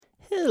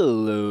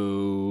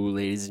Hello,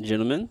 ladies and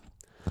gentlemen.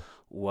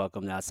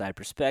 Welcome to Outside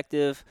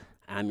Perspective.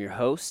 I'm your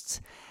host,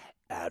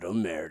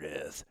 Adam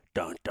Meredith.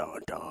 Dun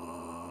dun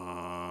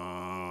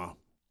dun.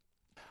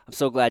 I'm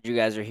so glad you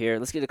guys are here.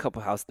 Let's get a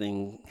couple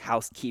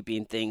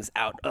housekeeping things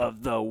out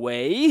of the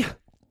way.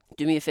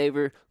 Do me a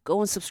favor, go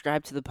and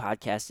subscribe to the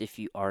podcast if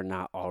you are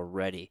not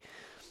already.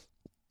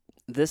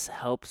 This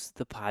helps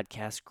the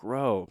podcast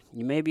grow.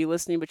 You may be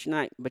listening, but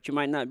you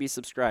might not be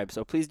subscribed.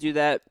 So please do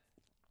that.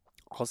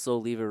 Also,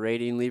 leave a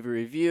rating, leave a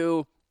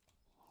review.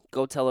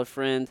 Go tell a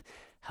friend.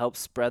 Help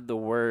spread the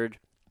word.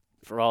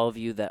 For all of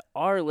you that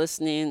are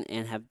listening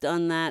and have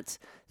done that,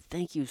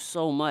 thank you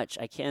so much.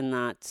 I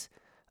cannot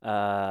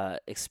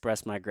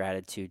express my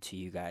gratitude to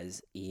you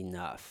guys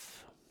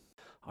enough.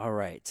 All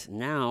right,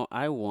 now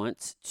I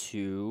want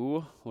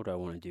to, what do I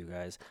want to do,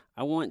 guys?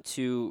 I want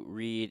to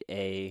read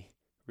a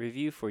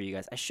review for you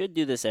guys. I should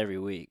do this every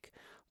week,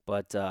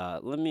 but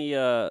let me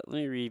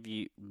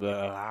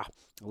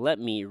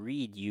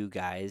read you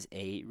guys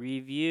a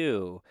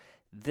review.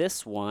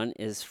 This one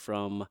is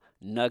from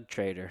Nug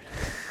Trader.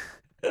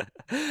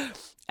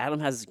 Adam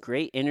has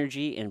great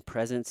energy and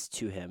presence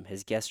to him.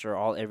 His guests are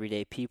all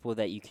everyday people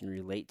that you can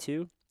relate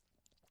to.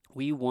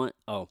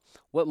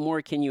 What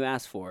more can you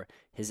ask for?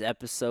 His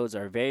episodes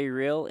are very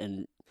real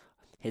and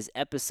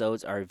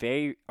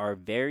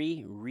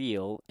very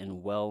real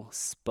and well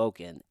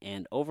spoken,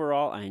 and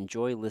overall I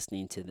enjoy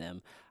listening to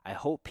them. I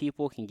hope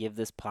people can give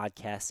this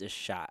podcast a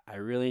shot. I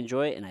really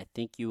enjoy it and I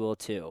think you will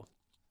too.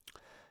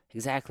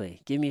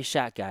 Exactly. Give me a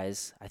shot,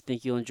 guys. I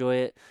think you'll enjoy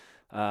it.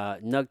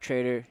 Nug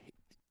Trader,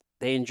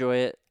 they enjoy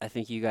it. I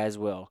think you guys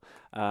will.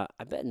 I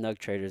bet Nug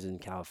Trader's in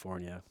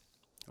California.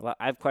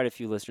 I have quite a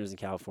few listeners in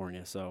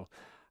California, so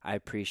I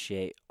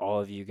appreciate all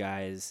of you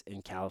guys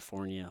in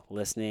California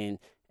listening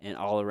and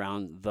all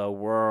around the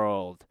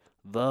world.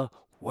 The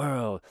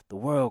world,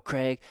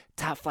 Craig.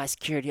 Top flight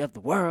security of the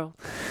world.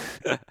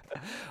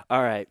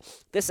 All right.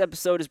 This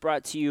episode is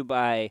brought to you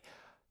by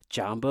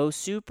Jumbo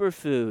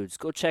Superfoods.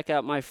 Go check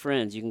out my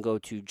friends. You can go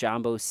to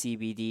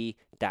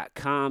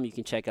JumboCBD.com. You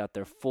can check out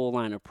their full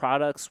line of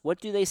products.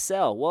 What do they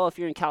sell? Well, if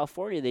you're in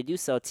California, they do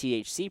sell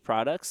THC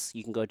products.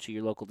 You can go to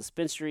your local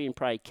dispensary and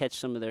probably catch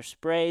some of their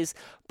sprays.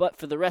 But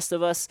for the rest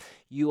of us,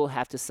 you will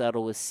have to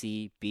settle with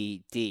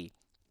CBD.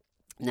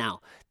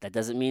 Now, that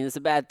doesn't mean it's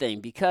a bad thing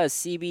because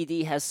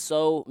CBD has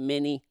so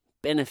many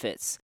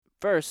benefits.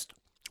 First,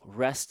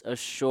 rest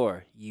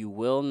assured, you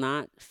will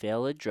not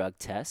fail a drug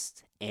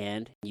test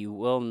and you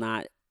will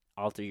not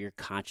alter your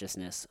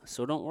consciousness.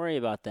 So don't worry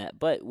about that.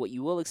 But what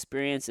you will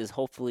experience is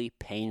hopefully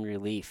pain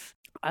relief.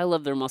 I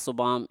love their muscle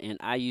balm and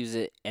I use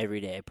it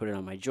every day. I put it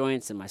on my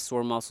joints and my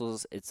sore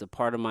muscles. It's a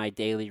part of my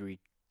daily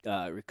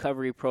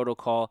recovery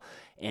protocol,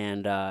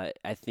 and I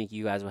think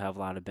you guys will have a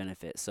lot of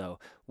benefit. So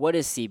what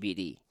is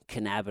CBD?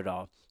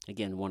 Cannabidiol.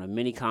 Again, one of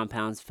many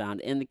compounds found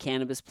in the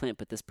cannabis plant,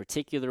 but this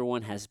particular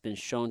one has been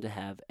shown to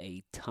have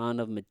a ton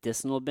of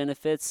medicinal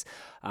benefits,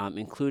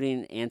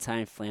 including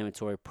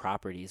anti-inflammatory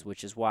properties,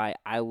 which is why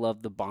I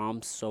love the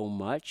balm so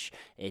much.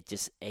 It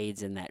just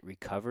aids in that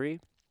recovery.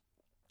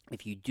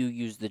 If you do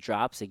use the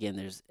drops, again,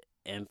 there's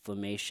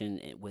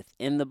inflammation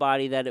within the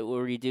body that it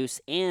will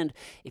reduce, and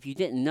if you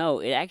didn't know,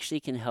 it actually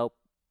can help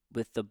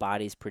with the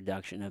body's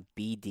production of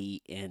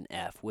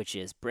BDNF, which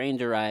is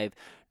brain-derived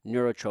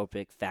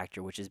neurotropic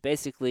factor, which is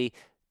basically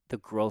the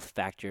growth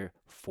factor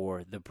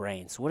for the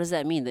brain. So what does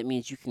that mean? That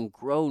means you can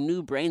grow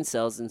new brain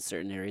cells in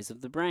certain areas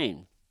of the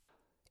brain.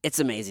 It's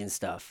amazing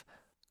stuff.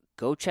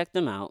 Go check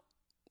them out.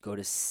 Go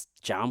to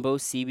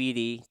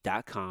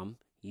JumboCBD.com.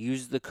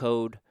 Use the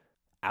code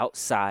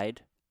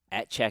OUTSIDE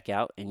at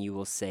checkout, and you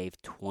will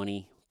save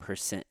 20%.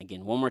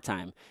 Again, one more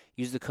time.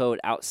 Use the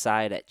code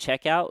OUTSIDE at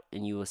checkout,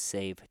 and you will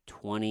save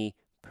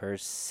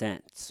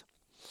 20%.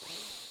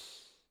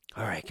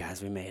 All right,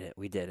 guys, we made it.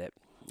 We did it.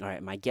 All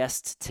right, my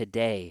guest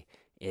today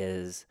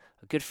is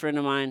a good friend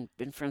of mine.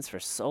 Been friends for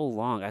so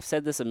long. I've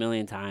said this a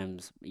million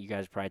times. You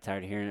guys are probably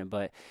tired of hearing it,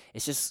 but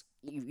it's just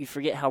you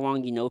forget how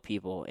long you know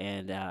people,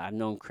 and I've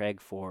known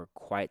Craig for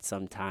quite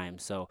some time.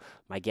 So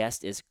my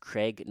guest is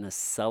Craig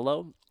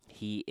Nasello.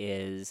 He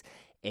is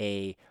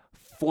a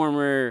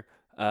former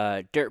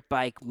dirt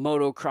bike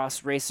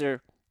motocross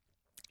racer.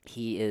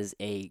 He is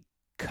a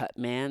cut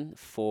man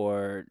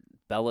for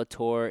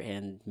Bellator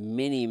and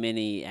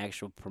many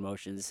actual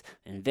promotions: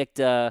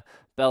 Invicta,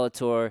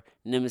 Bellator,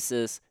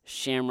 Nemesis,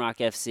 Shamrock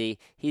FC.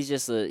 He's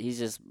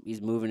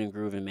moving and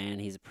grooving, man.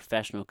 He's a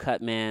professional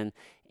cut man,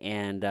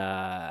 and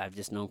I've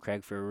just known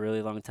Craig for a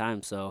really long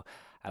time. So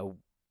I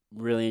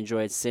really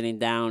enjoyed sitting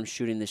down,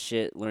 shooting the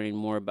shit, learning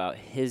more about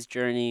his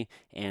journey,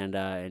 and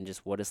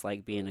just what it's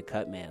like being a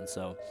cut man.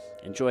 So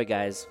enjoy,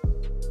 guys.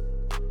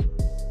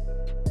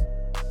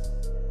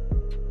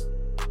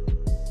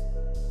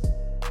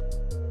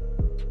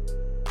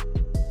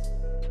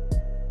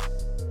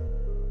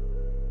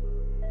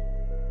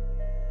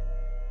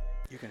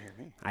 You can hear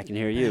me. I can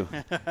hear you.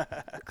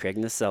 Craig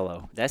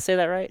Nasello. Did I say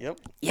that right? Yep.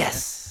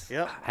 Yes.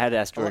 Yep. I had to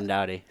ask Jordan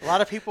Dowdy. A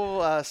lot of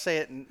people say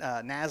it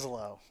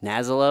Naslo.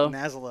 Nasolo?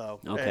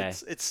 Naslo. Okay.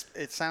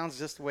 It sounds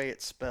just the way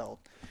it's spelled.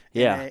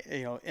 Yeah.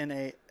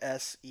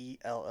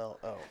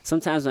 Nassello.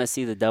 Sometimes when I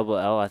see the double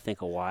L, I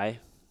think of Y.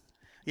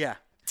 Yeah.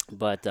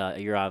 But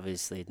you're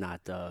obviously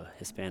not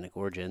Hispanic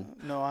origin.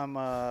 No, I'm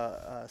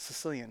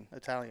Sicilian,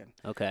 Italian.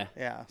 Okay.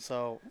 Yeah.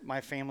 So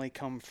my family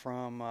come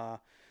from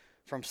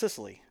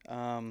Sicily.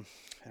 And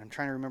I'm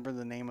trying to remember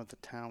the name of the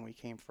town we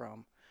came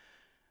from.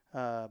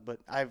 But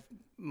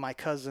my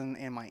cousin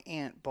and my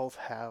aunt both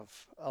have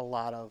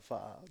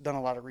done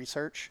a lot of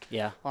research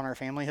Yeah. on our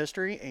family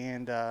history,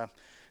 and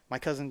my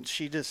cousin,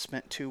 she just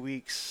spent 2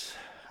 weeks,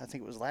 I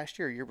think it was last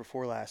year or year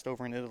before last,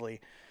 over in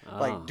Italy, Oh.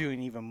 like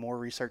doing even more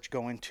research,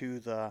 going to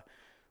the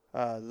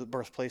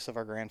birthplace of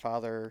our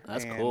grandfather.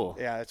 That's and, cool.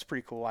 Yeah, it's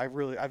pretty cool.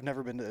 I've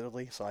never been to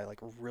Italy, so I like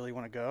really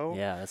want to go.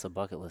 Yeah, that's a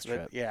bucket list But,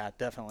 trip. yeah,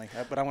 definitely.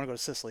 But I want to go to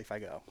Sicily if I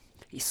go.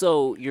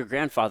 So your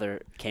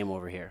grandfather came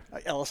over here.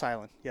 Ellis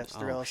Island, yes,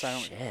 through Oh, Ellis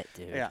Island. shit,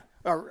 dude. Yeah.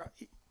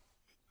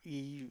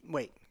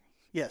 Wait.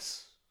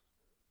 Yes.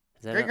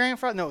 Is that Great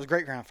grandfather? No, it was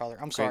great grandfather.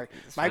 I'm sorry.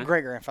 That's My fine.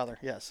 great grandfather.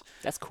 Yes.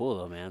 That's cool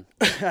though, man.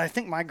 I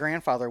think my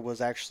grandfather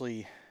was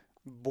actually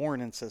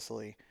born in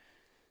Sicily.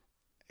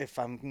 If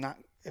I'm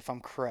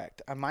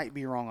correct, I might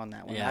be wrong on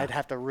that one. Yeah. I'd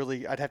have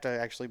to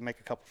actually make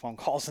a couple phone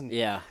calls and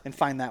Yeah.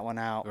 find that one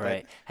out. but-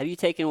 Right. Have you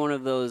taken one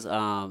of those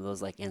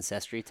like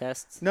ancestry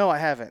tests? No, I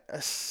haven't.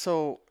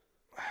 So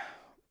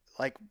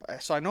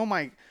I know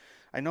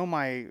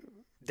my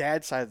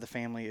dad's side of the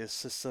family is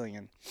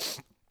Sicilian,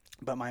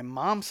 but my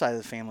mom's side of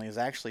the family is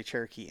actually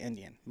Cherokee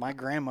Indian. My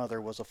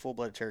grandmother was a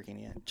full-blooded Cherokee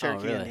Indian.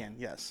 really? Indian,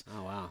 yes.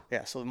 Oh wow.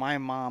 Yeah, so my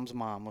mom's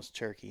mom was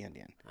Cherokee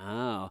Indian.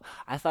 Oh,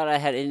 I thought I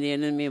had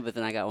Indian in me, but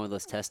then I got one of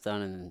those tests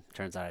done, and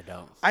turns out I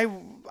don't.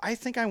 I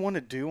think I want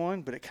to do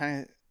one, but it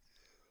kind of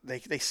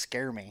they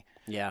scare me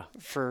Yeah.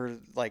 for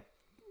like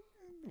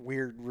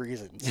weird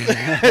reasons.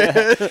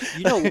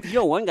 You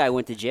know, one guy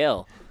went to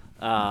jail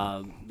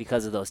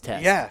because of those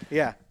tests.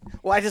 Yeah.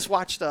 Well, I just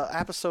watched an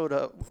episode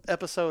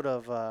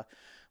of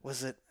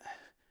was it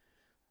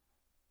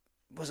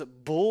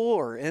Bull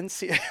or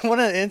NC one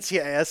of the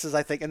NCISs,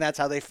 I think, and that's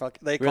how they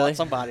Really? caught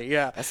somebody.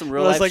 Yeah, That's some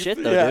real It was life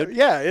shit, though, yeah, dude.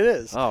 Yeah, it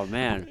is. Oh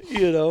man.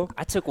 You know.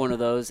 I took one of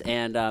those,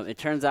 and it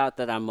turns out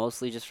that I'm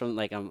mostly just from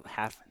I'm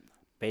half,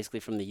 basically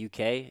from the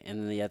UK, and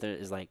then the other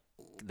is like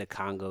the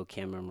Congo,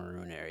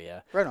 Cameroon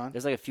area. Right on.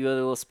 There's like a few other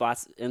little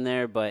spots in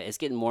there, but it's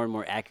getting more and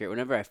more accurate.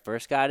 Whenever I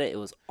first got it, it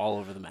was all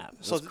over the map.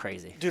 It was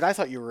crazy. Dude, I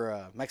thought you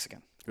were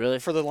Mexican Really?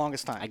 for the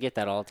longest time. I get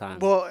that all the time.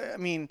 Well, I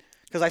mean,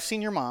 because I've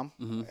seen your mom,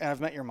 Mm-hmm. and I've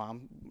met your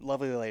mom,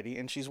 lovely lady,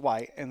 and she's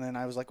white. And then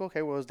I was like,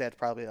 okay, well, his dad's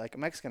probably like a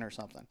Mexican or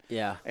something.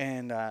 yeah.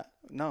 And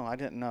no, I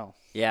didn't know.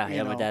 Yeah, You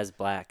yeah, my know. dad's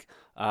black.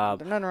 There's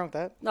nothing wrong with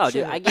that. No, dude,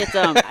 Shit. I get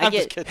I I'm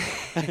get just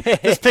kidding.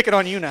 Just picking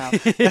on you now.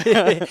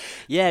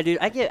 yeah, dude,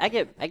 I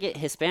get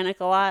Hispanic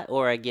a lot,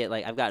 or I get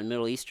I've gotten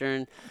Middle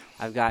Eastern,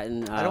 I've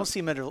gotten I don't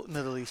see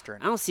Middle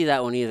Eastern, I don't see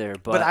that one either,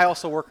 but I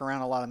also work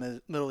around a lot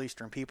of Middle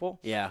Eastern people.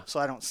 yeah, So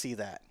I don't see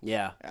that.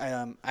 yeah,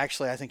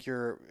 Actually, I think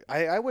you're.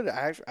 I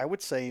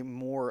would say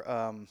more.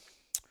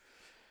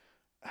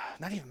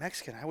 Not even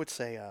Mexican. I would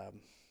say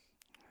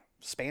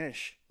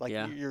Spanish. Like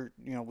Yeah. you're,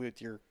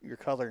 with your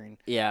coloring.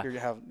 yeah.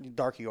 How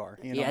dark you are.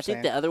 You know Yeah, what I I'm think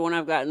saying? the other one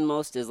I've gotten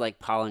most is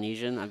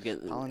Polynesian. I'm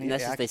getting, Polynesian, and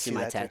that's yeah, I just they can see see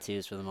my that too.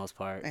 tattoos for the most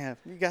part. Yeah,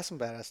 you got some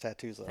badass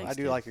tattoos though. Thanks, I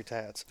do dude. like your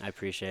tats. I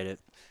appreciate it.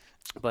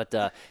 But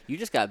you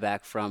just got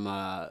back from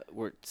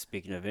we're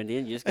speaking of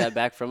Indian. You just got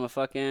back from a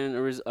fucking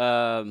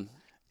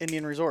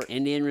Indian Resort.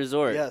 Indian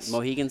resort, Yes.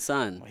 Mohegan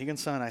Sun. Mohegan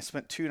Sun. I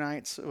spent 2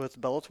 nights with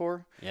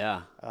Bellator.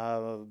 Yeah.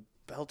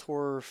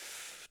 Bellator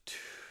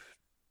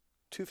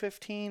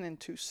 215 and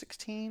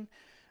 216,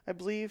 I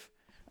believe.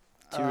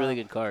 Two really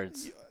good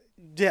cards.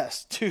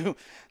 Yes, two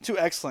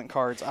excellent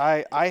cards.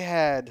 I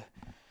had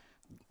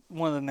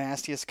one of the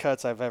nastiest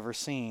cuts I've ever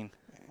seen,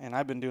 and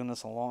I've been doing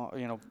this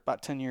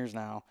about 10 years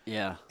now.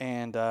 Yeah.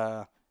 And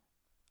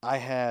I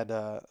had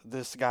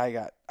this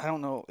guy I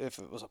don't know if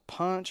it was a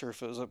punch or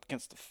if it was up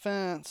against the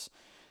fence,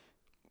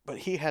 but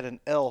he had an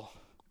L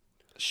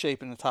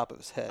shape in the top of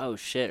his head. Oh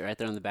shit! Right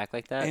there on the back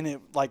like that. And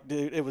it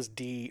dude, it was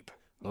deep.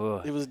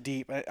 Ugh. It was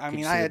deep. I Could mean,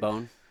 you I see had the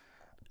bone.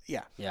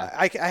 yeah. Yeah.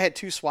 I had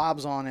 2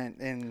 swabs on it,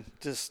 and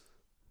just,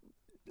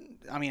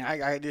 I mean,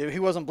 he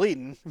wasn't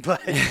bleeding,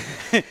 but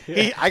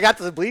I got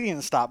the bleeding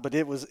to stop, but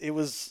it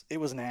was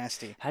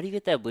nasty. How do you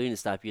get that bleeding to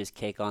stop? You just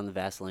cake on the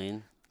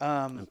Vaseline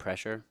and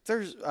pressure.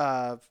 There's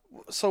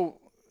so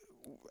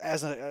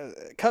as a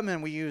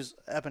cutman, we use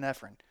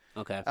epinephrine.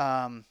 Okay.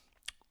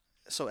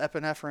 So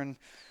epinephrine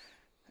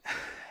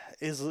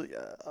is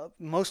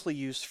mostly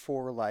used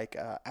for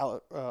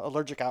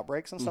allergic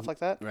outbreaks and stuff like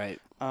that. Right.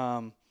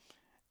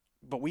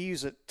 But we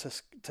use it to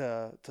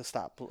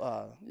stop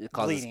It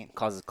causes bleeding.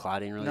 causes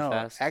clotting really No,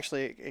 fast.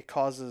 actually, it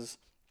causes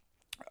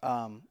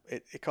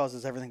it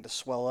causes everything to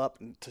swell up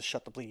and to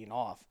shut the bleeding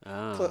off.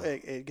 Oh.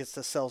 It gets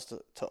the cells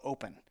to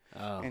open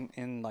Oh.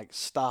 and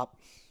stop,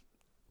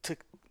 to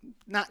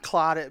not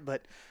clot it,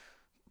 but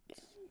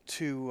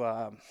to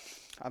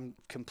I'm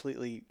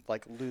completely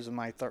losing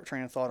my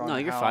train of thought on No,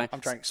 you're how fine. I'm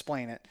trying to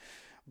explain it,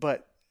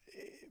 but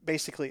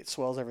basically it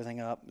swells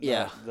everything up.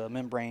 The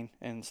membrane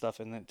and stuff,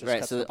 and it just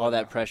cuts So the all blood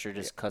that down. pressure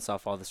just cuts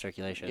off all the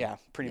circulation. Yeah,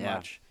 pretty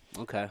much.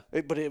 Okay.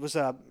 But it was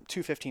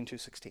 215,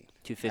 216.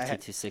 215,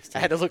 216.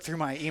 I had to look through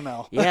my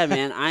email. Yeah,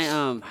 man.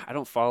 I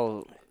don't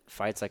follow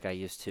fights like I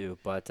used to,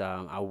 but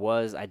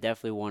I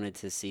definitely wanted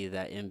to see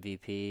that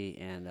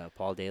MVP and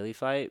Paul Daly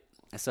fight.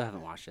 I still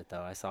haven't watched it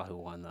though. I saw who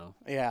won though.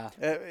 Yeah.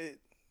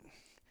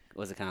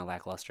 Was it kind of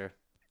lackluster?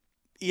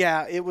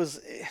 Yeah, it was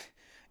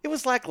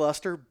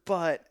lackluster,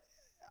 but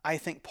I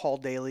think Paul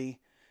Daly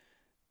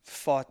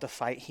fought the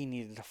fight he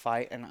needed to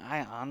fight, and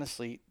I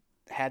honestly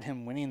had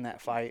him winning that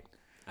fight.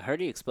 I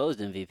heard he exposed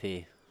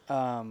MVP.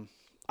 I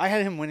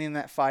had him winning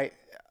that fight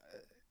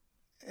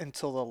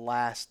until the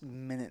last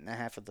minute and a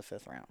half of the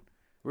 5th round.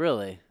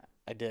 Really?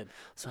 I did.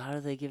 So how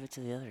did they give it to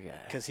the other guy?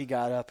 Because he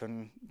got up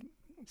and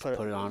put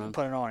it on him.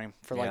 Put it on him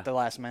for like the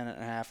last minute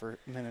and a half or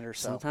minute or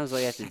so. Sometimes all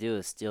you have to do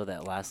is steal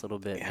that last little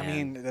bit. I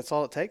mean, that's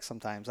all it takes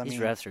sometimes. These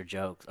refs are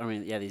jokes. I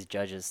mean, these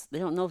judges, they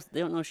don't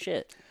know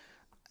shit.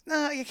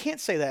 No, you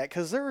can't say that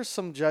because there were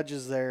some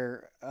judges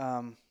there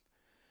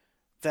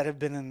that have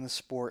been in the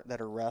sport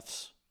that are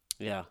refs.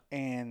 Yeah.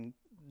 And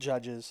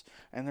judges,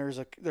 and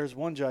there's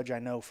one judge I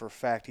know for a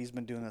fact he's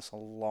been doing this a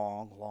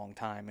long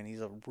time, and he's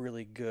a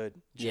really good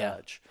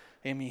judge.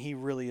 I mean, he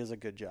really is a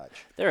good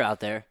judge. They're out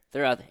there,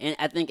 and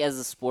I think as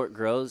the sport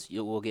grows,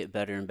 we'll get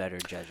better and better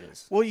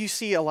judges. Well, you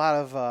see a lot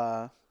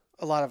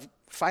of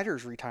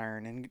fighters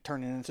retiring and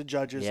turning into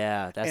judges.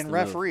 Yeah, that's and the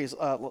referees.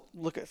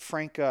 Look at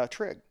Frank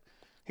Trigg.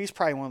 He's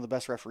probably one of the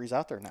best referees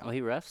out there now. Oh, he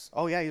refs?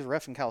 Oh yeah, he's a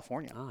ref in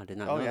California. Oh, I did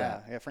not know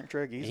that. Yeah, Frank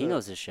Trigg. He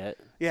knows his shit.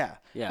 Yeah.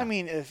 I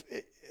mean,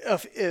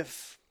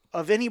 if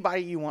of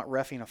anybody you want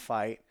reffing a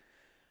fight,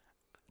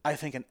 I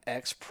think an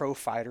ex-pro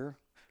fighter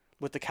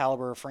with the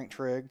caliber of Frank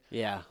Trigg.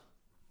 Yeah.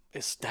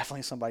 Is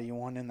definitely somebody you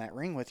want in that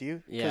ring with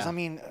you. Yeah. Because I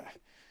mean,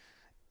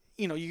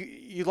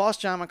 you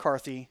lost John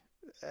McCarthy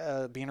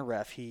being a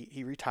ref.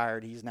 He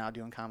retired. He's now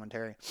doing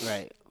commentary.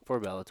 Right. For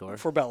Bellator.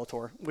 For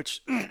Bellator,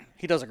 which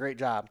he does a great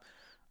job.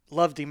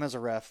 Loved him as a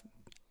ref.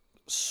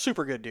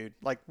 Super good dude.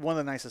 Like one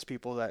of the nicest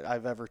people that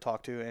I've ever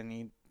talked to. And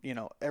he,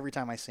 every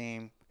time I see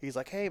him, he's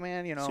like, hey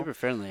man, Super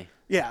friendly.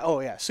 Yeah.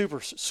 Oh yeah.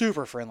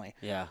 Super friendly.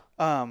 Yeah.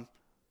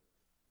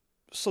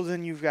 So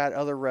then you've got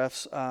other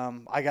refs.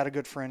 I got a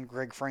good friend,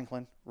 Greg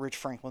Franklin, Rich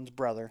Franklin's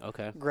brother.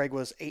 Okay. Greg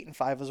was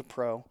 8-5 as a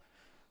pro.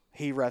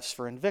 He refs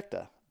for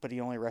Invicta, but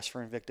he only refs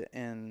for Invicta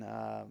in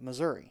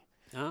Missouri.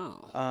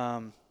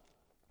 Oh.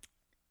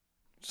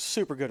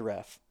 Super good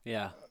ref.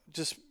 Yeah.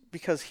 Just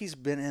because he's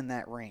been in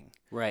that ring.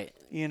 Right.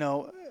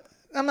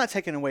 I'm not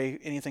taking away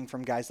anything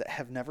from guys that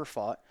have never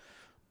fought,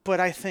 but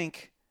I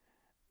think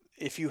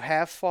if you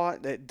have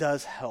fought, that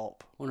does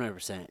help. 100%.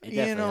 It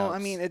definitely helps. I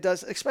mean, it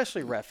does,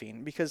 especially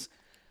reffing, because...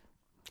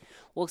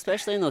 Well,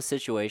 especially in those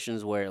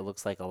situations where it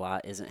looks like a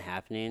lot isn't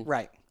happening.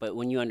 Right. But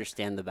when you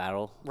understand the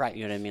battle, right.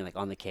 You know what I mean? Like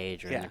on the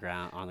cage or on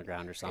the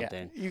ground or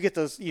something. Yeah. You get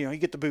those, you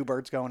get the boo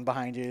birds going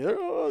behind you.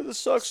 Oh, this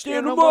sucks.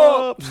 Stand them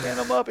up. Stand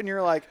them up. And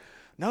you're like,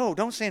 no,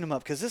 don't stand him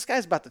up because this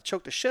guy's about to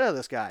choke the shit out of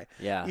this guy.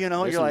 Yeah. You're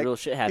some like, real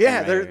shit happening.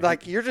 Yeah, they're here.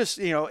 like, you're just,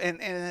 and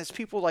as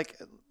people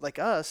like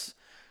us,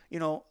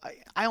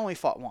 I only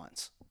fought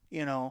once,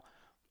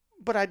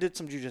 but I did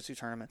some jiu-jitsu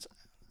tournaments.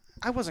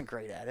 I wasn't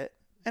great at it.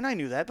 And I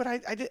knew that, but I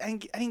didn't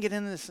get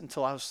into this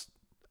until I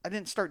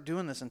didn't start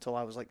doing this until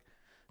I was like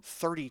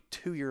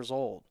 32 years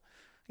old.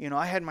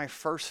 I had my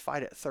first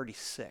fight at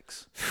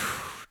 36.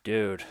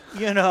 Dude.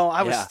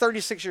 I was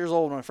 36 years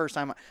old when the first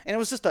time, and it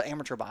was just an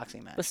amateur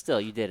boxing match. But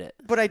still, you did it.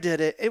 But I did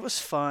it. It was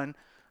fun.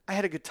 I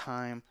had a good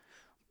time.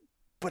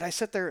 But I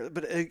sat there.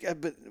 But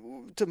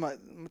to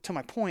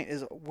my point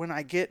is when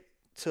I get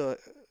to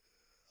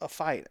a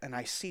fight and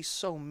I see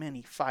so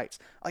many fights,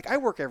 like I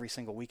work every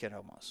single weekend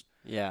almost.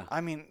 Yeah. I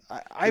mean,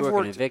 I've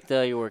worked in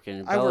Invicta, you work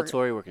in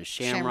Bellator, you work in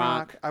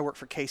Shamrock. I work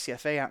for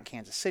KCFA out in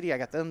Kansas City. I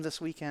got them this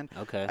weekend.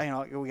 Okay.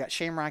 We got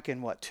Shamrock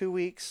in 2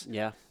 weeks.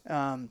 Yeah.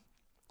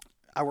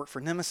 I work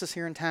for Nemesis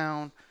here in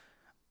town,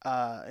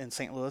 in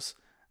St. Louis.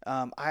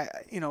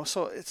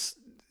 So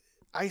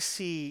I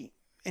see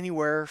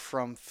anywhere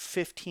from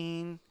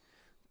 15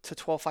 to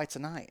 12 fights a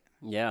night.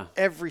 Yeah.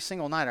 Every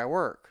single night I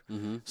work.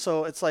 Mm-hmm.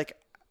 So it's like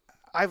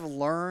I've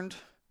learned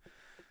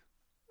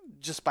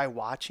just by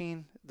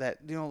watching that,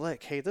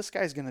 like, hey, this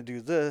guy's going to do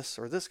this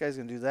or this guy's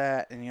going to do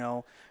that.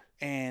 And,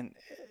 and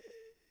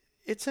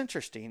it's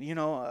interesting,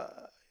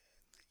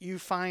 you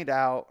find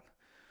out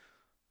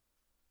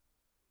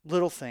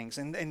little things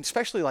and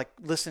especially like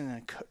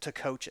listening to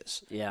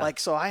coaches. Yeah. Like,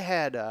 so I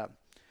had,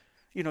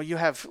 you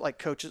have like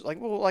coaches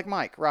like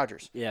Mike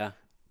Rogers. Yeah.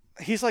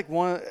 He's like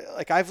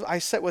I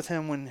sat with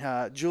him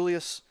when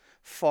Julius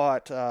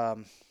fought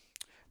down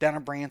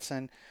in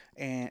Branson,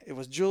 and it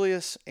was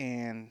Julius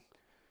and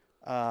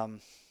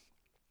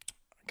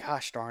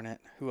gosh darn it,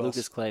 who else?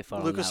 Lucas Clay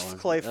fought. Lucas on that one.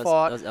 Clay that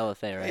fought. That was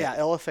LFA, right? Yeah,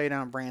 LFA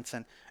down in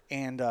Branson,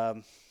 and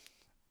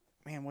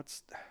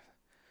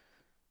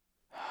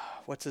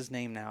what's his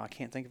name now? I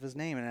can't think of his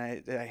name,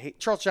 and I hate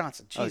Charles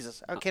Johnson.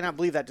 Jesus, I cannot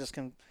believe that just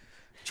can.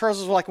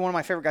 Charles is like one of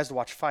my favorite guys to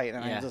watch fight,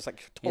 and I'm just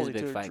like totally he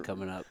has a big fight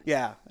coming up.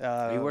 Yeah,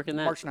 Are you working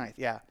that? March 9th,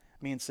 yeah.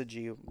 Me and Sid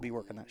G will be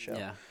working that show.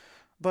 Yeah.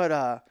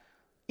 But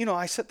you know,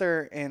 I sit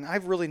there and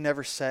I've really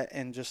never sat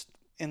and just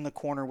in the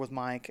corner with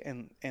Mike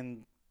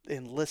and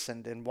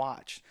listened and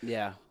watched.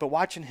 Yeah. But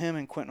watching him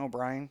and Quentin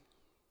O'Brien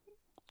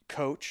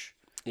coach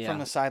from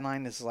the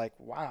sideline is like,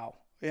 wow.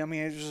 I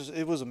mean,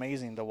 it was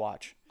amazing to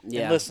watch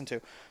and listen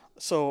to.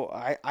 So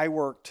I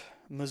worked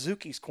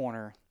Mizuki's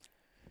corner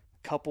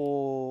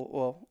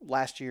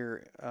last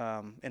year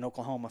in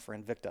Oklahoma for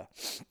Invicta,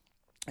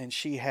 and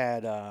she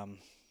had her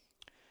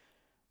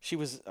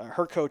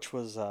coach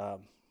was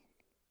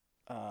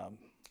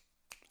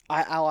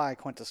Ally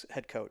Quintus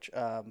head coach.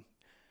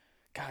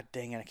 God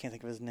dang it, I can't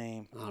think of his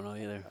name. I don't know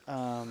either.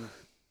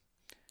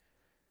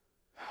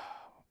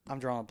 I'm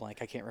drawing a blank.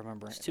 I can't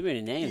remember. There's too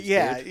many names.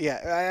 Yeah, dude.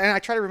 yeah. And I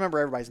try to remember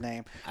everybody's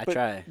name. I but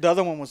try. The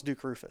other one was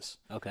Duke Rufus.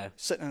 Okay.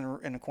 Sitting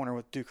in the corner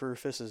with Duke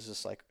Rufus is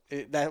just like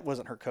that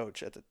wasn't her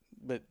coach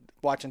but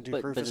watching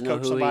Duke Rufus to know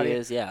coach who somebody. He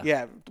is, yeah.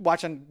 Yeah,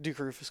 watching Duke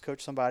Rufus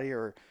coach somebody,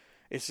 or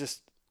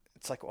it's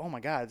like, oh my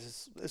God,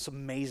 it's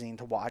amazing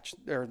to watch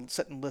or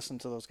sit and listen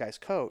to those guys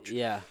coach.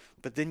 Yeah.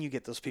 But then you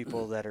get those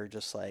people that are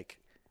just like,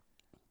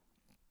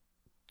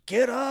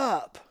 get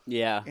up.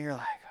 Yeah. And you're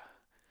like,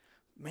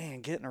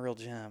 man, get in a real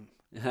gym.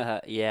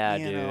 Yeah,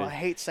 you dude. know, I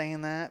hate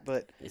saying that,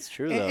 but it's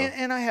true though.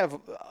 And I have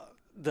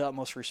the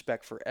utmost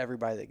respect for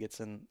everybody that gets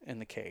in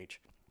the cage.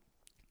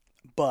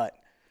 But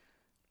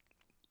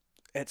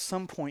at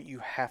some point, you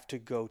have to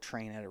go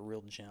train at a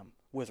real gym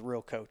with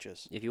real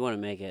coaches. If you want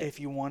to make it. If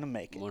you want to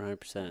make it.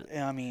 100%.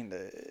 I mean,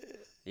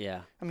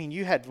 yeah. I mean,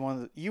 you had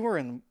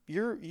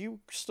you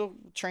still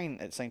train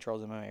at St.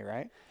 Charles MMA,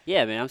 right?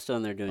 Yeah, man, I'm still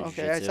in there doing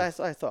jiu-jitsu.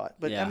 jiu-jitsu. I thought.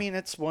 But, yeah. I mean,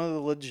 it's one of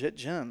the legit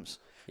gyms.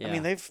 Yeah. I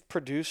mean, they've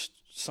produced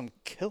some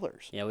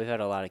killers. Yeah, we've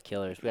had a lot of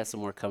killers. We got some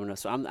more coming up.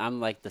 So I'm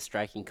like the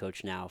striking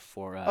coach now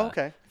for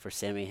for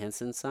Sammy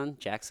Henson's son,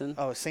 Jackson.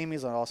 Oh,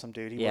 Sammy's an awesome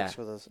dude. He works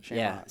with us.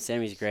 Yeah,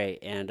 Sammy's great,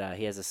 and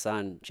he has a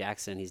son,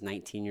 Jackson. He's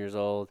 19 years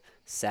old,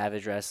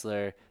 savage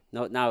wrestler.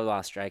 No, not a lot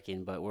of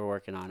striking, but we're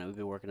working on it. We've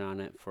been working on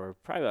it for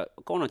probably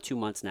going on 2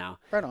 months now.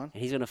 Right on.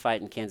 And he's going to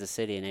fight in Kansas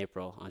City in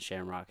April on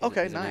Shamrock.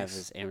 Okay, he's nice. Gonna have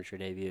his amateur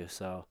debut.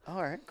 So.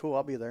 All right, cool.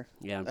 I'll be there.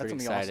 Yeah, I'm That's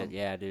pretty gonna be excited. awesome.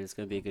 Yeah, dude, it's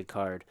going to be a good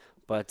card.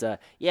 But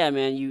yeah,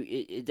 man,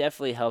 it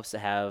definitely helps to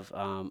have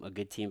a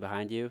good team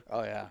behind you.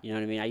 Oh yeah. You know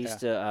what I mean? I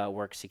used to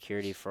work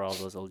security for all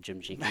those old Jim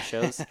Jenkins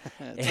shows.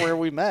 That's where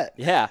we met.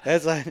 Yeah.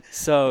 That's like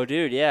so,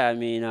 dude. Yeah, I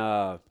mean,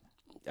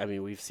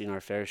 we've seen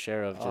our fair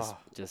share of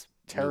just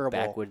terrible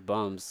backwood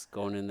bums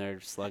going in there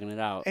slugging it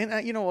out.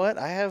 And you know what?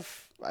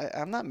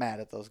 I'm not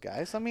mad at those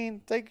guys. I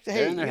mean, they're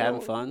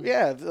having fun.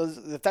 Yeah,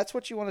 if that's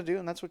what you want to do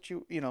and that's what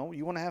you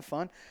want to have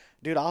fun,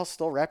 dude, I'll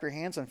still wrap your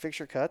hands and fix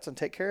your cuts and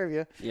take care of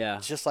you. Yeah.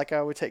 Just like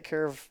I would take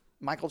care of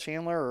Michael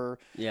Chandler or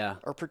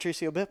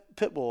Patricio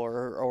Pitbull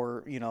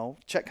or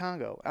Chet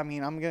Congo. I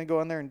mean, I'm gonna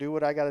go in there and do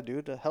what I got to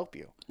do to help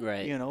you.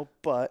 Right.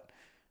 But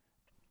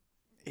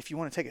if you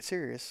want to take it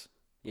serious.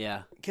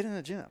 Yeah. Get in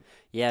the gym.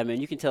 Yeah, man,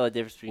 you can tell the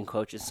difference between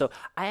coaches. So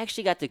I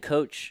actually got to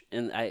coach,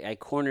 and I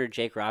cornered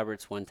Jake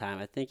Roberts one time.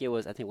 I think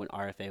when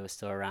RFA was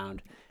still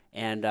around.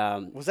 And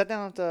was that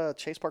down at the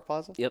Chase Park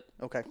Plaza? Yep.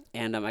 Okay.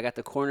 And I got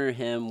to corner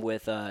him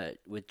with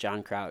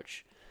John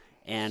Crouch.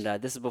 And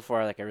this is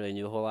before I really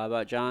knew a whole lot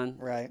about John.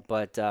 Right.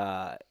 But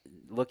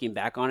looking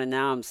back on it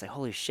now, I'm just like,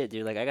 holy shit,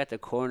 dude! I got to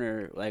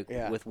corner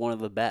with one of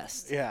the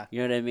best. Yeah.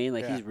 You know what I mean?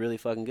 He's really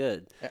fucking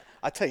good. Yeah.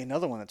 I'll tell you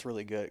another one that's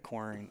really good at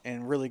cornering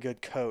and really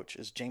good coach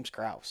is James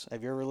Krause.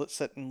 Have you ever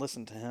sit and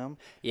listened to him?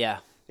 Yeah.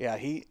 Yeah.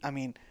 I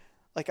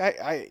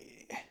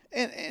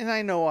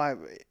know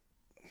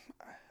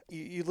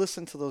you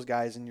listen to those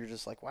guys and you're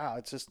just like, wow,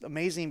 it's just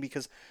amazing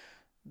because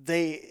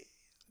they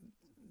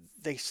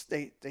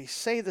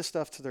say this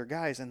stuff to their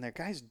guys and their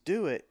guys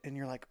do it and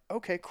you're like,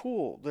 okay,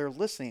 cool, they're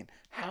listening.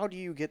 How do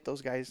you get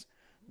those guys,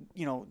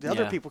 the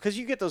other people? Because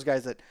you get those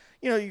guys that,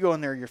 you go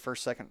in there your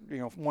first, second,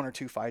 1 or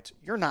 2 fights,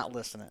 you're not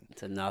listening.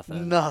 To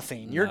nothing.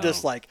 Nothing. You're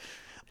just like,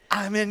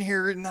 I'm in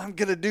here and I'm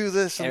going to do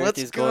this and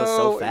let's go. Going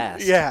so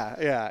fast. Yeah,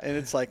 yeah. And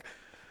it's like,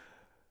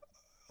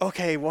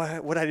 okay,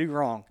 what I do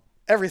wrong?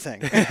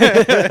 Everything. You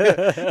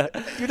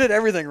did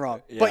everything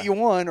wrong, but you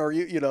won, or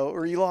you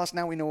lost.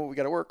 Now we know what we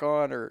got to work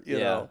on, or you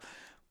know.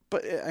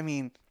 But I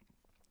mean,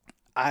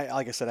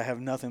 like I said, I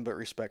have nothing but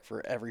respect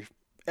for every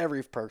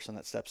person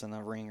that steps in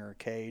a ring or a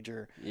cage,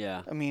 or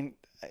I mean,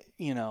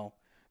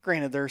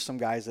 granted, there's some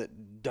guys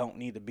that don't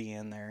need to be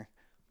in there,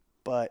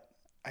 but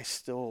I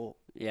still.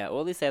 Yeah, well,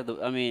 at least they have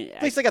at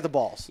least they got the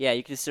balls. Yeah,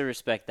 you can still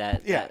respect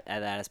that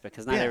aspect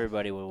because not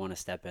everybody would want to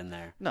step in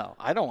there. No,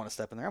 I don't want to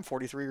step in there. I'm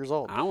 43 years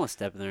old. I don't want to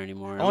step in there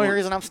anymore. The only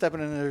reason I'm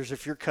stepping in there is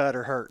if you're cut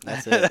or hurt.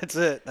 That's it. That's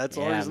it. That's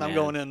the only reason I'm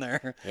going in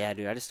there. Yeah,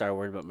 dude, I just started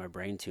worrying about my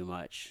brain too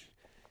much.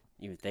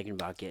 Even thinking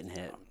about getting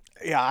hit.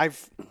 Yeah,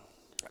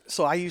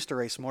 so I used to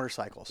race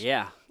motorcycles.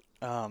 Yeah.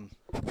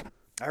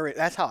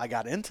 That's how I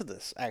got into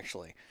this,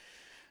 actually.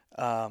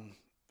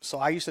 So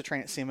I used to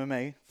train at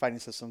CMMA Fighting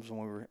Systems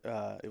when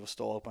it was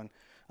still open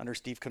under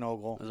Steve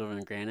Knogle. It was over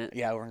in Granite?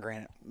 Yeah, over in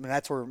Granite. And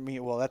that's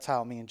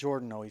how me and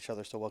Jordan know each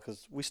other so well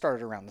because we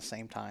started around the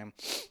same time.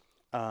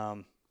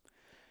 And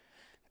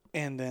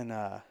then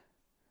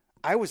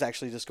I was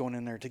actually just going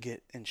in there to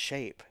get in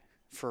shape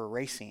for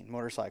racing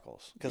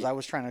motorcycles because I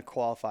was trying to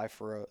qualify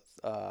for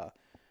a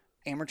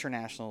amateur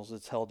nationals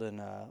that's held in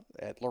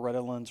at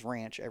Loretta Lynn's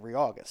Ranch every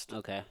August.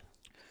 Okay.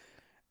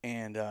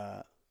 And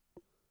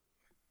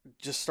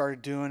just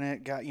started doing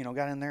it. Got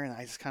in there, and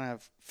I just kind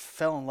of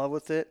fell in love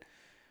with it.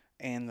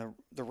 And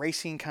the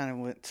racing kind of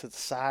went to the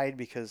side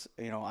because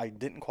I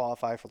didn't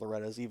qualify for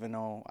Loretta's, even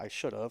though I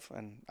should have,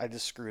 and I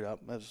just screwed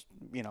up. It was,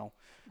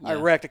 I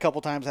wrecked a couple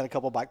times, had a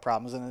couple bike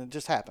problems, and it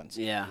just happens.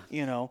 Yeah.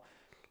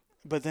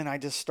 But then I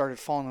just started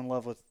falling in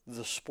love with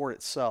the sport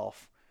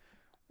itself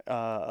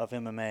of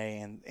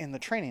MMA and the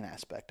training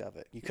aspect of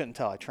it. You couldn't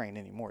tell I trained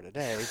any more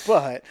today,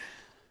 but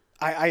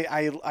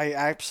I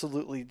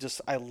absolutely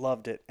I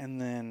loved it. And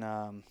then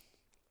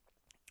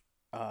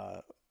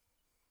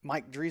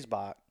Mike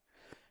Driesbach,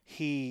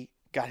 he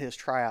got his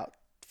tryout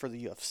for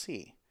the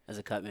UFC. As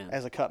a cut man.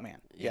 As a cut man.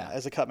 Yeah,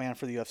 as a cut man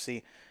for the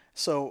UFC.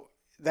 So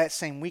that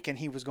same weekend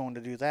he was going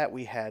to do that.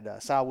 We had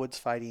Sal Woods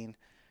fighting,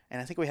 and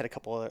I think we had a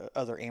couple of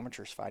other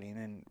amateurs fighting.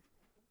 And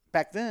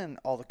back then,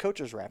 all the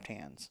coaches wrapped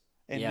hands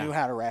and knew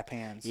how to wrap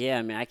hands. Yeah,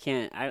 I mean, I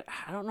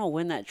don't know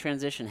when that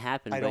transition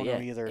happened. I don't know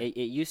either. It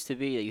used to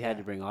be that you had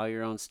to bring all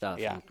your own stuff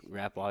and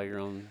wrap all your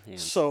own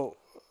hands. So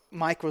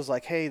Mike was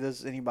like, hey,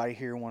 does anybody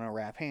here want to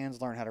wrap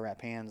hands, learn how to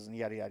wrap hands, and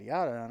yada, yada,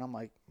 yada. And I'm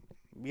like,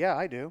 yeah,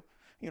 I do.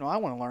 I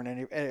want to learn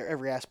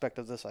every aspect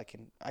of this I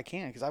can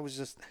because I was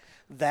just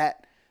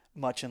that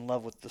much in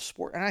love with the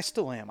sport, and I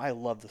still am. I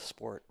love the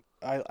sport.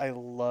 I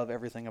love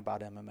everything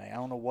about MMA. I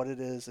don't know what it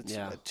is. It's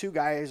two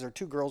guys or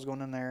two girls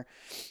going in there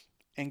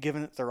and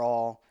giving it their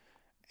all.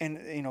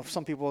 And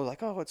some people are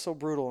like, "Oh, it's so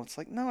brutal." It's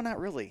like, no, not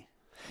really.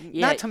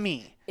 Not to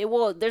me.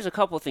 Well, there's a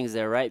couple things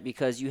there, right?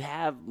 Because you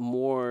have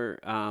more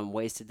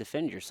ways to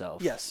defend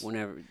yourself. Yes.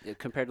 Whenever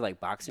compared to like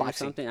boxing or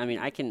something. I mean,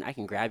 I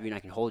can grab you and I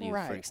can hold you for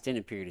an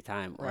extended period of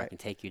time, or I can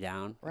take you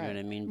down. Right. You know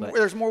what I mean? But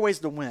there's more ways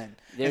to win.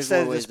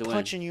 Instead of just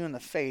punching you in the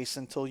face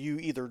until you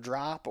either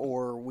drop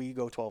or we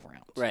go 12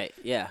 rounds. Right.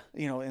 Yeah.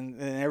 And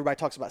everybody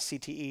talks about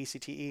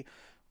CTE.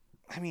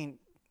 I mean,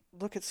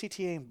 look at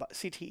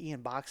CTE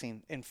in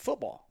boxing and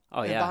football.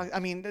 Oh yeah. I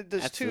mean,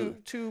 there's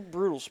two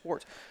brutal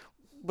sports.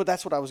 But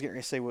that's what I was getting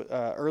ready to say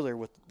earlier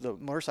with the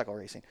motorcycle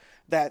racing.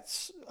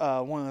 That's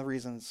one of the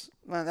reasons.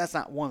 Well, that's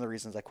not one of the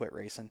reasons I quit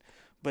racing,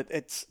 but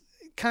it's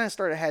kind of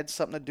had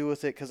something to do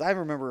with it because I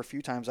remember a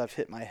few times I've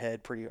hit my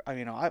head pretty.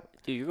 Dude,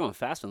 you're going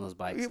fast on those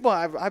bikes.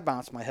 Well, I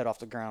bounced my head off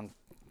the ground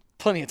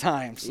plenty of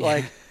times.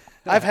 Like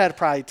I've had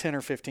probably 10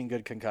 or 15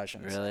 good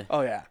concussions. Really?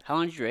 Oh yeah. How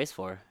long did you race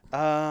for?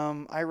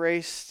 I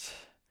raced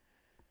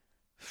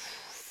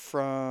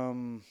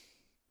from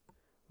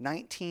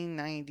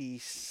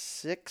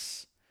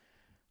 1996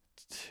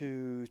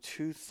 to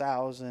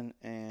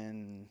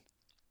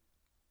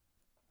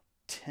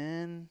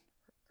 2010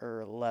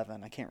 or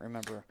 11. I can't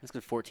remember. That's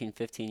good 14,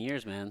 15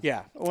 years, man.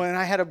 Yeah. When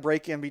I had a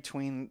break in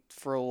between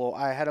for a little,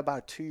 I had about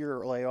a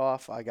 2-year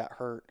layoff. I got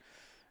hurt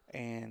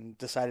and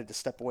decided to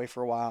step away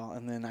for a while.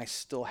 And then I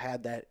still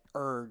had that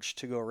urge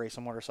to go race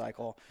a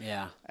motorcycle.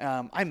 Yeah.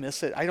 I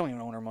miss it. I don't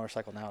even own a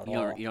motorcycle now at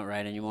all. You don't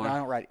ride anymore? No, I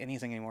don't ride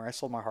anything anymore. I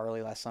sold my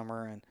Harley last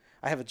summer, and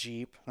I have a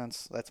Jeep.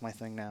 That's my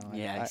thing now.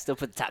 Yeah, you still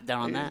put the top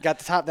down on that? Got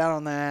the top down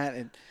on that,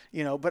 and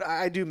but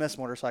I do miss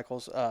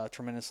motorcycles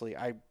tremendously.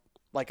 I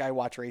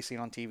watch racing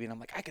on TV, and I'm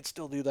like, I could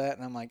still do that,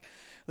 and I'm like,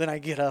 then I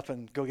get up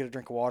and go get a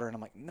drink of water, and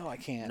I'm like, no, I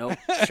can't. Nope,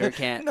 sure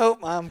can't.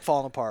 Nope, I'm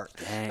falling apart.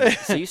 Dang.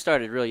 So you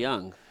started real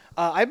young.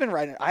 I've been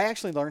riding. I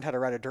actually learned how to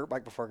ride a dirt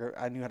bike before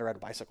I knew how to ride a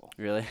bicycle.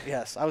 Really?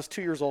 Yes, I was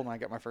 2 years old when I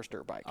got my first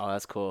dirt bike. Oh,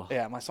 that's cool.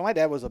 Yeah, my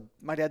dad was a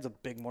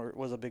big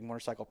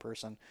motorcycle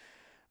person,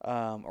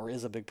 or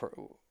is a big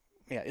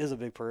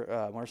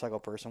motorcycle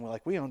person.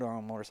 We owned our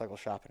own motorcycle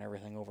shop and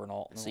everything over in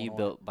Alton. So you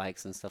built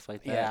bikes and stuff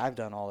like that? Yeah, I've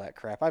done all that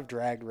crap. I've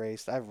drag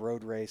raced. I've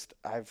road raced.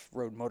 I've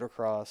rode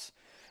motocross.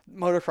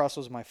 Motocross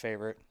was my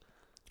favorite.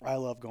 I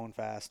love going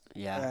fast.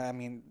 Yeah. I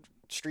mean,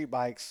 street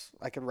bikes,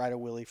 I could ride a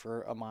wheelie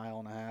for a mile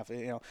and a half.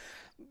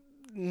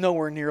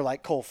 Nowhere near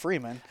like Cole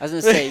Freeman. I was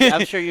gonna say,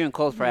 I'm sure you and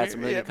Cole probably had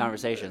some really good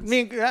conversations.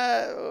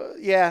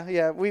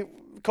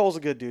 Cole's a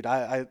good dude.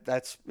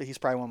 He's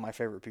probably one of my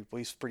favorite people.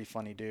 He's a pretty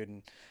funny dude,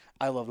 and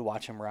I love to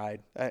watch him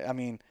ride. I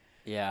mean,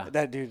 yeah,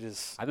 that dude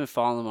is. I've been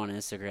following him on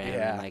Instagram.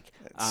 Yeah, and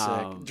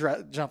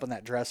sick. Jumping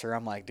that dresser,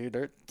 I'm like,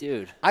 dude.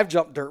 I've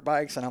jumped dirt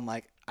bikes, and I'm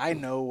like, I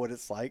know what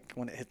it's like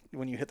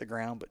when you hit the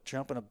ground, but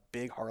jumping a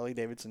big Harley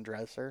Davidson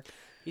dresser.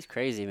 He's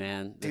crazy,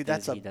 man. Dude,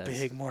 that's a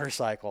big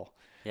motorcycle.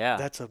 Yeah.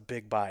 That's a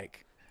big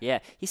bike. Yeah,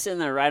 he's sitting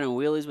there riding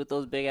wheelies with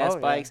those big ass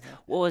bikes. Yeah.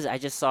 What was it? I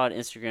just saw an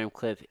Instagram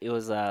clip. It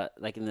was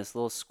like in this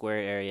little square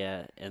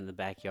area in the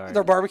backyard.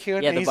 They're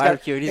barbecuing. Yeah, the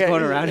barbecue. He's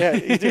going around. Yeah,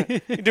 he's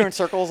doing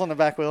circles on the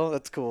back wheel.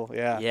 That's cool.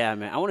 Yeah. Yeah,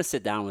 man. I want to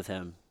sit down with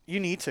him. You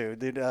need to,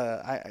 dude.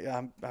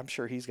 I'm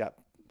sure he's got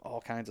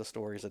all kinds of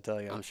stories to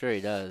tell you. I'm sure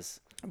he does.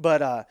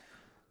 But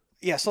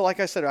yeah. So like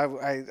I said,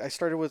 I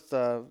started with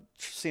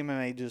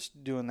CMMA,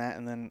 just doing that,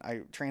 and then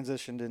I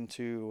transitioned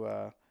into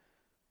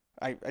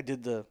I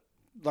did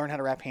learn how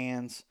to wrap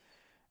hands,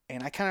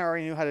 and I kind of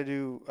already knew how to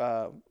do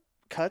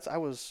cuts. I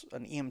was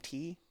an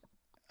EMT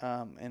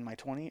in my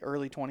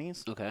early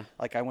 20s. Okay.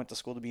 Like I went to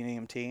school to be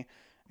an EMT,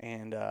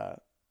 and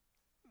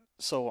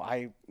so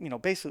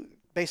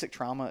basic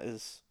trauma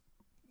is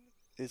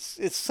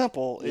it's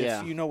simple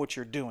Yeah. if you know what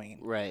you're doing.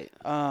 Right.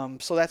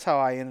 So that's how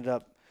I ended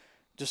up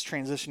just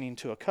transitioning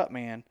to a cut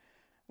man,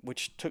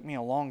 which took me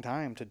a long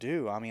time to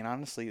do. I mean,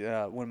 honestly,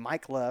 when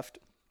Mike left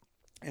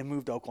and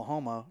moved to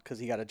Oklahoma because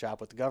he got a job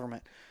with the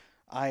government,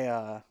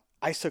 I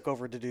took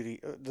over the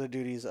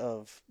duties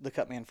of the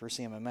cut man for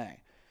CMMA,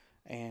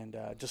 and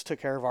just took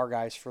care of our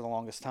guys for the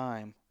longest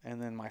time.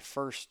 And then my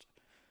first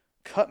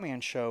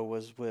cutman show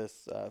was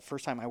with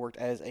first time I worked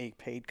as a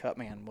paid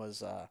cutman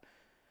was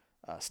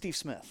Steve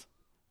Smith.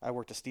 I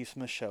worked a Steve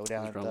Smith show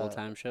down at Rumble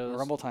Time shows.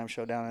 Rumble Time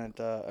show down at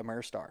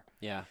Ameristar.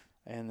 Yeah.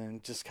 And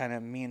then just kind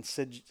of me and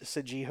Sid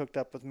G hooked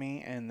up with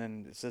me, and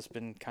then it's just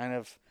been kind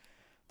of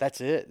that's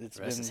it. It's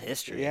The rest been is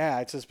history. Yeah,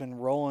 it's just been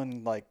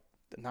rolling like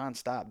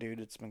nonstop, dude.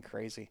 It's been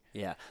crazy.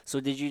 Yeah. So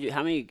did you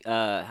how many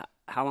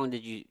how long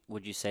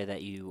would you say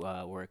that you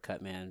were a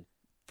cut man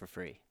for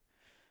free?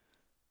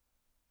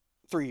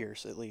 3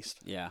 years at least.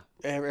 Yeah.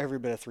 Every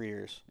bit of 3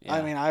 years. Yeah.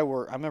 I mean, I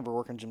remember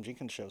working Jim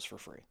Jenkins shows for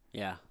free.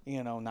 Yeah.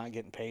 You know, not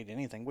getting paid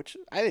anything, which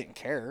I didn't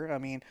care. I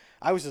mean,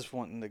 I was just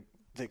wanting the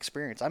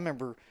experience. I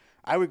remember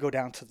I would go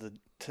down to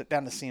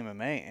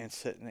CMMA and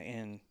sit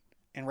and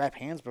wrap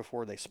hands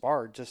before they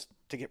sparred just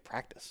to get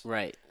practice.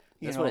 Right.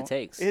 That's You what know, it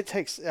takes. It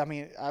takes. I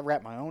mean, I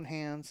wrap my own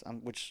hands,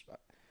 which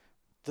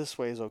this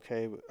way is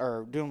okay,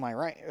 or doing my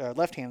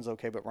left hand's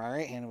okay, but my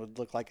right hand would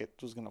look like it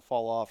was going to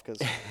fall off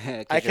because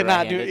I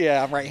cannot do.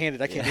 Yeah, I'm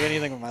right-handed. I can't do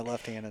anything with my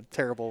left hand. I'm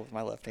terrible with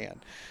my left hand.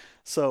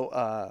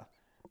 So,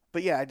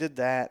 but yeah, I did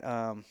that.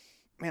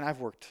 Man, I've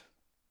worked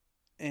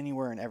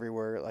anywhere and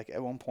everywhere. Like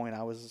at one point,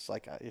 I was just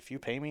like, if you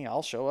pay me,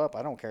 I'll show up.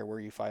 I don't care where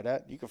you fight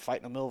at. You can fight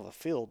in the middle of a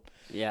field.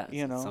 Yeah.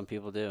 You know, some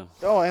people do.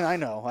 Oh, and I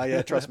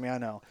know. Trust me, I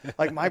know.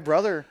 Like my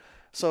brother.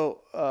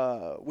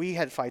 So we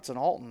had fights in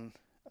Alton,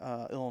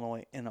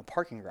 Illinois, in a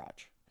parking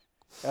garage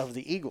of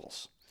the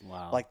Eagles.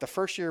 Wow. Like the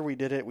first year we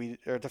did it,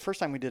 the first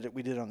time we did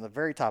it on the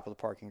very top of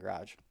the parking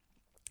garage,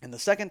 and the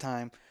second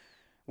time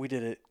we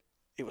did it,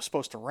 it was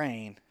supposed to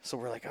rain, so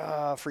we're like,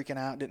 freaking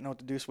out, didn't know what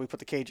to do, so we put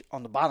the cage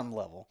on the bottom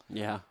level.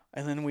 Yeah.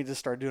 And then we just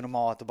started doing them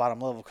all at the bottom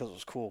level because it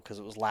was cool, because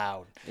it was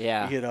loud.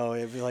 Yeah. You know,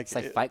 it'd be like It's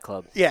like Fight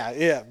Club.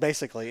 Yeah,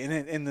 basically.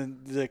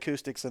 And the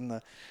acoustics in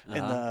the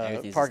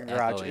parking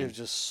garage, echoing. it was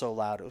just so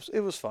loud.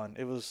 It was fun.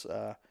 It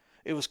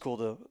was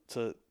cool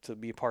to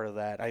be a part of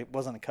that. I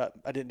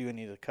didn't do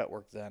any of the cut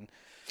work then.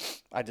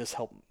 I just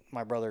helped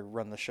my brother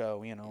run the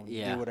show, you know,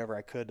 Yeah. do whatever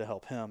I could to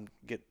help him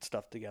get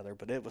stuff together.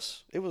 But it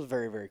was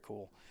very, very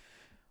cool.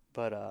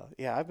 But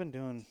yeah, I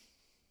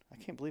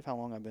can't believe how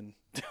long I've been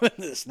doing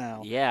this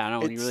now. Yeah, I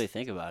know when you really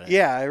think about it.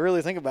 Yeah, I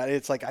really think about it.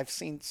 It's like I've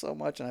seen so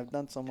much and I've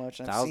done so much.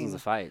 And Thousands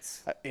of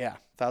fights. Yeah,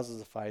 thousands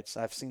of fights.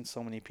 I've seen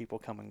so many people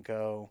come and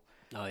go.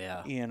 Oh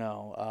yeah. You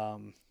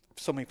know,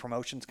 so many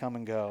promotions come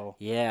and go.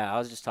 Yeah, I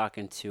was just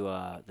talking to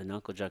the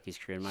Knuckle Junkies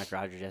crew and Mike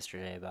Rogers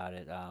yesterday about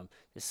it.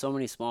 There's so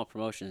many small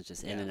promotions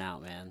just in and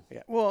out, man.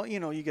 Yeah. Well, you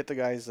know, you get the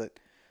guys that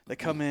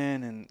come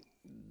in and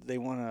they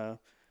want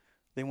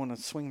to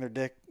swing their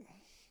dick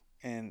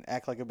and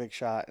act like a big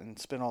shot and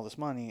spend all this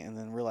money and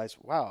then realize,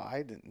 wow,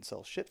 I didn't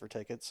sell shit for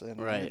tickets and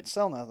I didn't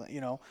sell nothing.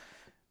 You know,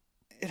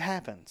 it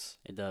happens.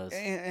 It does.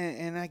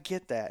 And I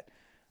get that.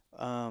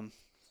 But,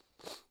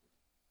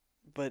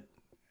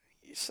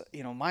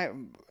 you know,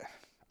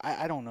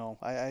 I don't know.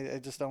 I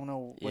just don't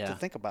know what to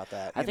think about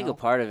that. I think a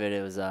part of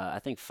it was, I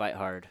think Fight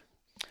Hard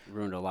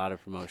ruined a lot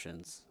of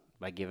promotions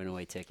by giving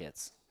away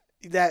tickets.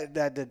 That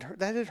did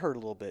hurt a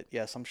little bit.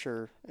 Yes, I'm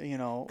sure. You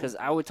know, because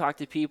I would talk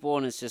to people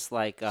and it's just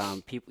like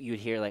people you'd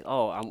hear like,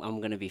 oh, I'm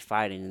going to be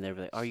fighting, and they'd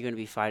be like, are you going to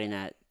be fighting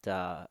at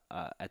the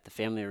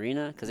Family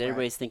Arena? Because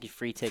everybody's thinking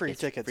free tickets,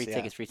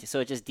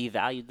 so it just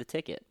devalued the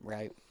ticket.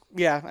 Right.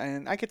 Yeah,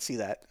 and I could see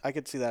that. I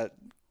could see that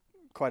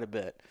quite a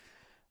bit.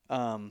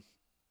 And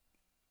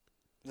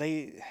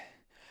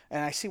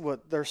I see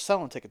what they're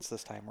selling tickets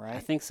this time, right? I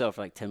think so,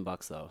 for like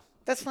 $10 though.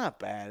 That's not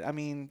bad. I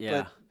mean,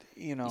 yeah. But,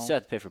 you know, you still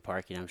have to pay for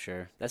parking, I'm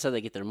sure. That's how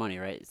they get their money,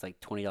 right? It's like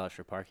 $20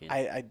 for parking.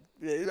 I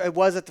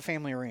was at the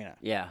Family Arena.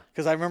 Yeah.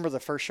 Because I remember the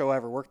first show I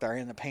ever worked there, I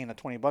ended up paying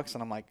 $20,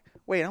 and I'm like,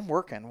 wait, I'm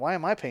working. Why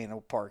am I paying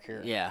to park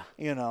here? Yeah.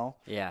 You know?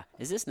 Yeah.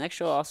 Is this next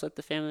show also at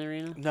the Family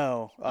Arena?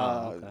 No.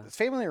 Okay.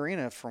 Family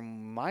Arena,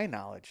 from my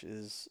knowledge,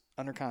 is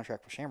under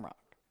contract with Shamrock.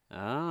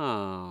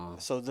 Oh.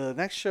 So the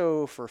next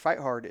show for Fight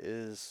Hard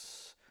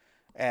is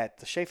at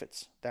the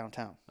Chaffetz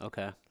downtown.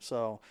 Okay.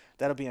 So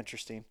that'll be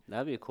interesting.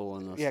 That'd be a cool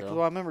one, though. Yeah, because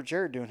I remember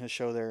Jared doing his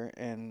show there,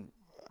 and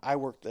I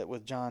worked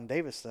with John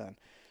Davis then,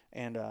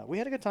 and we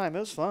had a good time. It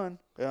was fun.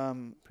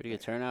 Pretty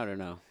good turnout, or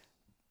no?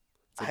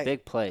 It's a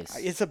big place.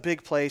 It's a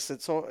big place.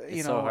 It's so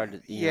so hard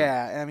to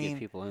I mean, get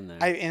people in there.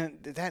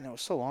 And that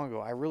was so long ago.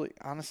 I really,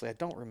 honestly, I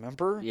don't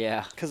remember.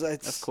 Yeah. Because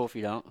that's cool if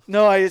you don't.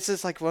 No, it's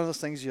just like one of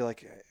those things. You're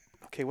like,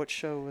 okay, what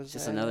show was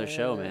just that? Another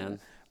show, man.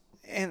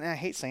 And I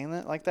hate saying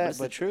that like that, but it's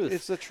the truth.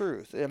 It's the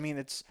truth. I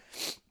mean,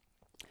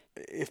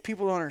 if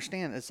people don't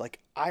understand, it's like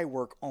I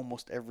work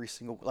almost every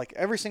single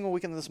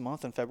weekend of this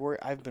month in February.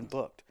 I've been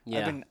booked. Yeah.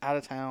 I've been out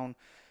of town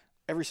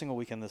every single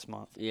weekend this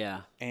month.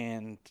 Yeah.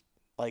 And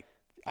like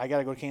I got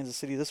to go to Kansas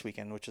City this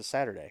weekend, which is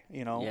Saturday,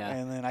 Yeah.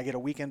 and then I get a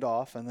weekend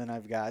off, and then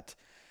I've got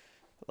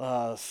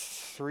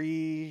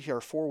 3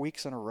 or 4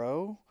 weeks in a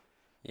row.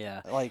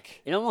 Yeah.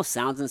 Like It almost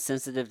sounds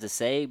insensitive to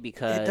say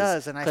because it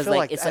does, and I feel like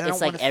like it's I don't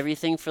it's like wanna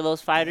everything for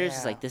those fighters.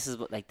 It's Yeah. like this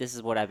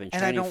is what I've been and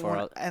I training don't for.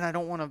 want and I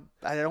don't want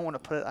to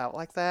put it out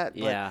like that.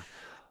 Yeah.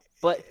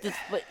 But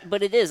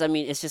it is. I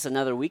mean, it's just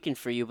another weekend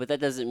for you. But that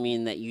doesn't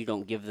mean that you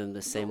don't give them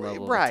the same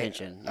level of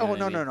attention. You know Oh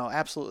what I no, mean? no,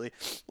 absolutely.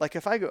 Like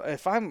if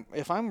I'm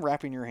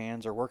wrapping your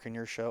hands or working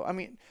your show, I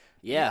mean,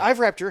 Yeah. I've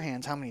wrapped your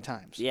hands how many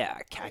times? Yeah,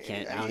 I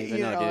can't. I don't You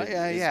even know, dude.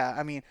 Yeah, It's- yeah.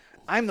 I mean,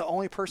 I'm the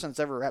only person that's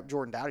ever wrapped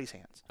Jordan Doughty's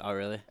hands. Oh,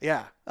 really?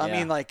 Yeah. I Yeah.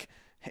 mean, like,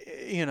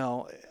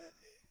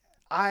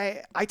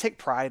 I take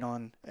pride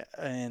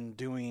in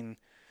doing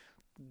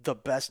the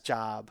best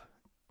job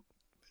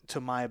to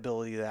my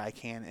ability that I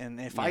can, and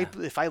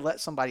if I let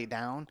somebody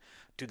down,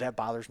 dude, that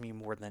bothers me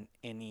more than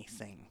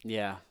anything.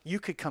 Yeah. You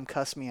could come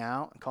cuss me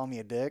out and call me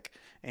a dick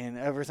and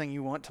everything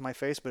you want to my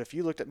face, but if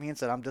you looked at me and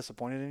said I'm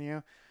disappointed in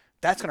you,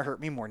 that's gonna hurt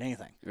me more than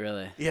anything.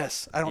 Really?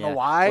 Yes, I don't Yeah. know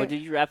why. Well,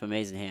 dude, you wrap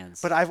amazing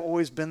hands. But I've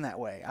always been that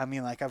way. I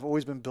mean, like I've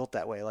always been built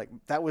that way. Like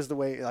that was the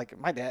way. Like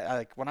my dad.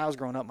 Like when I was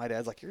growing up, my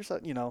dad's like, "You're so,"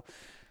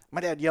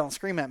 my dad yell and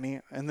scream at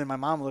me, and then my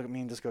mom would look at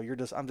me and just go,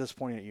 I'm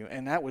disappointed at you,"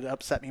 and that would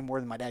upset me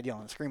more than my dad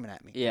yelling and screaming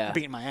at me. Yeah.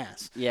 Beating my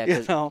ass. yeah, You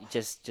 'cause know.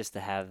 just to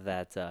have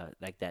that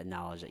like that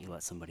knowledge that you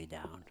let somebody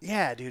down.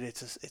 Yeah, dude.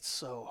 It's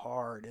so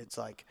hard. It's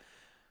like,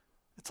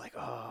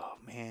 oh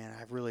man,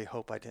 I really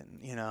hope I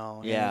didn't.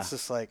 And Yeah. it's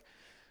just like,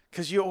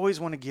 because you always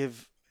want to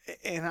give.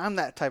 And I'm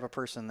that type of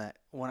person that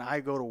when I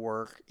go to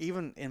work,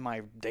 even in my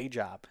day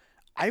job,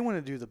 I want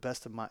to do the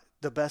best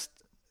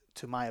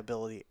to my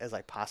ability as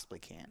I possibly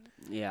can.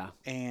 Yeah.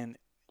 And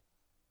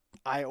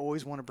I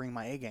always want to bring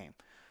my A game.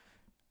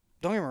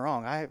 Don't get me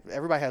wrong.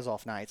 Everybody has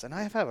off nights, and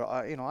I have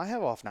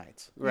off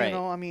nights. Right.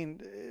 I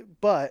mean,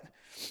 but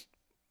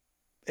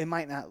it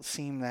might not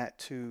seem that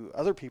to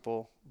other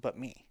people, but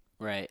me.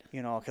 Right.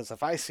 Because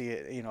if I see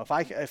it,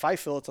 if I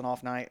feel it's an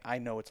off night, I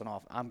know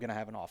I'm gonna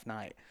have an off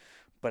night.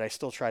 But I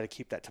still try to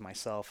keep that to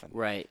myself. And,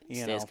 Right.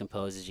 Stay as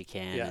composed as you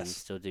can and Yes.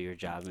 still do your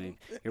job. I mean,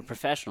 you're a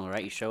professional,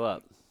 right? You show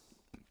up.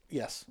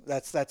 Yes,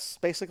 that's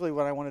basically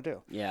what I want to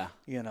do. Yeah.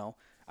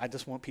 I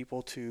just want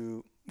people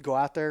to go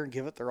out there and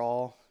give it their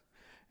all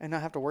and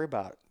not have to worry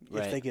about it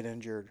Right. if they get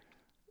injured.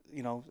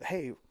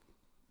 Hey,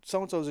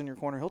 so-and-so's in your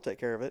corner, he'll take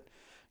care of it,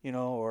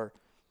 or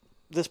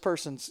this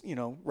person's,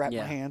 wrap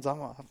Yeah. my hands,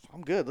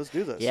 I'm good, let's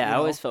do this. Yeah, I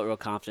always felt real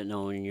confident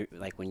knowing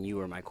when you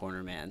were my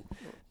corner man,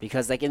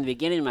 because like in the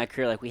beginning of my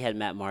career, like we had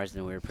Matt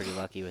Marsden, we were pretty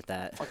lucky with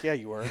that. Fuck yeah,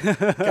 you were.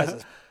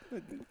 Guys,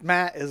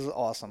 Matt is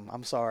awesome.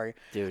 I'm sorry.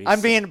 Dude,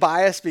 I'm being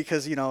biased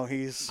because,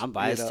 he's... I'm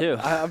biased too.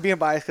 I'm being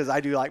biased because I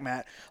do like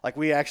Matt. Like,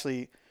 we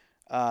actually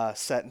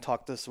sat and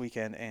talked this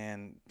weekend,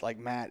 and, like,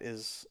 Matt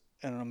is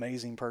an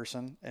amazing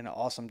person and an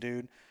awesome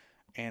dude,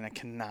 and I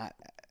cannot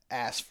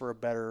ask for a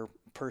better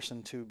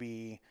person to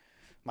be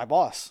my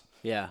boss.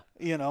 Yeah.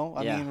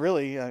 I mean,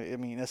 really,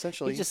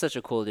 essentially... He's just such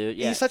a cool dude.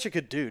 Yeah. He's such a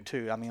good dude,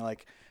 too. I mean,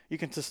 like, you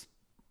can just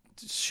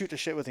shoot the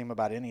shit with him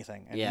about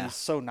anything. And Yeah. he's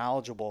so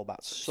knowledgeable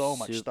about so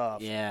much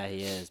stuff. Yeah,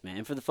 he is, man.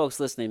 And for the folks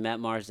listening, Matt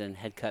Marsden,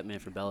 head cut man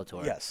for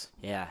Bellator. Yes.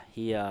 Yeah,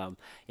 he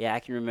I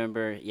can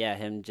remember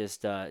him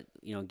just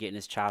getting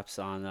his chops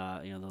on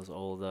those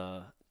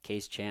old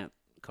Case Champ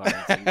cards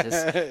and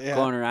just Yeah.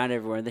 going around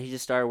everywhere. And then he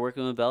just started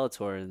working with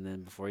Bellator, and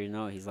then before you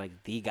know it, he's like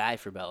the guy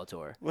for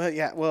Bellator. Well,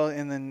 yeah. Well,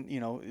 and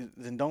then,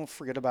 then don't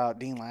forget about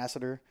Dean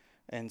Lassiter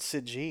and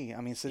Sid G. I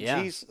mean, Sid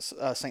Yeah. G's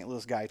a St.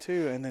 Louis guy,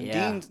 too. And then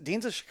Yeah.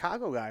 Dean's a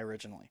Chicago guy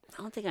originally.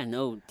 I don't think I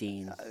know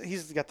Dean.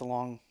 He's got the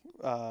long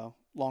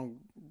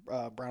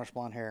brownish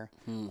blonde hair.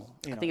 I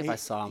think if I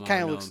saw him, I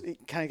kind of would know looks. him.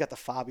 He kind of got the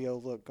Fabio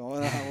look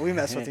going on. We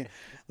mess with him.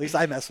 At least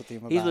I mess with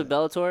him. He's about with it.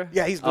 Bellator?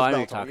 Yeah, he's with I know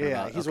you're Bellator. talking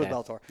Yeah, about. he's Okay. with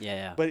Bellator.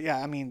 Yeah. But yeah,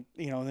 I mean,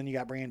 then you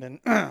got Brandon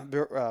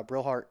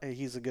Brilhart.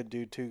 He's a good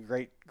dude too.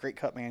 Great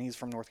cut man. He's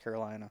from North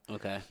Carolina,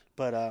 Okay.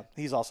 but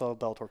he's also a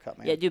Bellator cut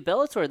man. Yeah, dude,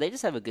 Bellator, they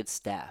just have a good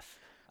staff.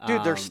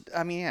 Dude,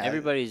 yeah,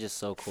 everybody's just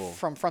so cool.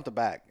 from front to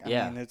back. I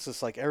Yeah. mean, it's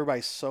just like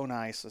everybody's so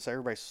nice.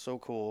 Everybody's so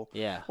cool.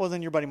 Yeah. Well,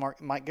 then your buddy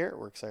Mike Garrett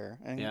works there,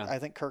 and Yeah. I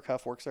think Kirk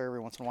Huff works there every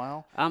once in a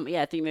while.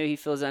 Yeah, I think maybe he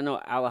feels. I know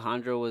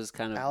Alejandro was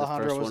kind of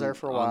Alejandro the first was one there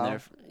for a on while.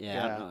 there.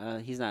 Yeah.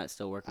 He's not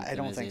still working. I with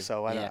don't him, is think he?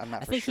 so. I'm Yeah.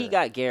 not I for think he sure.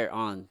 got Garrett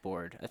on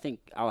board. I think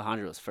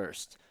Alejandro was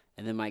first,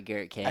 and then Mike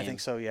Garrett came. I think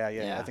so. Yeah.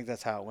 Yeah. I think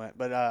that's how it went.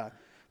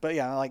 But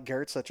yeah, like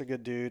Garrett's such a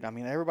good dude. I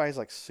mean, everybody's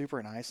like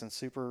super nice and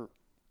super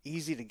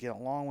easy to get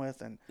along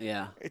with, and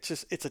Yeah. it's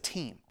a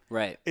team.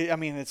 Right. I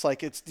mean, it's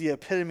like it's the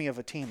epitome of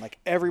a team. Like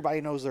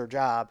everybody knows their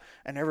job,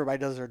 and everybody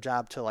does their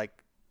job to like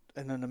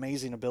an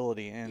amazing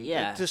ability. And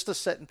Yeah. just to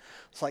set,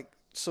 it's like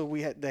so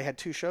they had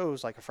two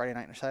shows, like a Friday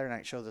night and a Saturday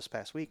night show this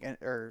past week,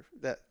 or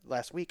that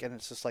last week, and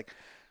it's just like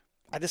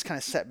I just kind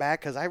of sat back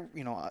because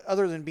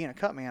other than being a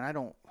cut man, I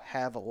don't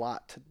have a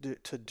lot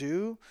to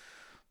do,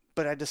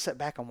 but I just sit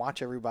back and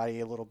watch everybody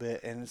a little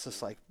bit, and it's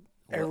just like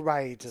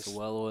everybody It's just a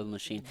well-oiled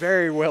machine.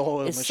 very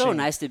well-oiled It's machine. so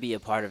nice to be a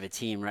part of a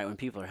team, right? When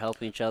people are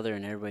helping each other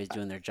and everybody's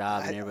doing their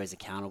job and I- everybody's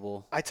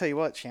accountable. I tell you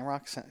what,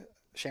 Shamrock's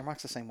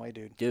the same way,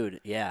 dude.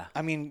 Dude, yeah.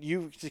 I mean,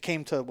 you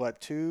came to what,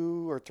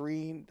 2 or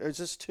 3? Or is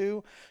this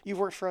 2? You've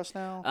worked for us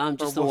now?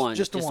 Just Or the one.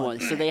 Just the one.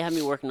 So they have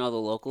me working all the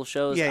local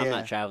shows. Yeah, I'm yeah.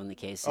 not traveling to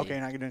KC. Okay, you're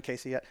not doing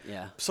Casey yet.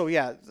 Yeah. So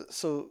yeah,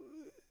 so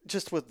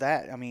just with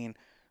that, I mean,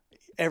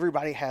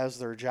 everybody has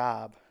their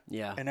job,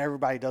 Yeah. and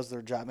everybody does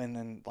their job, and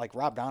then like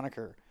Rob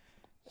Donaker,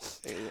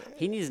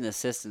 He needs an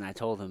assistant. I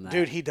told him that.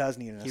 dude, he does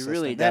need an assistant.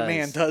 really That does.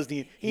 man does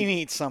need. He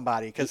needs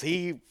somebody because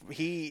he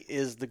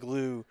is the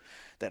glue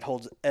that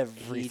holds he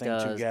everything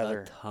does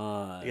together. a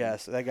ton.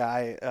 Yes, that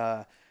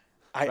guy.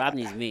 Rob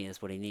needs me.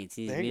 Is what he needs.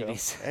 He needs There me you to go.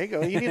 be. There you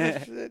go. You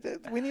need to,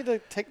 we need to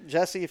take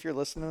Jesse if you're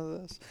listening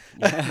to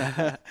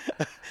this.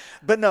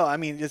 But no, I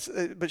mean,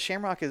 but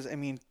Shamrock is. I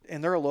mean,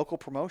 and they're a local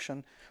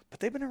promotion, but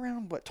they've been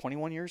around what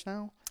 21 years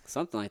now.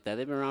 Something like that.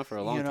 They've been around for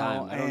a long You know,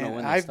 time. I don't know and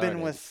when they I've started.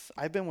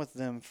 been with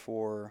them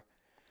for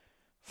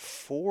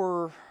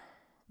 4,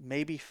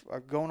 maybe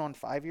going on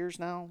 5 years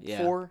now.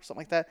 Yeah. 4, something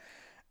like that.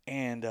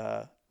 And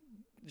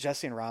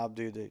Jesse and Rob,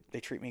 dude, they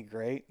treat me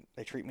great.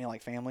 They treat me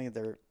like family.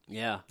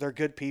 Yeah. They're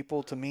good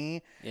people to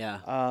me. Yeah.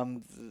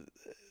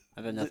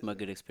 I've had nothing but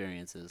good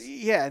experiences.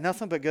 Yeah,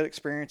 nothing but good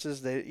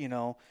experiences. That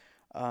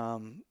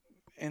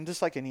and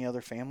just like any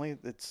other family,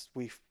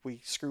 we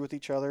screw with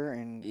each other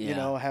and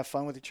Yeah. have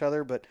fun with each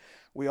other. But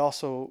we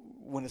also,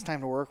 when it's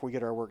time to work, we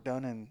get our work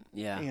done, and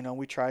Yeah.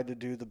 we try to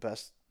do the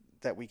best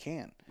that we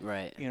can.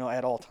 Right.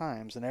 At all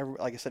times. And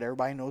like I said,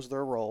 everybody knows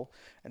their role,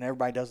 and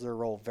everybody does their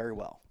role very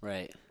well.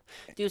 Right.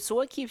 Dude, so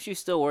what keeps you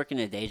still working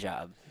a day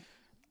job?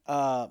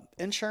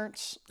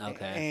 Insurance.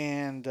 Okay.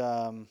 And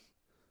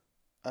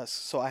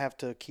so I have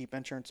to keep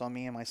insurance on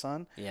me and my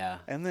son. Yeah.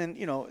 And then,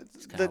 kinda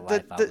the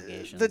life the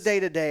obligations.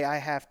 day-to-day, I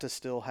have to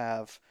still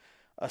have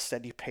a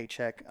steady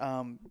paycheck.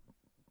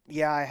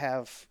 Yeah, I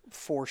have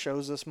 4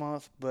 shows this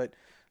month, but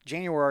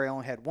January I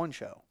only had 1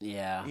 show.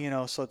 Yeah.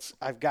 So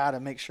I've got to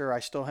make sure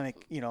I still have,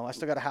 I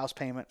still got a house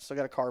payment, still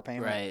got a car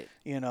payment. Right.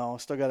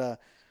 Still got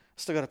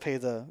to pay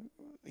the,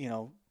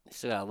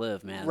 Still gotta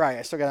live, man. right.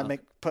 I still got to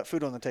put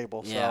food on the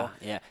table. Yeah, So.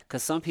 yeah.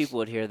 Because some people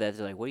would hear that,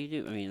 they're like, "What do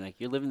you do?" I mean, like,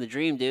 you're living the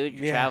dream, dude.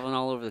 You're Yeah. traveling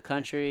all over the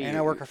country. And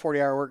I work a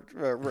 40-hour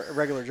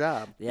regular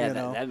job. Yeah,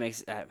 that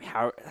makes.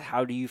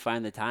 How do you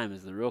find the time?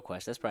 Is the real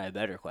question. That's probably a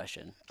better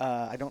question.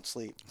 I don't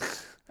sleep.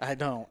 I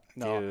don't.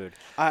 No. Dude.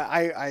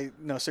 I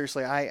no,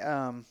 seriously.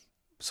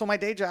 So my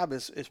day job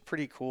is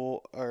pretty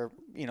cool, or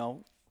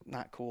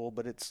not cool,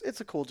 but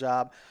it's a cool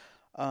job.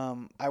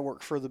 I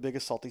work for the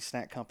biggest salty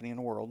snack company in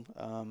the world.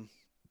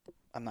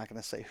 I'm not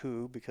going to say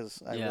who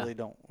because I really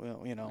don't.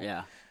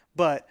 Yeah.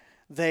 But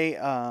they've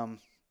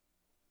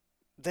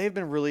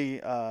been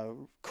really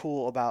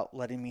cool about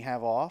letting me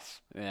have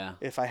off Yeah.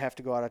 if I have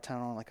to go out of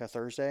town on like a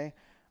Thursday.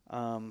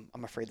 I'm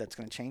afraid that's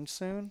going to change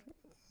soon.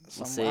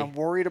 So We'll see. I'm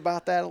worried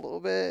about that a little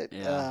bit.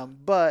 Yeah.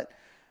 But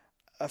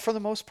for the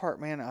most part,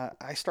 man,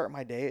 I start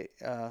my day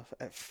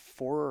at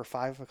 4 or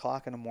 5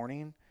 o'clock in the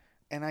morning,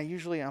 and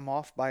I'm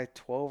off by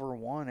 12 or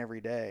 1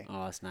 every day.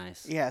 Oh, that's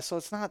nice. Yeah, so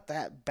it's not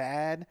that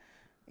bad.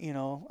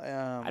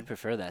 I'd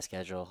prefer that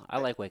schedule. I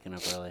like waking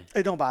up early.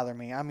 It don't bother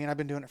me. I mean, I've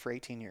been doing it for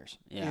 18 years.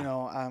 Yeah.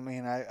 I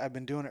mean, I've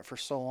been doing it for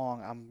so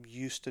long. I'm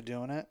used to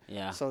doing it.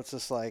 Yeah. So it's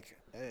just like,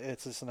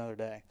 it's just another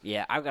day.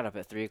 Yeah, I got up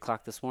at 3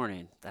 o'clock this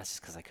morning. That's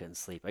just because I couldn't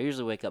sleep. I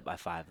usually wake up by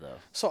 5 though.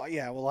 So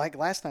yeah, well, like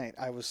last night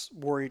I was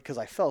worried because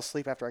I fell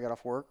asleep after I got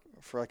off work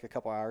for like a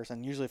couple hours.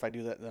 And usually if I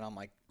do that, then I'm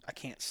like, I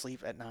can't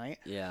sleep at night.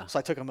 Yeah. So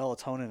I took a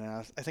melatonin, and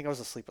I think I was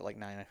asleep at like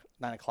 9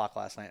 o'clock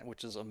last night,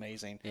 which is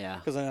amazing. Yeah.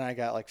 Because then I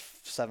got like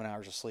 7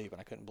 hours of sleep, and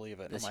I couldn't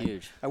believe it. That's I'm like,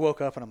 huge. I woke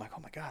up and I'm like, oh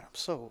my god,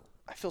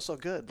 I feel so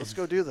good. Let's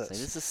go do this. It's like,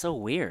 this is so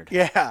weird.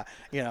 Yeah,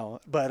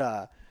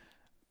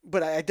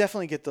 but I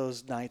definitely get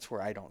those nights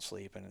where I don't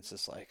sleep, and it's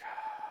just like,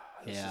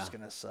 this Yeah. is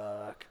gonna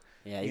suck.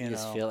 Yeah, you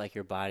just feel like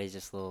your body's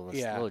just a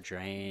little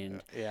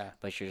drained. Yeah.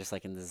 But you're just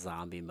like in the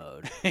zombie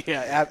mode.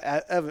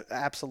 Yeah,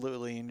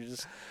 absolutely. And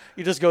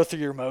you just go through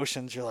your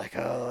motions. You're like,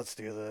 oh, let's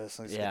do this.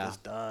 Let's get this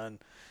done.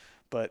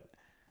 But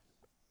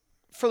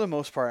for the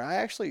most part, I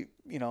actually,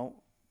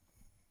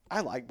 I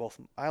like both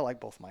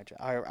my job.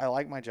 I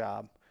like my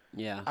job.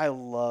 Yeah. I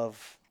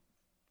love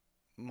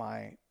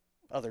my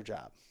other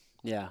job.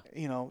 Yeah.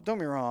 Don't get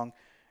me wrong.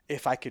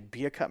 If I could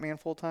be a cut man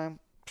full time,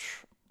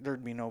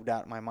 there'd be no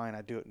doubt in my mind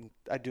I'd do it.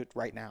 I'd do it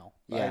right now.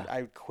 Yeah.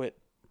 I'd quit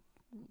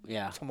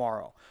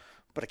tomorrow,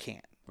 but I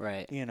can't.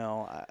 Right.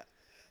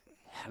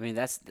 I mean,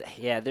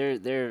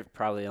 there are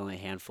probably only a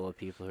handful of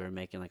people who are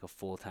making like a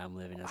full-time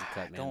living as a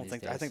cut man these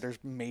days. I think there's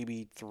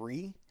maybe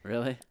 3.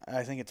 Really?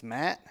 I think it's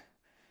Matt,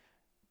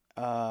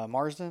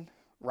 Marsden,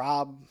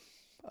 Rob,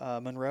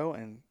 Monroe,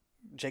 and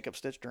Jacob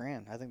Stitch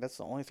Duran. I think that's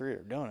the only 3 that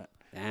are doing it.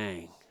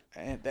 Dang.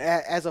 And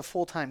as a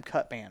full-time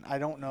cut man, I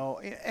don't know,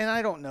 and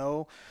I don't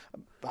know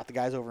about the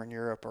guys over in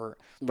Europe, but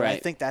I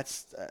Right. think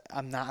that's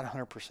I'm not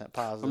 100% Or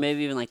positive.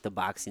 maybe even like the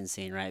boxing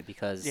scene, right? Yeah,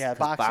 'cause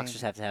boxing.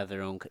 boxers have to have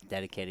their own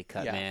dedicated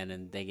cut Yeah. man,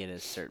 and they get a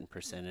certain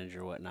percentage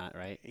or whatnot,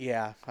 right?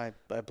 Yeah, I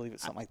believe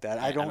it's something like that.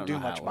 I I don't don't do know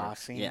how much it works.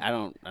 boxing. Yeah, I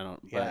don't. Yeah,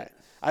 But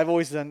I've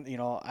always done.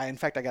 In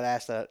fact, I got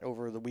asked that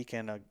over the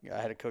weekend. I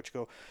had a coach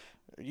go,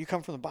 "You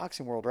come from the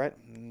boxing world, right?"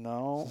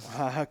 No,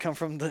 I come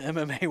from the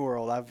MMA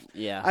world.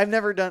 yeah,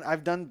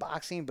 I've done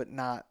boxing, but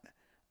not.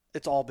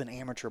 It's all been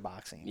amateur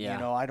boxing.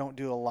 Yeah. I don't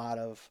do a lot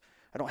of.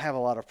 I don't have a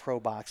lot of pro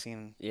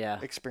boxing yeah.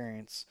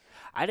 experience.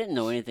 I didn't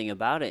know anything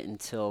about it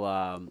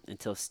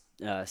until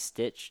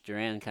Stitch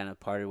Duran kind of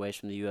parted ways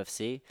from the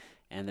UFC,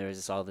 and there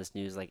was all this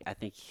news. Like, I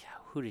think,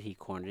 who did he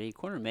corner? Did he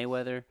corner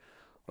Mayweather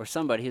or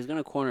somebody? He was going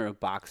to corner a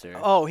boxer.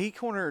 Oh, he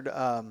cornered.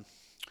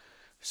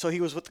 So he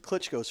was with the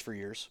Klitschko's for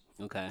years,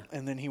 Okay.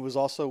 and then he was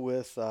also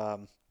with.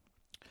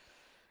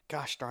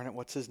 Gosh darn it,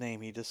 what's his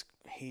name? He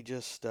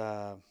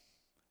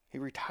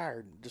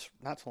retired just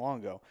not so long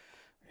ago.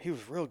 He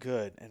was real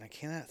good, and I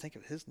cannot think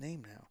of his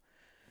name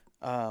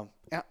now.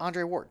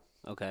 Andre Ward.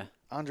 Okay.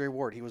 Andre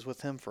Ward. He was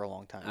with him for a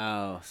long time.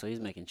 Oh, so he's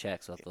making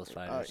checks with those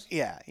fighters.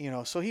 Yeah,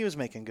 so he was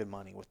making good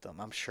money with them,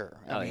 I'm sure.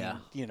 I mean,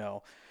 yeah.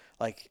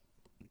 Like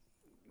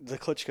the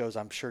Klitschko's,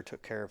 I'm sure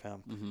took care of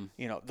him.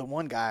 Mm-hmm. The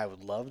one guy I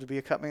would love to be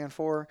a cut man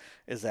for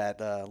is that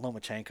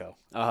Lomachenko.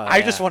 Oh,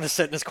 I just want to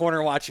sit in his corner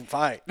and watch him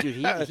fight. Dude,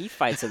 he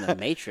fights in the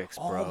Matrix,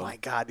 bro. Oh my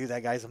God, dude,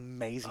 that guy's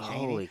amazing. ain't he?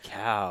 Holy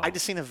cow! I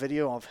just seen a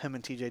video of him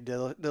and TJ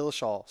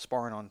Dillashaw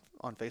sparring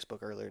on Facebook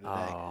earlier today.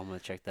 Oh, I'm gonna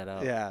check that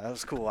out. Yeah, that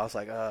was cool. I was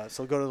like,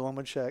 so go to the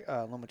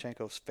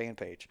Lomachenko's fan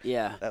page.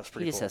 Yeah, That was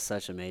pretty he just cool. has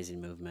such amazing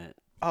movement.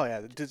 Oh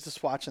yeah,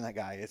 just watching that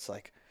guy, it's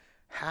like,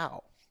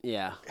 how?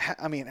 Yeah,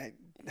 I mean,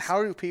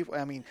 how do people?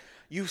 I mean,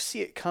 you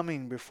see it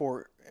coming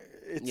before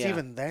it's Yeah.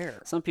 even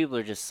there. some people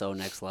are just so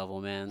next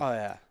level, man. Oh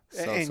yeah,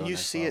 So and you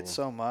next see level. it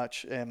so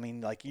much. I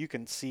mean, like you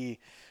can see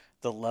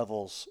the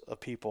levels of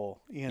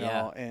people,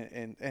 Yeah.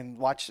 and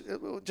watch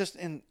just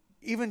in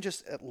even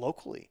just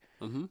locally,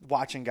 Mm-hmm.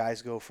 watching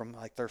guys go from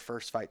like their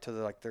first fight to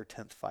their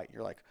 10th fight.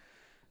 You're like,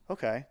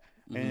 okay.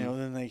 And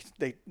Mm-hmm.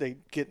 then they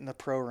get in the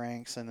pro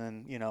ranks, and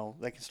then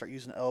they can start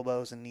using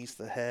elbows and knees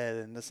to the head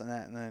and this and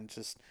that, and then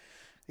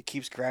it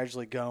keeps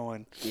gradually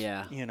going.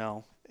 Yeah,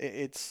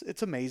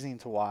 It's amazing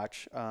to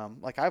watch.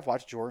 Like I've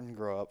watched Jordan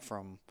grow up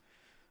from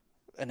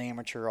an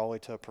amateur all the way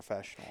to a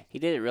professional. he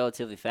did it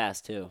relatively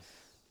fast too.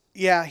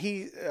 Yeah,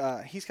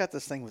 he's got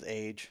this thing with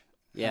age.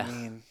 Yeah. I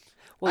mean,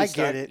 Well, I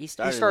get it. He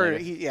started. later.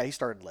 He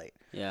started late.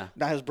 Yeah,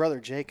 Now his brother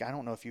Jake, I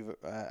don't know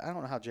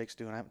how Jake's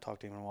doing. I haven't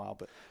talked to him in a while,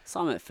 but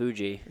saw him at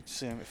Fuji. you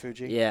see him at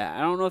Fuji. Yeah,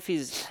 I don't know if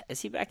is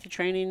he back to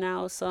training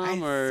now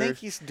some or I think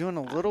he's doing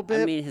a little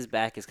bit. I mean, his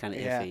back is kind of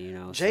yeah,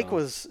 iffy, Jake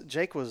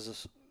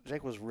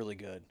so- was really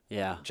good.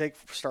 Yeah, Jake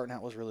starting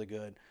out was really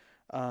good,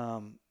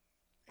 and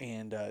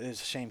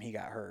it's a shame he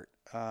got hurt.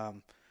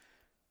 I'm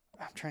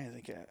trying to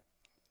think of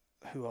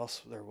who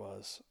else there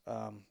was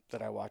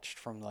that I watched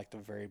from like the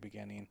very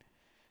beginning.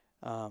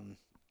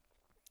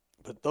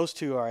 But those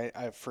two are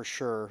I for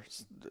sure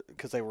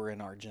because they were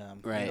in our gym.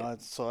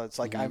 Right. So it's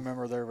like I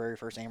remember their very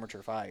first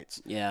amateur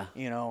fights. yeah,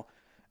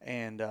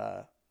 And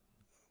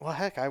well,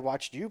 heck, I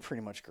watched you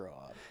pretty much grow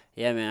up.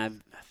 yeah,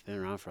 man. I've been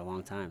around for a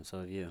long time. So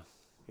have you.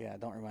 Yeah,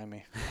 don't remind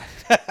me.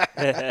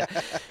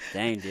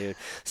 Dang, dude.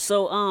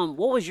 So,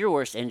 what was your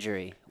worst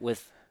injury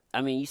with?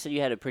 I mean, you said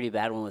you had a pretty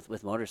bad one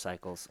with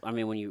motorcycles. I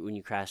mean, when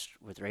you crashed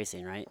with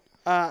racing, right?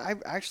 I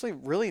actually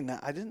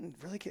I didn't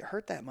really get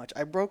hurt that much.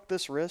 I broke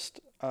this wrist,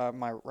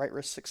 my right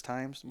wrist 6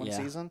 times one Yeah.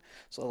 season.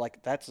 So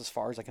like that's as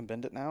far as I can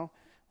bend it now.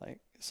 Like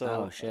so,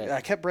 Oh, shit.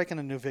 I kept breaking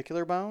a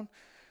navicular bone.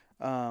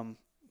 And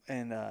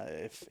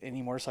if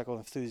any motorcycle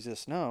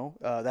enthusiasts know,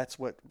 that's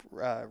what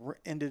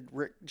ended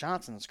Rick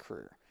Johnson's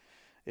career.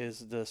 Is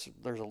this?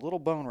 There's a little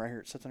bone right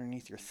here. It sits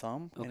underneath your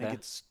thumb, and it Okay.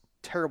 gets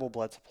terrible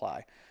blood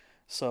supply.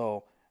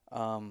 So,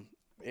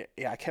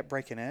 I kept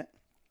breaking it,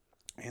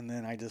 and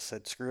then I just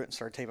said screw it and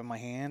started taping my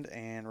hand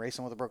and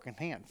racing with a broken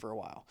hand for a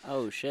while.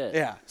 Oh shit.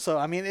 Yeah. So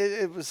I mean,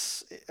 it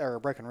was or a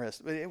broken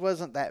wrist, but it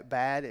wasn't that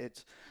bad.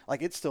 It's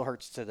like it still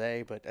hurts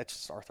today, but it's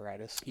just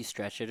arthritis. You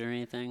stretch it or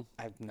anything?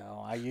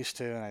 I used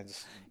to, and I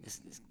just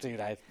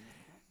dude, I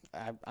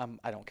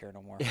don't care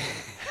no more.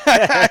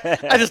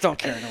 I just don't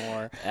care no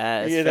more.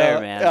 It's You fair,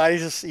 know, man. I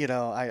just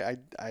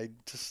I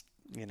just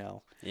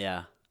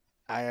Yeah,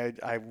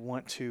 I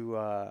want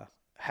to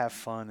have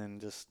fun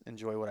and just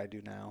enjoy what I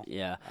do now.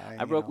 yeah. I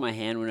I broke my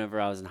hand whenever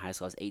I was in high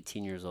school. I was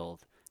 18 years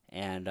old,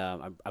 and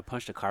I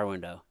punched a car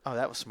window. Oh,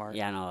 that was smart.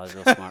 Yeah, I know. I was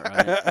real smart,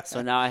 right?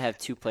 So now I have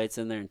 2 plates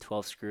in there and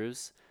 12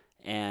 screws,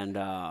 and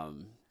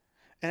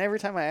And every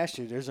time I asked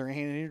you, is there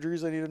any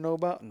injuries I need to know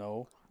about?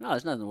 No, no,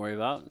 there's nothing to worry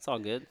about. It's all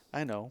good.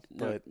 I know,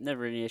 No, but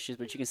never any issues,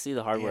 but you can see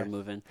the hardware Yeah.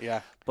 moving.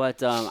 yeah,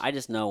 But I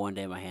just know one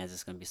day my hand's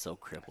just gonna be so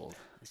crippled.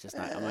 It's just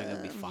not. I'm not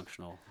gonna be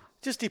functional.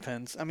 just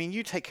depends. I mean,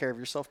 you take care of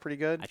yourself pretty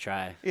good. I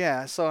try.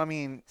 Yeah, so I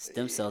mean,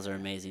 Stem cells are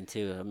amazing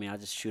too. I mean, I'll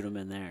just shoot them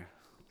in there.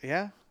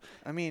 Yeah.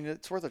 I mean,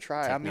 it's worth a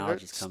try. I mean,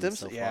 Technology's coming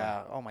so far.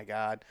 yeah. Oh my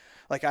God.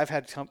 Like I've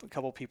had a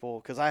couple people,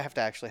 because I have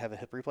to actually have a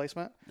hip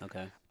replacement.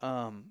 Okay.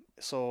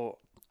 So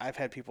I've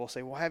had people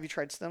say, "Well, have you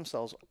tried stem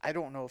cells?" I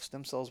don't know if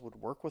stem cells would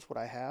work with what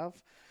I have.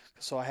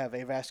 So I have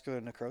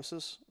avascular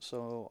necrosis.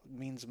 So it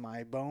means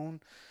my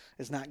bone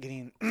is not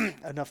getting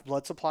enough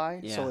blood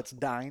supply. So Yeah. it's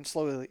dying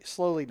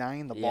slowly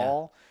dying. The Yeah.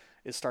 ball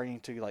is starting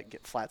to like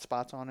get flat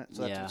spots on it.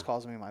 So that's Yeah. what's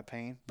causing me my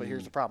pain. But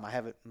here's the problem: I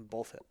have it in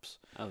both hips.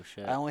 Oh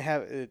shit. I only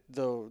have it,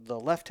 the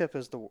left hip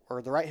is the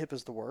right hip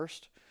is the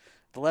worst.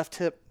 The left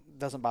hip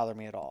doesn't bother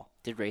me at all.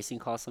 Did racing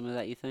cause some of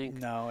that, you think?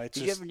 No, it's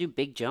Did just. you ever do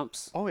big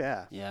jumps? Oh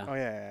yeah. Yeah. Oh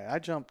yeah. I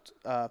jumped.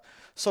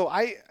 So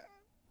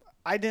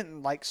I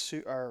didn't like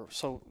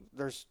so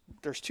there's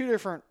two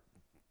different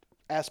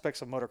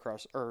aspects of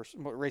motocross or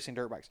racing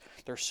dirt bikes.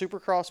 There's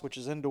supercross, which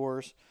is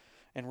indoors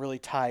and really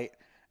tight,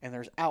 and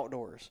there's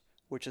outdoors,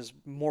 which is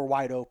more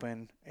wide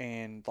open,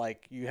 and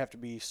like you have to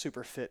be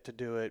super fit to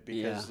do it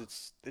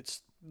because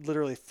it's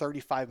literally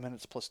 35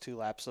 minutes plus 2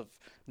 laps of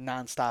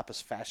nonstop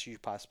as fast as you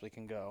possibly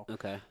can go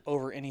Okay.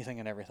 over anything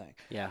and everything.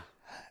 Yeah.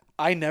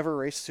 I never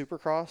raced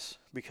supercross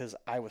because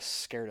I was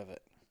scared of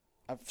it.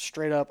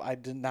 Straight up, I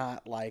did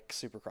not like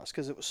supercross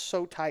because it was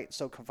so tight,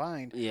 so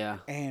confined. Yeah.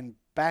 And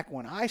back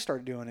when I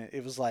started doing it,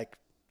 it was like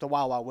the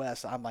Wild Wild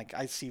West. I'm like,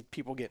 I see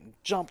people getting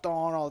jumped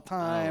on all the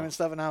time and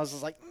stuff, and I was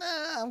just like,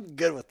 nah, I'm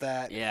good with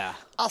that. Yeah.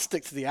 I'll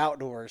stick to the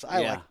outdoors.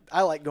 Yeah.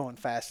 I like going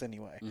fast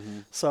anyway. Mm-hmm.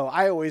 So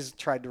I always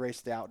tried to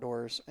race the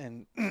outdoors,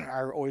 and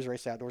I always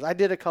raced the outdoors. I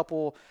did a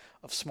couple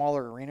of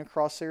smaller arena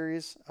cross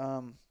series,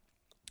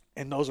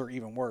 and those are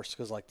even worse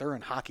because like they're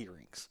in hockey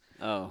rinks.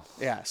 Oh.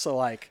 Yeah, so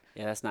like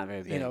Yeah, that's not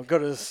very big. you know, go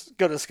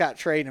to Scott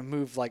Trade and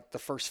move like the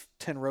first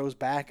 10 rows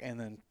back, and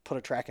then put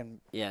a track in.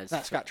 Yeah. It's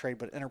Not Scott Trade,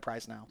 but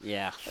Enterprise now.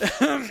 Yeah.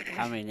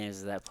 How many names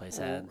has that place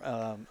had?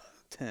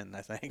 10,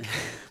 I think.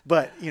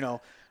 But you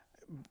know,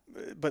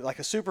 but like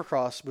a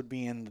Supercross would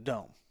be in the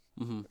dome.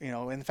 Mm-hmm. You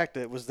know, in fact,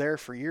 it was there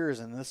for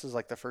years, and this is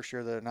like the first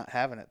year they're not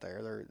having it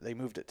there. They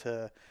moved it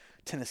to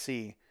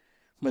Tennessee,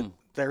 but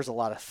there's a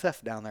lot of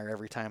theft down there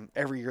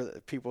every year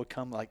that people would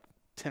come, like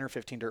 10 or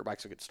 15 dirt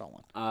bikes would get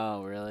stolen.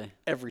 Oh, really?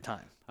 Every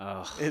time.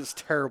 Oh. It's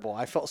terrible.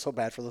 I felt so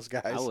bad for those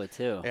guys. I would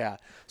too. Yeah.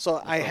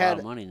 So That's a lot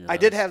of money into I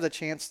did those. have the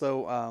chance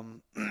though.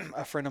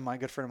 Good friend of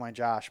mine,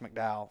 Josh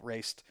McDowell,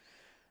 raced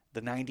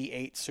the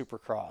 '98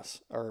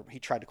 Supercross, or he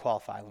tried to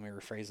qualify. Let me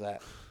rephrase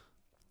that.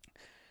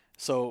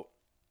 So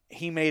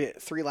he made it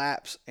 3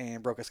 laps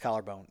and broke his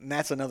collarbone, and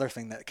that's another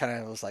thing that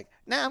kind of was like,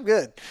 nah, I'm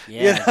good.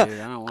 Yeah, You know?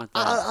 dude, I don't want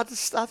that.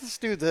 I'll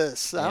just do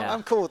this. Yeah.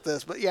 I'm cool with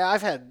this. But yeah,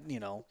 I've had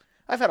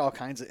all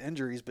kinds of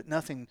injuries, but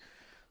nothing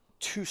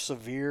too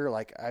severe.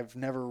 Like I've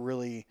never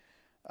really,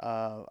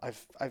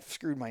 I've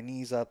screwed my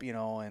knees up,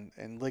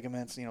 and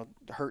ligaments,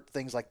 hurt,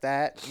 things like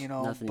that,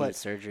 Nothing but needed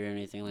surgery or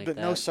anything like but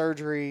that. no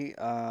surgery,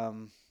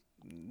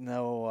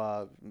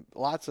 no,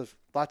 lots of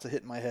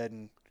hitting my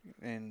head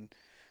and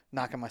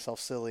knocking myself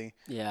silly.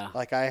 Yeah.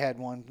 Like I had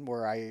one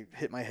where I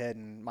hit my head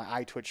and my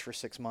eye twitched for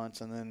 6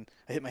 months, and then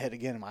I hit my head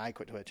again and my eye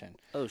quit twitching.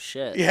 Oh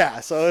shit. Yeah,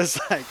 so it's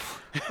like,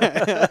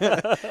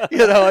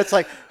 it's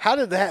like, how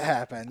did that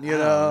happen? I don't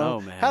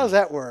know, man. How does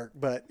that work?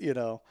 But it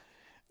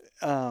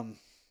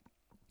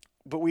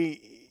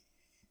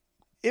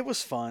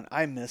was fun.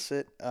 I miss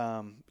it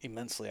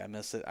immensely. I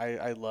miss it.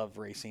 I love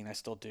racing. I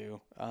still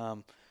do.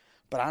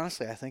 But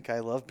honestly, I think I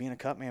love being a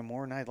cut man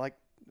more than I like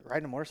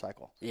riding a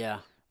motorcycle.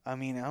 Yeah. I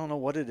mean, I don't know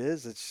what it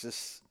is. It's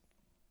just,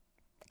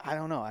 I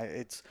don't know.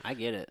 I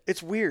get it.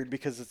 It's weird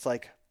because it's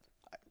like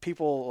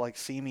people like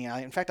see me.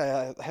 In fact,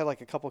 I had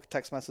like a couple of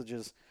text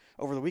messages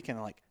over the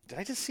weekend. Like, did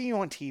I just see you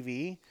on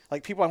TV?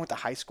 Like people I went to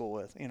high school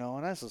with, and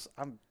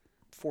I'm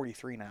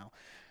 43 now.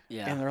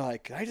 Yeah. And they're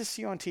like, did I just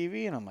see you on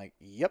TV? And I'm like,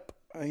 yep.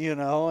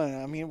 And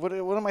I mean, what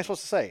am I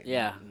supposed to say?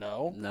 Yeah.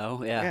 No.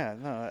 No. Yeah. Yeah.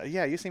 No.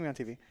 Yeah. You see me on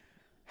TV.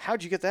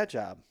 How'd you get that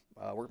job?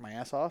 Worked my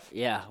ass off.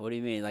 Yeah. What do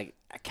you mean? Like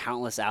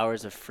countless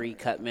hours of free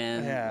cut,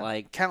 man. Yeah.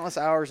 Like countless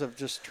hours of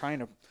just trying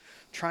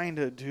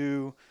to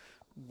do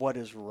what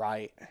is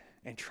right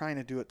and trying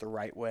to do it the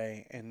right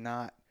way and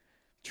not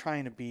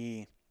trying to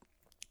be,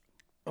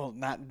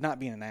 not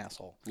being an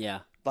asshole. Yeah.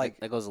 Like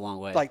that goes a long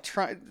way. Like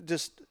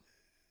there's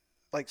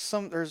like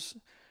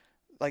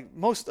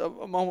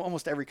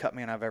almost every cut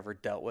man I've ever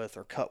dealt with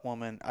or cut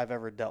woman I've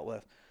ever dealt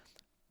with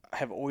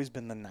have always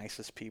been the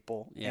nicest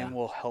people and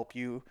will help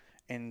you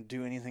and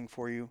do anything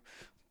for you.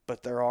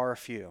 But there are a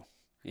few.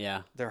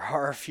 Yeah. There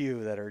are a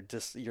few that are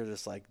just, you're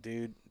just like,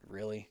 dude,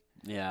 really?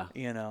 Yeah.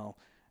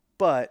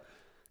 But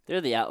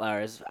they're the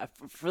outliers.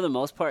 For the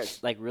most part,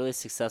 like really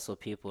successful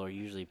people are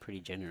usually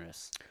pretty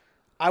generous.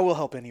 I will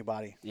help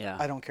anybody. Yeah.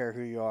 I don't care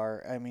who you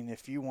are. I mean,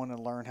 if you want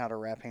to learn how to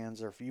wrap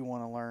hands or if you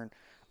want to learn,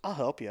 I'll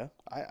help you.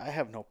 I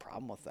have no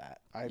problem with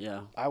that.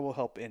 I will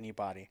help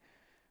anybody.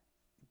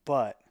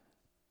 But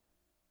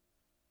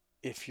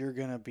if you're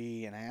going to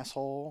be an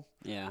asshole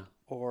yeah,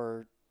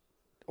 or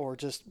or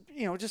just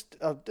just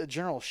a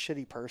general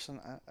shitty person,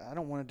 I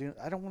don't want to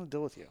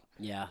deal with you.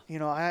 Yeah.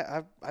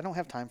 I don't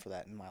have time for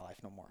that in my life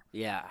no more.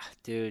 Yeah,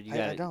 dude,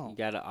 I don't. you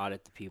gotta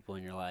audit the people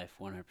in your life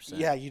 100%.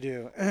 Yeah, you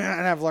do,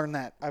 and I've learned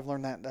that.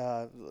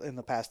 In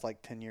the past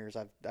like 10 years.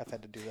 I've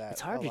had to do that.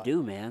 It's hard to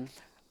do, man.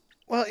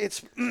 Well,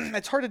 it's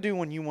it's hard to do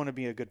when you want to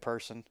be a good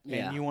person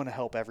and you want to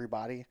help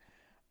everybody.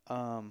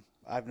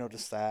 I've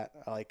noticed that.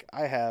 Like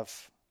I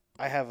have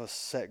a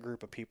set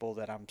group of people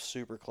that I'm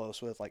super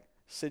close with, like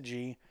Sid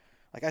G.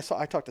 Like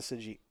I talk to Sid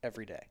G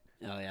every day.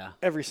 Oh yeah.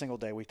 Every single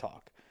day we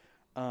talk.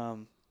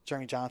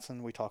 Jeremy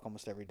Johnson, we talk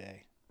almost every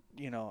day.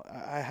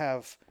 I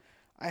have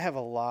a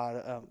lot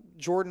of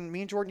Jordan.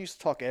 Me and Jordan used to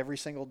talk every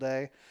single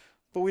day,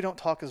 but we don't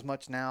talk as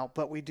much now.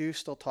 But we do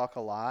still talk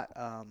a lot.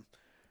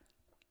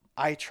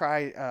 I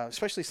try,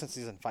 especially since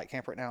he's in fight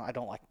camp right now. I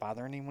don't like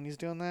bothering him when he's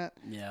doing that.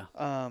 Yeah.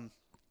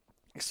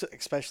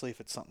 Especially if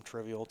it's something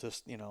trivial,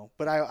 just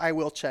But I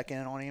will check in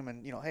on him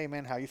and hey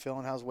man, how you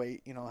feeling? How's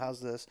weight?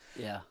 How's this?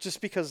 Yeah.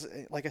 Just because,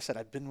 like I said,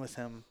 I've been with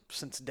him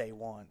since day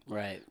one.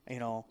 Right.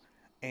 And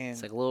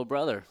it's like a little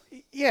brother.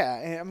 Yeah,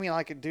 and I mean,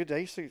 like, dude, I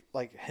used to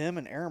like him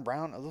and Aaron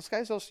Brown. Those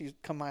guys also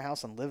used to come to my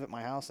house and live at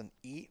my house and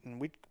eat, and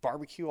we'd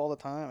barbecue all the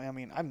time. I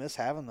mean, I miss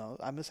having those.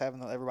 I miss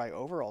having everybody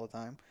over all the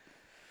time.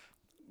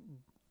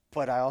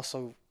 But I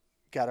also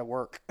got to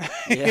work.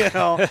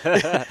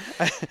 Yeah.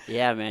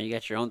 Yeah, man, you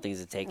got your own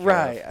things to take care of.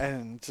 Right,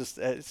 and just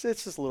it's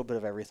just a little bit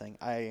of everything.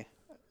 I've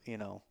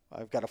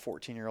got a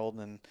 14-year-old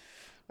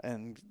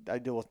and I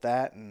deal with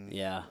that and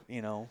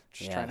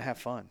just trying to have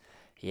fun.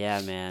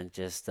 Yeah, man,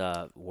 just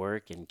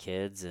work and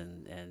kids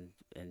and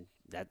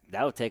that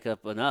would take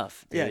up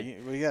enough. Dude.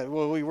 Yeah.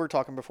 Well, we were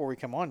talking before we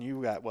come on.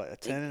 You got what, a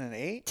 10 and an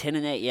 8? 10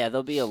 and 8. Yeah,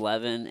 they'll be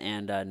 11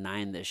 and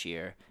 9 this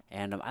year.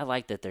 And I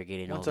like that they're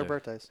getting older. When's their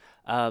birthdays?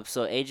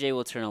 So AJ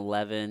will turn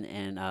 11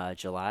 in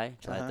July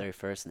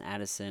 31st, and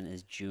Addison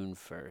is June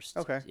 1st.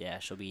 Okay. Yeah,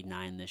 she'll be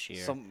 9 this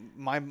year. So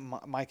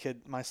my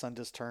son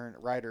just turned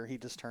Ryder. He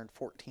just turned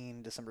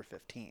 14 December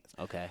 15th.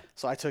 Okay.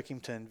 So I took him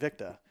to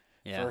Invicta.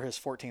 For his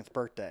 14th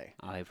birthday.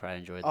 Oh, he probably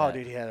enjoyed that. Oh,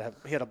 dude, he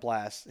had a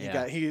blast.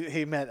 Yeah.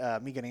 He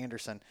met Megan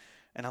Anderson,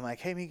 and I'm like,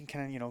 hey, Megan,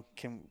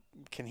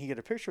 can he get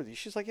a picture with you?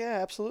 She's like, yeah,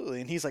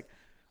 absolutely. And he's like,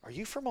 are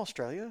you from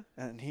Australia?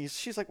 And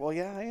she's like, well,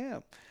 yeah, I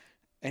am.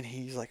 And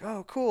he's like,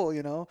 oh, cool,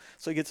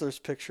 So he gets this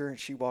picture, and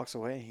she walks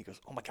away, and he goes,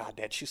 oh, my God,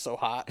 Dad, she's so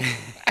hot.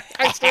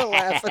 I start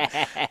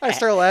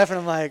laughing.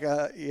 I'm like,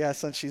 yeah,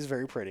 son, she's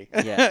very pretty.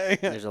 Yeah,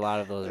 there's a lot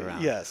of those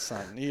around. Yes,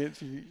 son.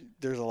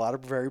 There's a lot of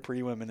very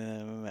pretty women in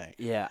MMA.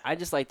 Yeah, I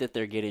just like that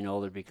they're getting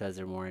older because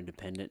they're more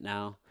independent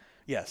now.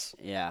 Yes.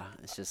 Yeah,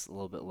 it's just a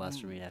little bit less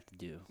for me to have to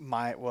do.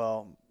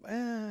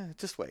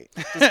 Just wait.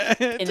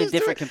 In a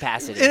different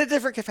capacity. In a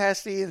different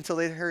capacity until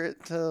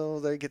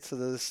they get to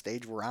the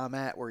stage where I'm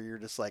at, where you're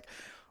just like,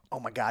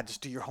 oh my God,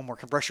 just do your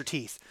homework and brush your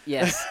teeth.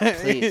 Yes,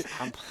 please.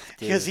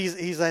 Because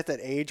he's at that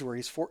age where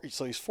he's 14,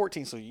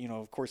 so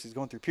of course he's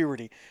going through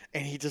puberty,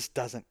 and he just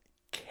doesn't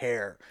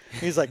care.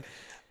 He's like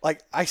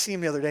I see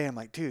him the other day, I'm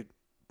like, dude,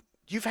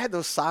 you've had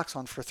those socks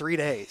on for 3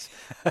 days.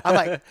 I'm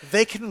like,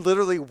 they can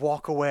literally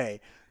walk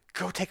away.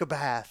 Go take a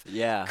bath.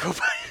 Yeah.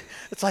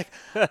 It's like,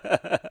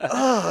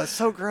 oh, it's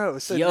so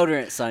gross.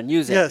 Deodorant, son,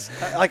 use it. Yes.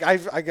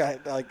 I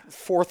got like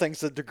 4 things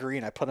to the degree,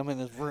 and I put them in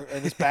his room,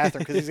 in his bathroom,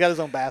 because he's got his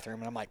own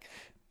bathroom, and I'm like,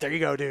 there you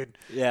go, dude.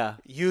 Yeah.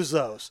 Use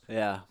those.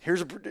 Yeah.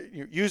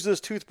 Use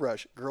this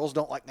toothbrush. Girls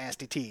don't like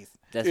nasty teeth.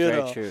 That's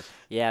very true.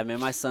 Yeah, man,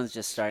 my son's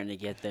just starting to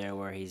get there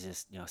where he's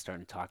just,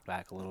 starting to talk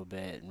back a little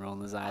bit and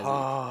rolling his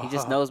eyes. He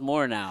just knows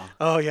more now.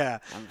 Oh, yeah.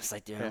 I'm just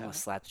like, dude, I'm going to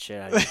slap the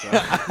shit out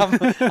of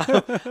you,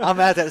 bro. I'm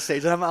at that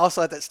stage. And I'm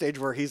also at that stage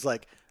where he's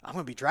like, I'm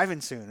going to be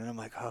driving soon. And I'm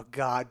like, oh,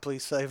 God,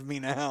 please save me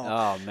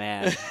now. Oh,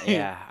 man.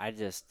 Yeah,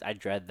 I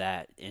dread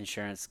that.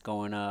 Insurance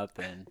going up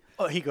and...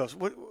 Oh, he goes,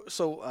 what?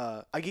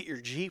 So I get your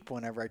Jeep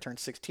whenever I turn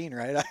 16,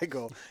 right? I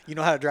go, you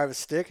know how to drive a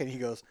stick? And he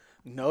goes,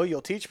 no,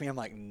 you'll teach me. I'm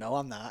like, no,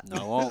 I'm not. No,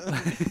 I won't.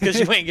 Because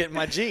you ain't getting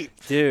my Jeep.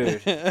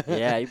 Dude,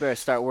 yeah, you better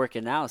start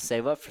working now.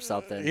 Save up for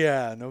something.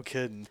 Yeah, no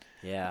kidding.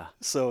 Yeah.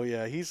 So,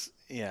 yeah,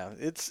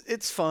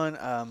 it's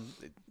fun.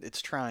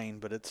 It's trying,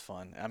 but it's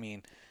fun. I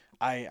mean,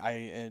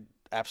 I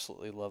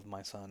absolutely love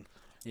my son.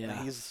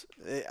 Yeah. He's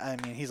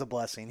a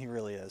blessing. He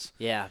really is.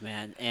 Yeah,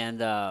 man.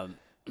 And,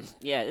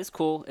 yeah, it's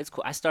cool. It's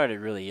cool. I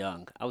started really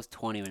young. I was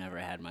 20 whenever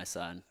I had my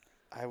son.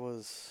 I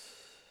was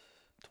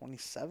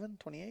 27,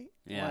 28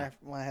 when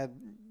I had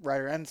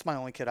Ryder, and it's my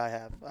only kid I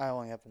have. I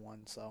only have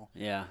one, so.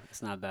 Yeah,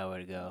 it's not a bad way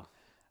to go.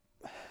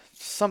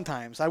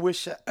 Sometimes I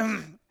wish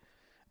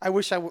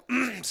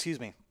excuse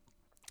me.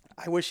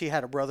 I wish he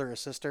had a brother or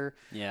sister.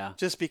 Yeah.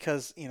 Just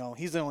because,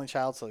 he's the only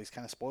child, so he's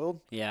kind of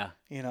spoiled. Yeah.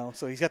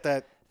 So he's got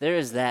that. There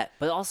is that,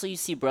 but also you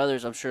see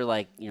brothers. I'm sure,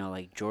 like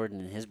Jordan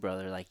and his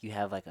brother. Like you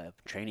have like a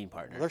training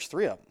partner. Well, there's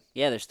 3 of them.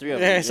 Yeah, there's 3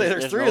 of them. Yeah, I say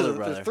there's 3 of them.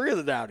 Brother. There's 3 of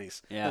the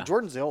Dowdies. Yeah, well,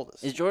 Jordan's the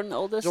oldest. Is Jordan the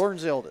oldest?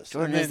 Jordan's the oldest.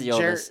 Jordan is the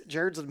oldest.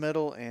 Jared's the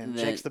middle, and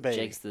Jake's the baby.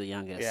 Jake's the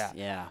youngest.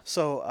 Yeah.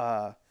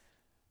 So,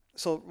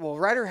 well,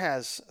 Ryder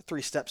has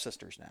 3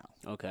 stepsisters now.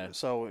 Okay.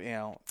 So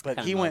but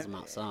kinda he went. Them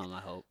out some, I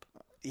hope.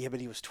 Yeah, but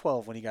he was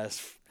 12 when he got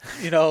his,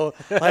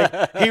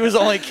 like he was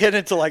only a kid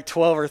until like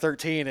 12 or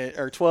 13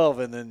 or 12.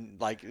 And then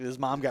like his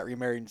mom got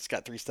remarried and just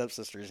got 3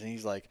 stepsisters. And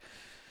he's like,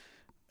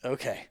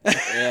 okay.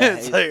 Yeah,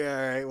 It's like, all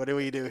right, what do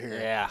we do here?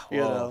 Yeah, You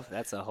know?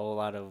 that's a whole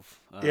lot of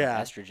Yeah.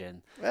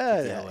 estrogen. To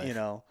deal Yeah,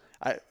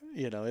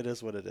 with. it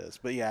is what it is.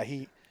 But yeah,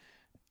 I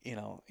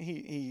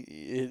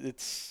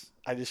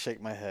just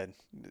shake my head.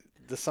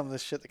 Some of the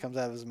shit that comes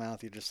out of his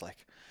mouth, you're just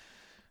like,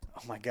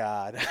 oh my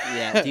God.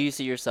 Yeah. Do you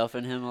see yourself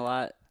in him a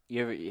lot?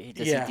 Does he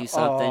do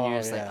something? You're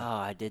just like, oh,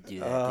 I did do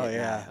that. Oh, didn't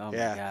yeah. I? Oh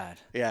Yeah. my God.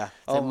 Yeah.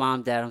 It's like,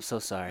 Mom, Dad, I'm so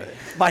sorry.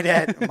 My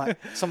dad has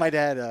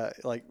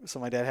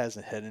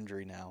a head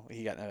injury now.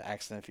 He got in an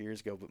accident a few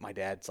years ago, but my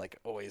dad's like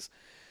always,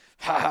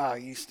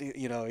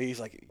 he's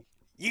like,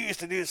 you used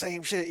to do the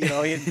same shit,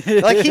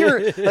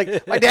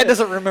 like my dad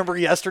doesn't remember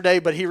yesterday,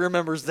 but he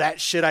remembers that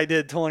shit I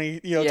did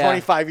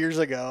 25 years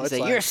ago. He's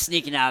like, you're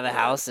sneaking out of the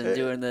house and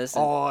doing this.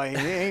 There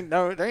ain't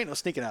no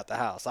sneaking out the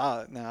house.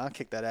 I'll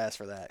kick that ass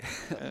for that.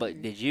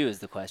 But did you is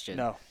the question.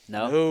 No.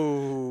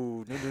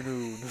 No?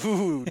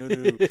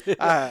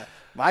 No.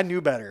 I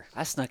knew better.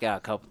 I snuck out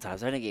a couple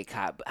times. I didn't get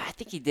caught, but I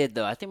think he did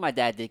though. I think my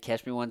dad did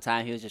catch me one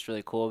time. He was just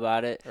really cool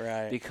about it,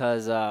 Right.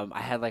 Because I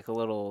had like a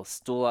little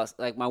stool,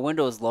 like my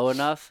window was low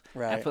enough.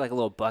 Right. I put like a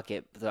little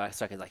bucket so I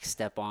could like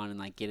step on and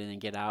like get in and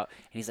get out. And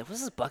he's like,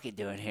 "What's this bucket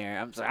doing here?"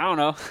 I'm just like, "I don't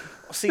know."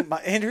 See,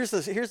 and here's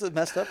the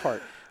messed up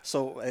part.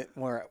 So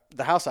where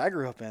the house I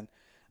grew up in,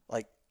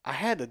 like I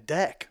had a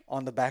deck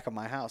on the back of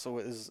my house.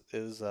 So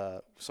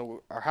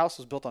so our house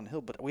was built on a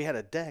hill, but we had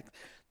a deck.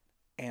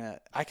 And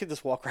I could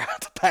just walk right out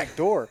the back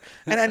door.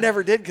 And I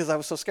never did because I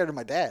was so scared of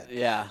my dad.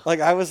 Yeah. Like,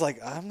 I was like,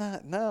 I'm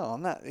not.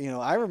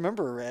 I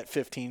remember at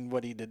 15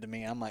 what he did to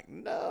me. I'm like,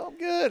 no, I'm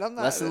good. I'm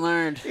not. Lesson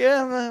learned.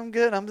 Yeah, I'm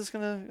good. I'm just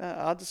going to,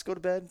 I'll just go to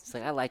bed. It's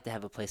like, I like to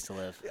have a place to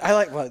live. I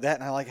like that,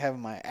 and I like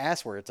having my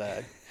ass where it's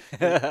at.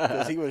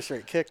 Because he would have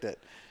straight kicked it.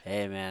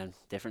 Hey, man,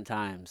 different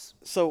times.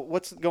 So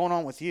what's going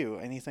on with you?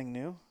 Anything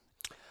new?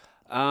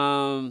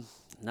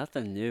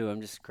 Nothing new.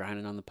 I'm just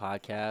grinding on the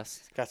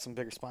podcast. Got some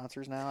bigger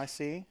sponsors now, I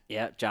see.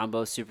 Yeah,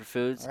 Jumbo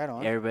Superfoods. Right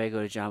on. Everybody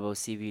go to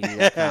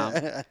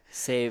JumboCBD.com.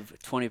 Save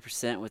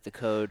 20% with the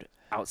code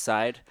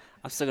OUTSIDE.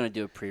 I'm still going to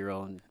do a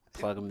pre-roll and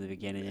plug them in the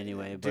beginning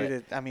anyway. But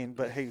Dude,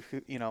 but hey,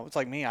 it's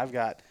like me. I've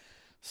got,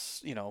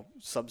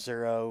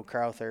 Sub-Zero,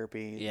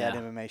 cryotherapy, Yeah.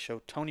 that MMA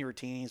show. Tony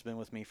Routini's been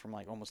with me from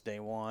like almost day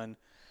one.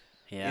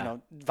 yeah.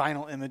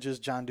 Vinyl Images,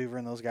 John Duver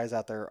and those guys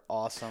out there are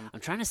awesome. I'm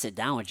trying to sit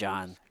down with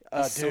John.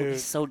 Dude.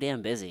 He's so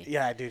damn busy.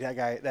 Yeah, dude,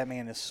 that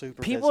man is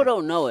super People busy.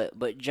 don't know it,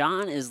 but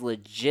John is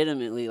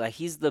legitimately, like,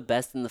 he's the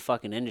best in the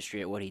fucking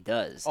industry at what he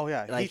does. Oh,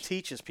 yeah. Like, he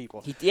teaches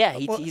people.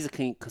 He's a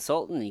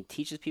consultant. He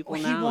teaches people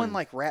now. He won and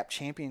like rap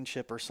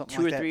championship or something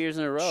 2 like or that. 3 years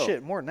in a row.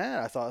 Shit, more than that.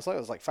 I thought it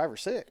was like 5 or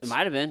 6. It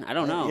might have been. I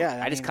don't know.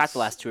 yeah, I just mean, caught the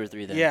last 2 or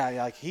 3 then. Yeah,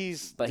 like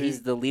He's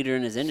dude. the leader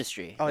in his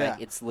industry. Oh, like, yeah.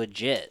 It's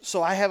legit.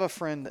 So I have a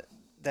friend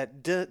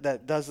that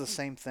does the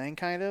same thing,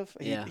 kind of.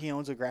 Yeah. He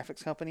owns a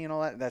graphics company and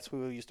all that. That's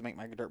who used to make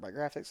my dirt bike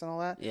graphics and all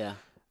that. Yeah.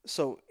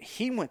 So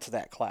he went to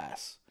that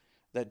class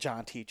that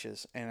John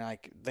teaches, and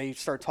like they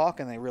start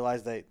talking. They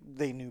realized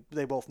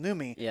they both knew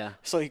me. Yeah.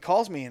 So he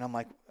calls me, and I'm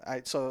like, I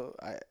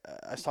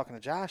was talking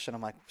to Josh, and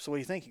I'm like, so what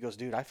do you think? He goes,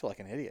 dude, I feel like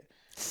an idiot.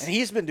 And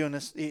he's been doing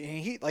this.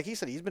 He like he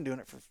said, he's been doing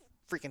it for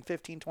freaking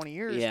 15, 20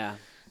 years. Yeah.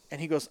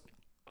 And he goes,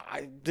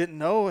 I didn't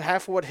know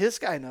half of what his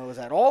guy knows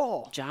at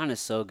all. John is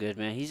so good,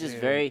 man. He's just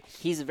Dude.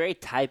 he's a very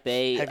type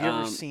A. Have you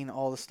ever seen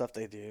all the stuff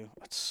they do?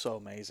 It's so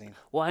amazing.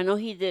 Well, I know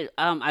he did.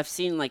 I've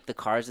seen like the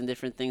cars and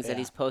different things that Yeah.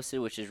 he's posted,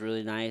 which is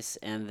really nice.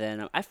 And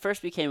then I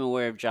first became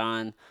aware of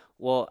John.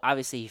 Well,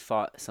 obviously he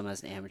fought some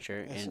as an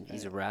amateur, and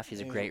he's a ref.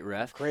 He's a great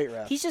ref. Great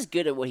ref. He's just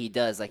good at what he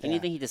does. Like Yeah.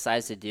 anything he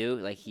decides to do,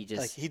 like he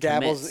just Like he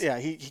dabbles. commits. Yeah,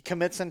 he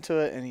commits into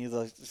it, and he's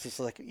just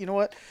like, you know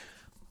what?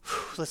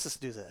 Let's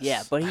just do this.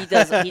 Yeah, but he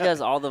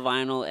does all the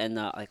vinyl and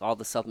like all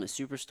the supplement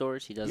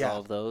superstores. He does Yeah. all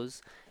of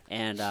those.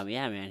 And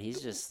yeah, man, he's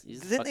a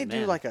Didn't they fucking do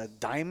man. like a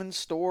diamond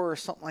store or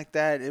something like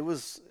that? It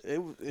was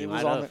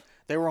might on. have.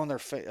 They were on their.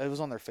 It was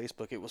on their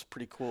Facebook. It was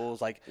pretty cool. It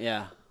was like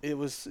Yeah. it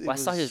was. Well, I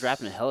saw he was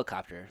rapping a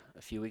helicopter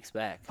a few weeks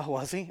back. Oh,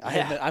 was he?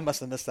 Yeah. I must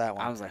have missed that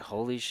one. I was like,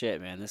 holy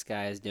shit, man, this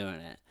guy is doing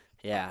it.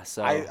 Yeah,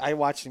 so I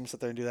watched him sit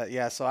there and do that.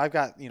 Yeah, so I've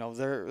got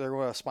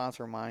they're a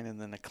sponsor of mine,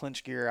 and then the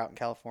Clinch Gear out in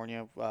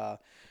California.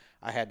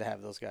 I had to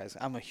have those guys.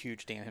 I'm a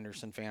huge Dan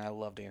Henderson fan. I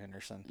love Dan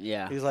Henderson.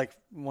 Yeah. He's like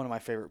one of my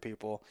favorite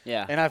people.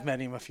 Yeah. And I've met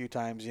him a few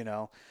times,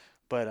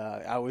 but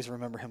I always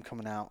remember him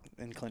coming out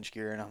in Clinch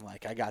Gear, and I'm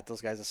like, I got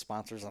those guys as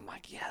sponsors. I'm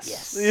like,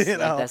 yes.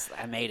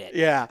 I made it.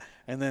 Yeah.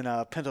 And then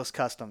Pintos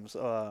Customs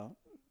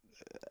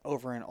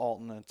over in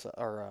Alton,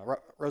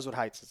 Rosewood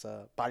Heights. It's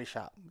a body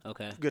shop.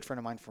 Okay. Good friend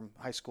of mine from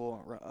high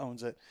school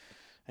owns it,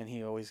 and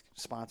he always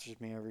sponsors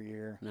me every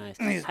year. Nice.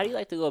 How do you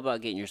like to go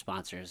about getting your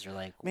sponsors? Or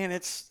like, Man,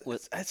 it's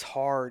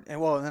hard.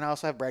 And then I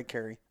also have Brad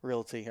Carey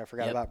Realty. I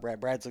forgot Yep. about Brad.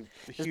 Brad's a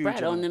does huge.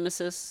 Brad own owner.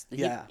 Nemesis?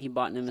 Yeah. He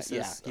bought Nemesis.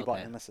 Yeah, he bought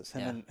Okay. Nemesis.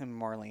 Yeah. Him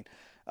and Marlene.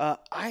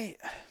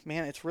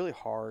 Man, it's really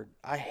hard.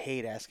 I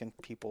hate asking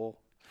people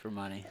For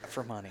money.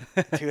 for money.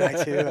 Dude,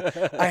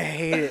 I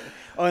hate it.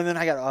 Oh, and then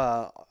I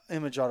got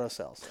Image Auto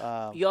sells.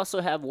 You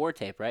also have War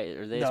Tape, right?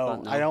 Or they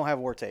No, I don't have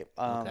War Tape.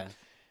 Okay.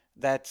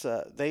 That's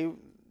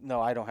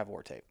No, I don't have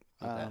War Tape.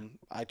 Okay.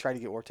 I tried to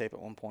get War Tape at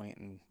one point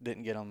and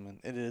didn't get them, and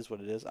it is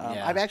what it is.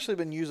 Yeah. I've actually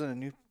been using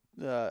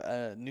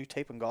a new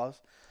tape and gauze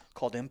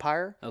called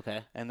Empire,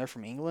 Okay. and they're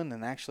from England,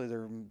 and actually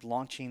they're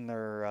launching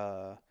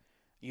their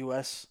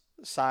U.S.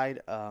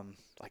 side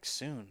like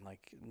soon,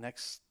 like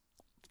next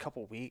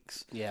couple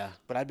weeks. Yeah.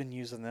 But I've been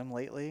using them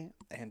lately,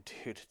 and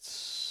dude, it's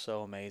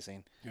so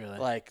amazing. Really.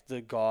 Like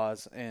the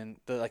gauze and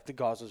the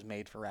gauze was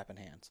made for wrapping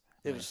hands.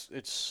 Nice.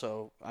 It's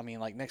so. I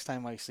mean, like next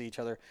time I see each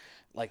other,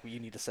 like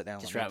you need to sit down.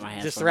 Just with wrap me. my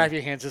hands Just for wrap me.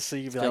 your hands, just so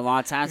you be It's like. been a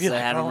long time be since I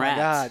like, had them oh wrapped.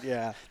 my god,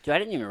 yeah. Dude, I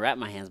didn't even wrap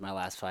my hands my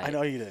last fight. I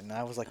know you didn't.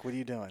 I was like, what are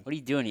you doing? What are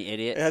you doing, you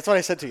idiot? That's what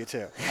I said to you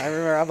too. I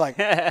remember.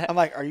 I'm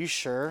like, are you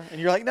sure? And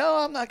you're like, no,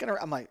 I'm not gonna.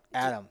 I'm like,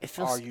 Adam,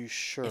 are you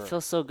sure? It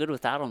feels so good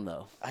without them,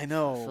 though. I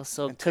know. It feels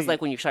so Until because,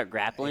 like, when you start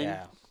grappling,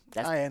 yeah,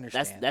 that's, I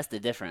understand. That's the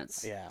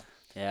difference. Yeah.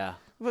 Yeah.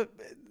 But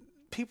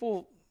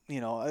people,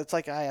 it's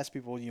like I ask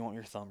people, do you want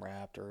your thumb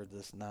wrapped or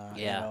this and that?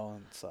 Yeah.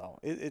 And so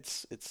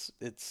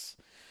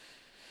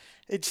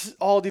it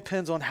all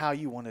depends on how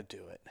you want to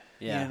do it.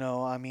 Yeah.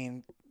 I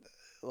mean,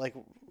 like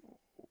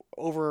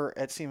over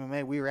at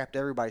CMMA, we wrapped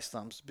everybody's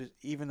thumbs, but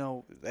even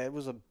though that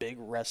was a big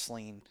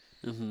wrestling,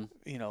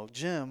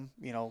 gym,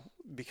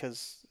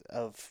 because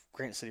of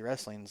Granite City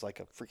Wrestling is like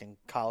a freaking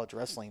college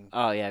wrestling.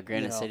 Oh yeah,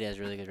 Granite City has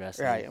really good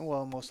wrestling. Right.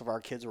 Well, most of our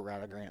kids were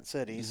out of Granite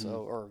City,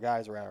 or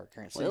guys were out of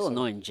Granite City. Well,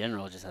 Illinois in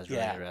general just has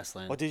really good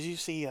wrestling. Well, did you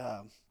see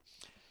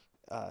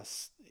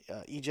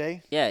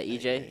EJ? Yeah,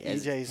 EJ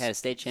EJ's had a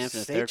state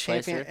champion, state third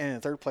champion, placer. and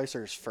a third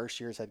placer his first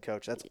year as head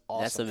coach. That's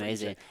awesome. That's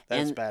amazing. For EJ.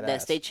 That's and badass.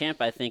 that state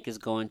champ, I think, is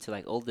going to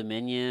like Old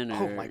Dominion.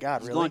 Or Oh my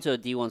God, he's really? going to a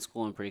D1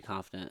 school. I'm pretty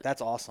confident.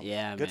 That's awesome.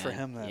 Yeah, good man. for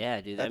him then.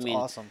 Yeah, dude. That's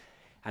awesome.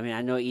 I mean,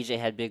 I know EJ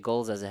had big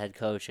goals as a head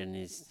coach, and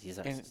he's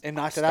and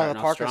knocked it out of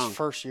the park strong. his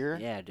first year.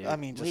 Yeah, dude. I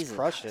mean, just he's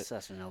crushed it.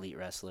 Such an elite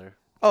wrestler.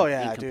 Oh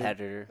yeah, dude.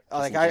 Competitor.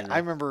 Like I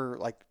remember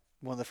like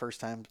one of the first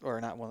times, or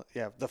not one.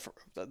 Yeah,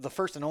 the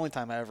first and only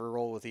time I ever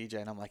rolled with EJ,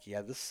 and I'm like,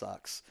 yeah, this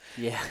sucks.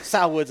 Yeah.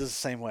 Sal Woods is the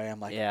same way. I'm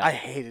like, Yeah. I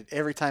hate it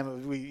every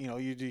time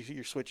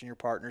you're switching your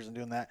partners and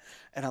doing that,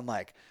 and I'm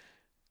like,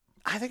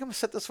 I think I'm gonna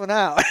set this one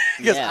out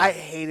because I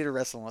hated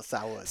wrestling with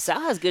Sal Woods.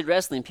 Sal has good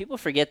wrestling. People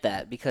forget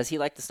that because he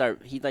liked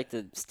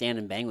to stand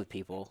and bang with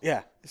people.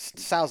 Yeah,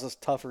 Sal's just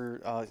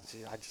tougher. I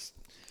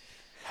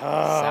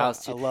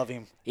love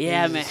him.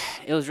 Yeah, man,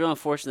 it was real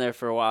unfortunate there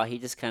for a while. He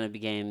just kind of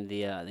became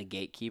the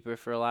gatekeeper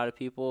for a lot of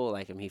people.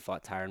 Like he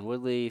fought Tyron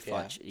Woodley,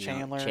 fought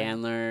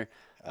Chandler,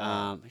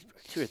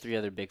 2 or 3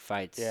 other big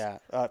fights. Yeah,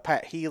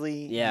 Pat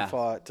Healy. Yeah, he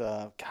fought.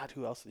 God,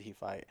 who else did he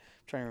fight?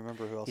 I'm trying to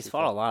remember who else. He's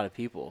fought a lot of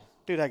people.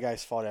 Dude, that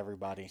guy's fought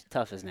everybody.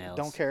 Tough as nails.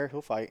 Don't care.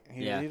 He'll fight.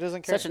 He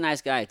doesn't care. Such a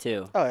nice guy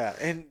too. Oh yeah,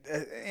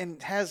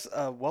 and has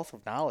a wealth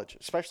of knowledge,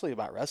 especially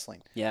about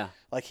wrestling. Yeah.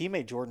 Like he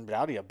made Jordan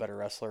Dowdy a better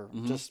wrestler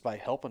just by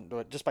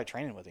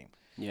training with him.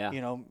 Yeah.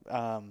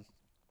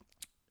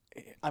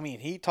 I mean,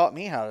 he taught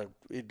me how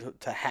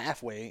to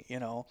halfway.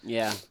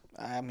 Yeah.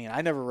 I mean,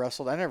 I never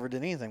wrestled. I never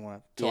did anything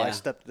until I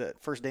stepped the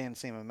first day in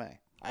CMMA.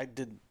 I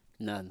did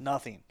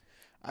nothing.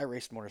 I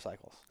raced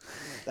motorcycles.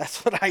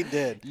 That's what I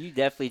did. You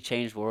definitely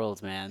changed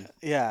worlds, man.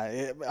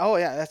 Yeah.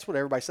 That's what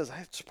everybody says.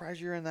 I'm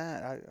surprised you're in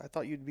that. I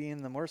thought you'd be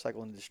in the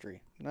motorcycle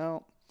industry.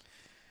 No,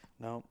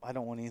 I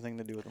don't want anything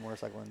to do with the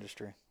motorcycle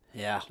industry.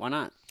 Yeah, why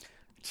not?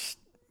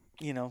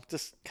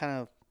 Just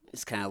kind of.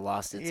 It's kind of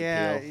lost its appeal.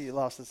 Yeah, it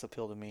lost its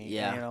appeal to me.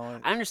 Yeah.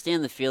 I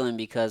understand the feeling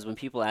because when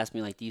people ask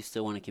me, like, do you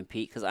still want to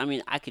compete? Because, I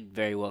mean, I could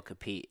very well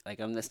compete. Like,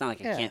 it's not like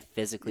I can't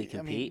physically compete.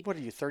 I mean, what are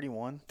you,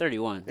 31?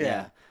 31,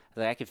 yeah.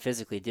 Like, I could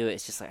physically do it.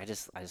 It's just like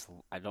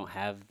I don't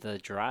have the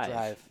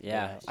drive.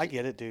 Yeah. I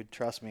get it, dude.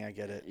 Trust me, I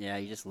get it. Yeah,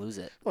 you just lose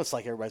it. Well, it's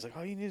like everybody's like,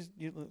 oh, you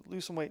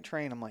lose some weight and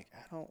train. I'm like, I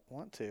don't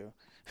want to.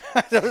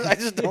 I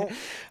just don't.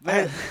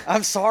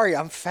 I'm sorry.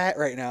 I'm fat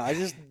right now. I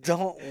just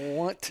don't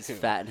want to. Just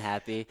fat and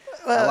happy.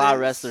 A lot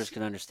of wrestlers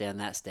can understand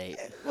that state.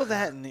 Well,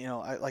 that and,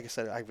 like I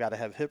said, I've got to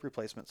have hip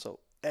replacement. So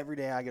every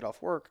day I get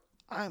off work,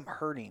 I'm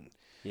hurting.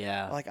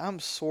 Yeah. Like, I'm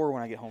sore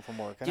when I get home from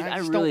work. And dude, I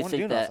just really don't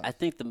think that. Nothing. I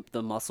think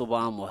the muscle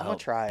bomb will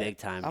help big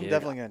time, dude. I'm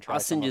definitely going to try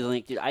I'll send you the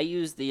link, dude. I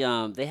use the,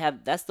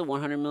 that's the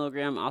 100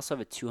 milligram. I also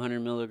have a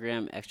 200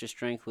 milligram extra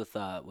strength with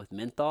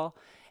menthol.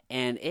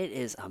 And it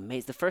is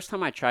amazing. The first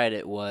time I tried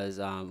it was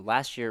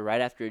last year,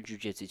 right after a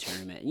jiu-jitsu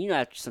tournament. And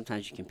after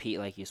sometimes you compete,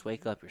 like you just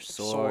wake up, you're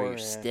sore, you're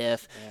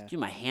stiff. Yeah. Dude,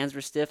 my hands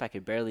were stiff. I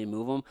could barely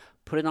move them.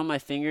 Put it on my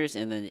fingers,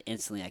 and then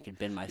instantly I could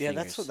bend my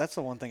fingers. Yeah, that's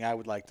the one thing I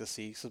would like to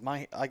see. Because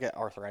I get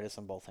arthritis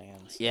in both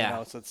hands.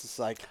 Yeah. So it's just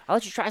like. I'll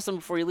let you try some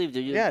before you leave,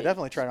 dude. Yeah,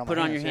 definitely try it on Put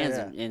my it on your hands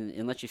yeah.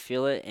 And let you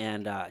feel it.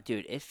 And,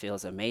 dude, it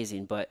feels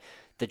amazing. But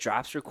the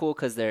drops are cool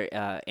because they're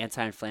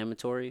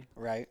anti-inflammatory.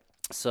 Right.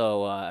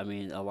 So, I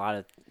mean, a lot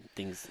of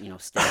things,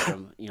 stem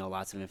from,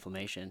 lots of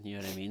inflammation, you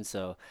know what I mean?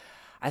 So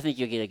I think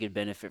you'll get a good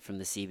benefit from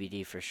the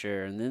CBD for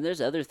sure. And then there's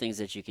other things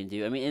that you can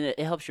do. I mean, and it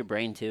helps your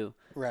brain too.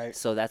 Right.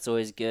 So that's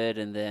always good.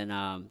 And then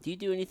do you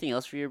do anything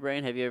else for your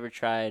brain? Have you ever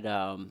tried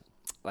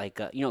like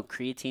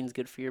creatine's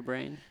good for your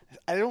brain.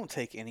 I don't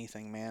take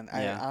anything, man.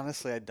 Yeah. I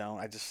honestly I don't.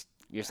 I just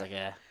You're just like,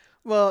 yeah,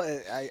 well,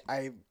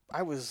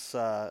 I was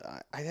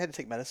I had to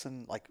take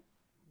medicine like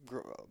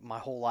my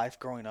whole life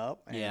growing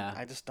up, and Yeah.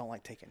 I just don't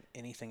like taking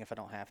anything if I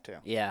don't have to.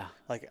 yeah.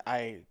 Like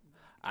I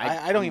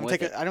don't I'm even with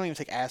take it. I don't even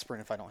take aspirin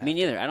if I don't have Me to.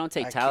 neither. I don't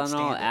take I can't Tylenol,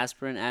 stand it.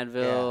 aspirin,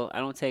 Advil. I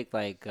don't take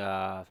like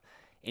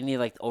any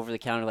like over the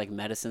counter like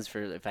medicines for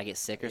if I get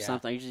sick or Yeah.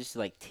 something. I usually just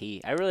like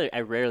tea. I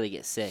rarely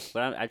get sick,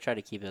 but I try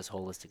to keep it as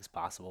holistic as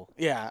possible.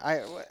 Yeah,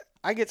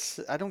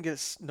 I don't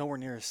get nowhere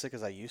near as sick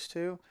as I used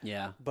to,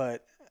 Yeah.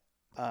 but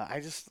I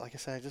just like I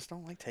said, I just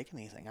don't like taking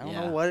anything. I don't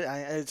know Yeah. what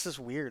it's just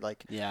weird.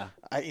 Like Yeah.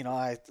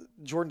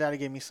 Jordan Daddy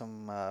gave me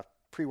some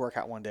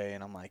pre-workout one day,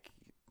 and I'm like,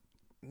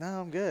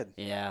 no, I'm good.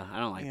 Yeah. I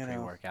don't like You know.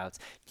 pre-workouts.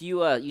 Do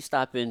you you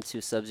stop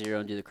into Sub-Zero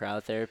and do the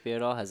cryotherapy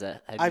at all? Have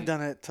I've you?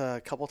 done it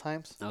a couple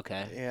times.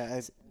 Okay.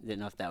 Yeah, Didn't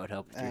know if that would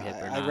help with your hip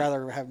or I'd not.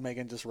 rather have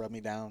Megan just rub me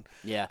down.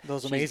 Yeah.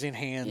 Those She's- amazing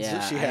hands yeah,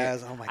 that she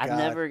has. Oh my I've God.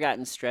 never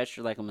gotten stretched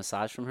or like a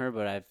massage from her,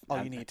 but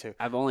You need to.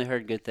 I've only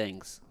heard good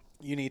things.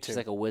 You need to. She's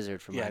like a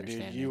wizard from my Yeah, dude.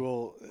 understanding. You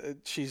will.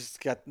 She's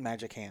got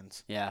magic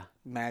hands. Yeah.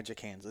 Magic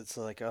hands. It's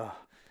like oh.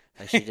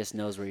 Like she just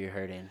knows where you're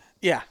hurting.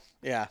 Yeah,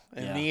 yeah.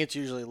 And Yeah. me, it's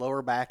usually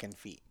lower back and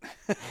feet.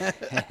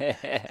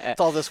 It's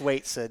all this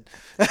weight, Sid.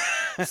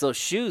 So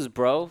shoes,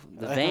 bro.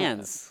 The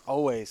Vans.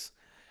 Always.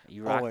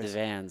 You rock the Always.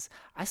 Vans.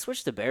 I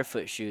switched to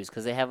barefoot shoes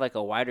because they have like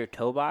a wider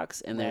toe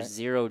box and there's Right.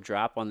 zero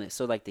drop on the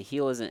so like the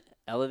heel isn't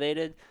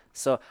elevated.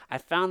 So I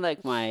found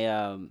like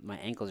my my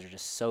ankles are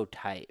just so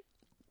tight.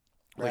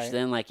 Which Right.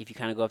 then like if you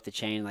kind of go up the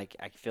chain, like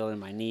I can feel it in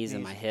my knees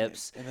and my Knees,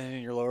 hips. and then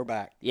in your lower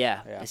back.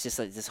 Yeah, Yeah. it's just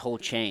like this whole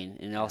chain,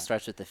 and it all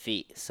starts with the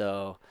feet.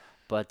 So,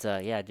 but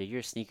yeah, dude,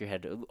 you're a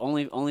sneakerhead.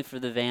 Only for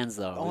the Vans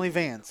though. Only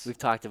Vans. We've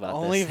talked about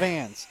Only this.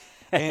 Vans.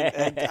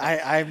 And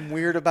I'm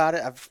weird about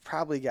it. I've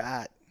probably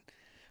got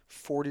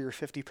 40 or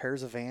 50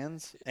 pairs of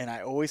Vans, and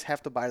I always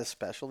have to buy the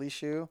specialty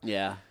shoe.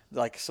 Yeah.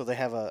 Like, so they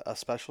have a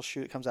special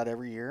shoe that comes out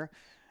every year.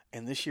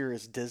 And this year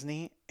is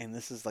Disney, and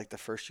this is like the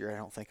first year I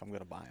don't think I'm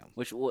going to buy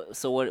them.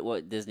 So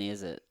what Disney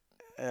is it?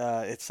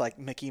 It's like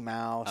Mickey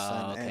Mouse.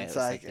 Oh, and okay. it's It's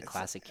like the it's-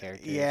 classic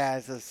characters. Yeah,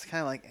 it's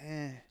kind of like,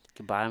 eh. You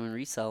can buy them and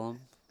resell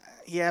them.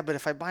 Yeah, but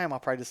if I buy them, I'll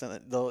probably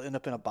just they'll end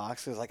up in a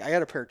box. 'Cause, like I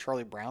got a pair of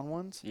Charlie Brown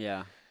ones,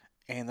 Yeah.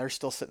 and they're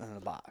still sitting in a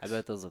box. I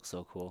bet those look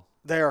so cool.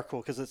 They are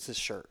cool because it's his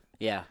shirt.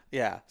 Yeah.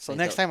 Yeah. So Like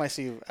next time I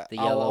see you, The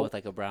yellow with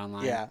like a brown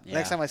line. yeah.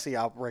 Next time I see you,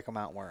 I'll break them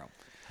out and wear them.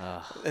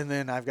 Ugh, And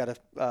then I've got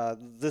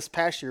this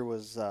past year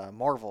was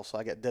Marvel, so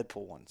I got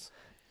Deadpool ones.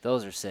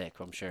 those are sick,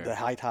 I'm sure. The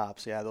high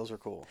tops, yeah, those are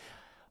cool.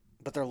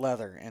 But they're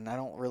leather, and I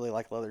don't really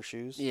like leather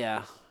shoes.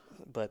 Yeah.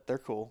 But they're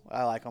cool.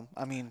 I like them.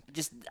 I mean,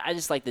 I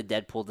just like the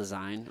Deadpool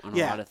design on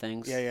yeah, a lot of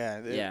things. Yeah.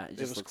 It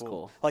just was looks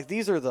cool. Like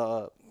these are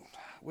the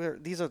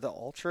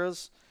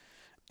ultras,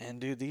 and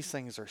dude, these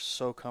things are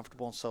so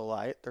comfortable and so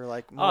light. They're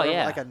like more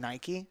yeah. like a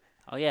Nike.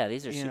 Oh yeah,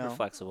 these are You super know,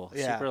 flexible,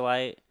 yeah. super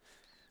light,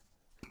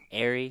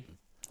 airy.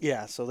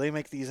 Yeah, so they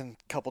make these in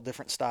a couple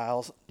different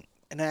styles.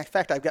 And in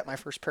fact, I've got my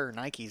first pair of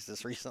Nikes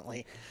this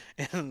recently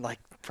in like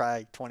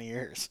probably 20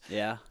 years.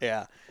 Yeah.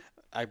 Yeah,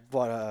 I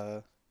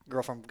bought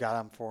girlfriend got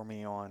them for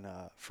me on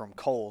from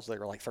Kohl's. They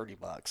were like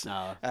 $30.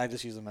 No, And I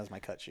just use them as my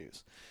cut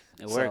shoes.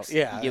 it So, works.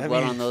 yeah, You get I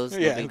blood mean, on those. No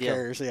Yeah, big who deal.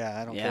 cares? Yeah,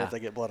 I don't care Yeah. if they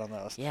get blood on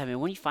those. Yeah, man.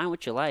 When you find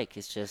what you like,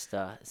 it's just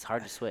it's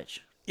hard to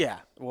switch. Yeah.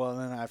 Well,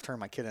 then I've turned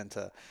my kid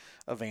into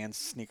a Vans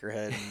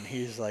sneakerhead, and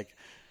he's like,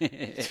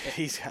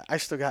 I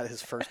still got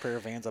his first pair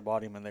of Vans. I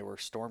bought him, and they were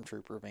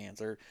Stormtrooper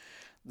Vans.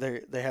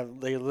 They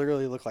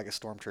literally look like a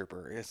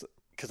Stormtrooper.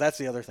 Because that's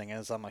the other thing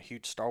is I'm a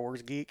huge Star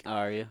Wars geek.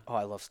 Are you? Oh,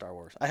 I love Star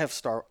Wars. I have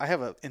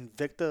a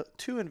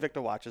two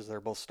Invicta watches.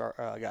 They're both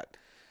got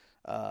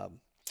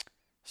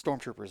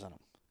Stormtroopers in them.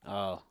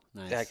 Oh,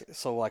 nice. Yeah,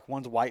 so like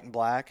one's white and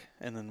black,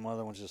 and then one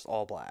other one's just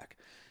all black.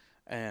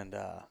 And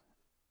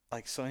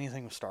like so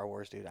anything with Star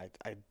Wars, dude,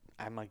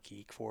 I'm a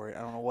geek for it.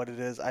 I don't know what it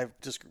is. I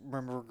just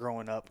remember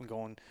growing up and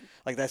going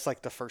like that's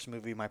like the first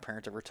movie my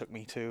parents ever took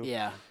me to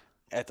Yeah.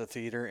 at the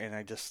theater, and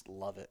I just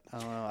love it. I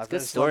don't know. I a good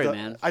just story, love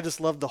man. I just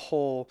love the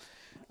whole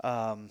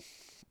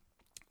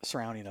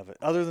surrounding of it.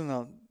 Other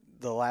than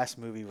the last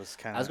movie was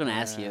kind of. I was going to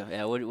ask you.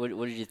 Yeah. What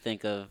did you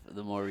think of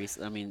the more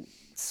recent? I mean,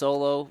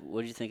 Solo.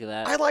 What did you think of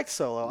that? I liked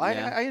Solo.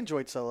 Yeah. I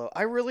enjoyed Solo.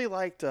 I really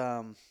liked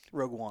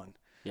Rogue One.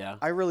 Yeah.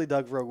 I really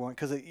dug Rogue One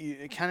because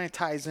it kind of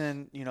ties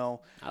in,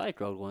 I like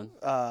Rogue One.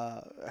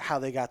 how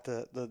they got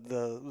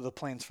the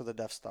plans for the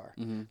Death Star.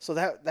 Mm-hmm. So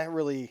that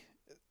really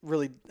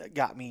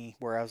got me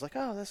where I was like,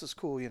 oh, this is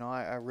cool.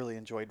 I really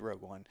enjoyed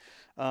Rogue One.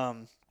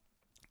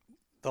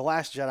 The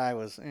Last Jedi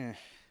was,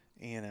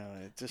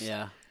 it just,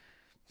 Yeah.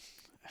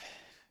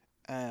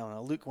 I don't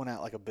know. Luke went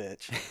out like a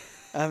bitch.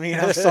 I mean,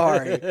 I'm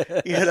sorry.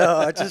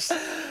 I just,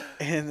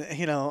 and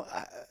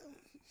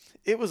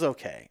it was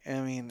okay. I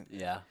mean,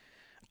 Yeah.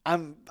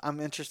 I'm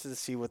interested to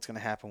see what's going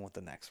to happen with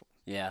the next one.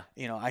 Yeah.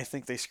 I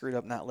think they screwed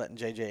up not letting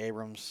J.J.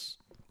 Abrams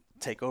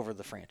take over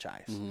the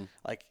franchise. Mm-hmm.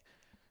 Like,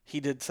 he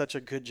did such a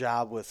good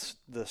job with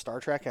the Star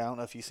Trek. I don't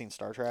know if you've seen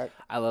Star Trek.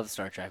 I love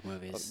Star Trek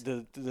movies.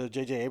 The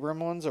J.J.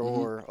 Abrams ones,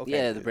 or okay,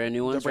 Yeah, the brand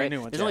new ones. The brand right?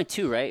 new ones. There's yeah. only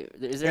 2, right?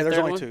 Is there Yeah, a there's third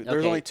only one? 2. There's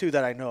Okay. only 2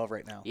 that I know of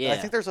right now. Yeah. I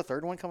think there's a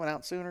third one coming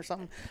out soon or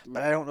something,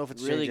 but I don't know if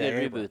it's really J.J.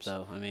 good Abrams. reboot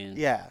though. I mean,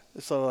 Yeah.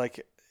 So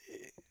like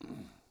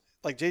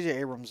J.J.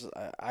 Abrams,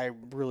 I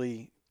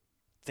really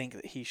think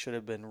that he should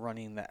have been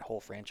running that whole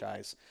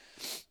franchise,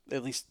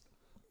 at least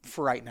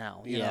for right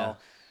now. You know.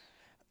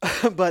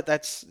 But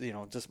that's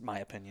just my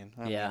opinion.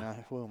 I mean,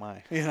 who am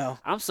I?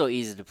 I'm so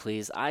easy to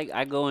please.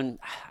 I go in.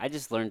 I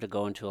just learned to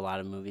go into a lot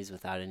of movies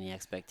without any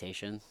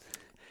expectation.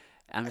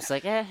 I'm just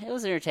like, it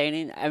was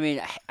entertaining. I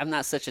mean, I'm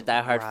not such a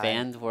diehard Right.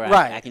 fan where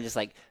Right. I can just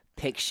like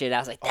pick shit out. I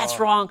was like, that's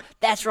wrong.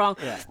 That's wrong.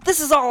 Yeah. This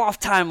is all off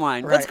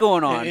timeline. What's Right.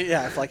 going on?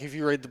 Yeah, if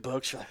you read the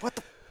books, you're like, what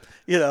the,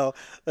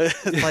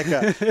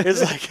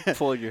 it's like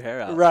Pull your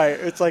hair out. right.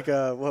 It's like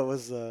what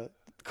was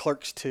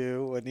Clerks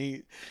 2 when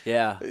he,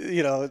 Yeah.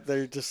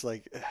 they're just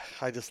like,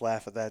 I just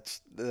laugh at that.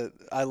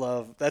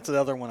 That's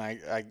another one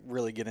I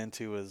really get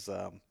into is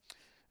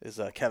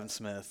Kevin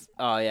Smith.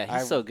 Oh yeah,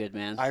 he's so good,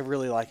 man. I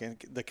really like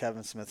the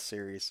Kevin Smith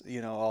series.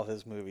 All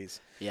his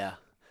movies. Yeah.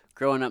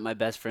 Growing up, my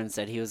best friend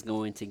said he was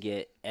going to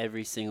get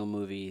every single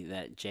movie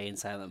that Jay and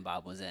Silent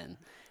Bob was in.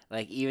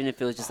 Like, even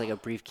if it was just like a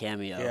brief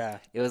cameo. Yeah.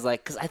 It was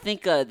like, because I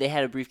think they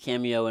had a brief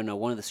cameo in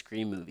one of the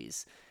Scream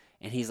movies.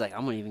 And he's like,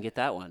 I'm going to even get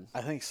that one.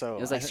 I think so.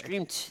 It was like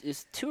Scream,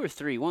 it's 2 or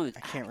 3. I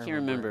can't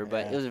remember,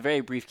 but yeah. it was a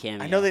very brief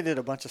cameo. I know they did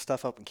a bunch of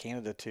stuff up in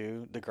Canada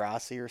too,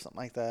 Degrassi or something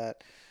like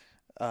that.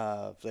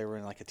 They were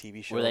in like a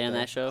TV show. Were they in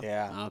that show?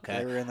 Yeah. Okay.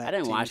 They were in that I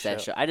didn't TV watch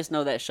that show. I just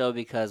know that show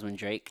because when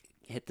Drake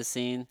hit the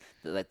scene,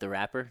 like the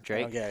rapper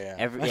Drake. Oh,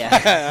 yeah.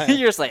 Yeah.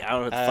 You're just like, I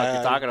don't know what the fuck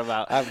you're talking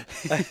about.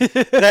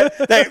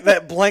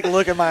 that blank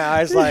look in my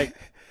eyes, like,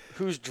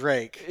 who's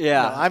Drake?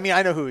 Yeah. I mean,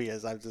 I know who he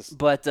is. I'm just.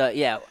 But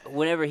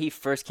whenever he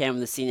first came in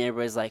the scene,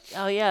 everybody's like,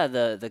 "Oh yeah,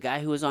 the guy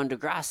who was on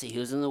Degrassi, he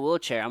was in the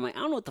wheelchair." I'm like, I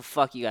don't know what the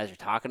fuck you guys are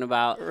talking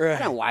about. Right.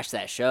 I don't watch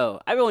that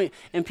show.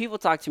 And people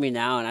talk to me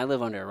now, and I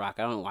live under a rock.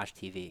 I don't watch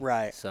TV.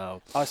 Right.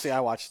 So Honestly, I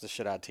watch the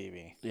shit out of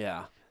TV.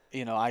 yeah.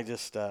 I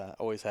just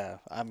always have.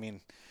 I mean,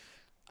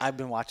 I've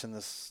been watching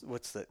this.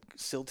 What's that?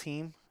 SEAL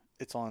Team.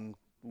 It's on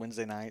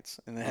Wednesday nights,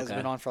 and it hasn't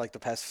been on for like the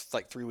past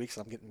 3 weeks.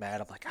 And I'm getting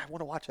mad. I'm like, I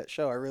want to watch that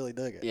show. I really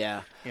dig it.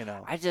 Yeah.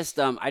 I just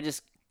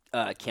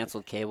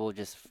canceled cable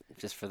just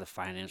for the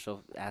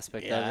financial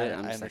aspect of it.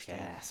 I'm I just like,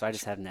 understand. so I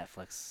just have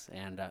Netflix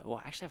and I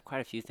actually have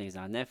quite a few things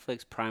now.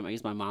 Netflix, Prime. I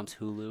use my mom's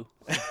Hulu.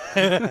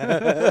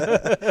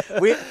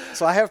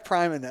 So I have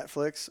Prime and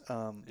Netflix.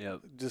 Yep.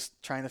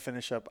 Just trying to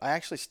finish up. I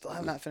actually still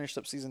have not finished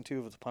up season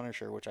 2 of The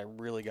Punisher, which I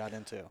really got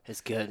into.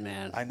 It's good,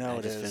 man. I know I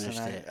it just is, finished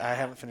and it. I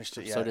haven't finished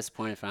it I'm yet. so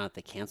disappointed found out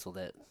they canceled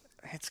it.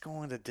 It's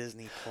going to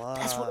Disney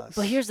Plus.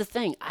 But here's the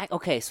thing.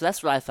 So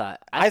that's what I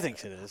thought. I think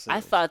it is. I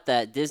thought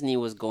that Disney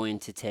was going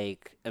to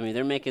take. I mean,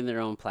 they're making their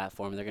own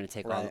platform. They're going to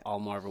take Right. all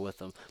Marvel with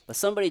them. But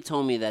somebody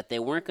told me that they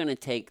weren't going to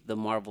take the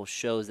Marvel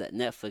shows that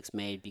Netflix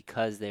made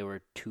because they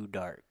were too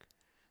dark.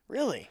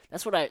 Really?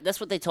 That's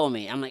what they told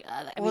me. I'm like,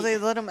 They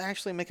let them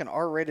actually make an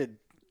R-rated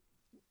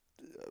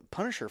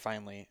Punisher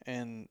finally,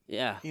 and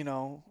yeah.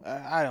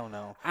 I don't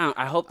know.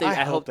 I hope they.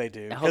 I hope they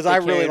do because I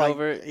really like.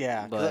 over it,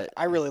 Yeah, 'cause but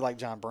I really like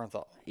John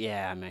Bernthal.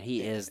 yeah, man,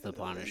 he is the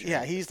Punisher.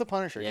 Yeah, he's the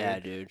Punisher. Yeah,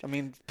 dude. dude. I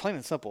mean, plain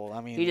and simple. I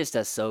mean, He just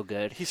does so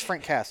good. he's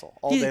Frank Castle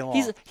all day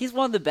long. He's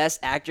one of the best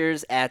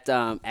actors at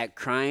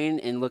crying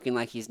and looking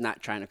like he's not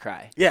trying to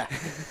cry. Yeah,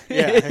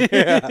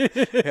 yeah.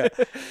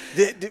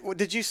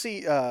 Did you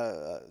see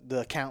The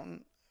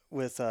Accountant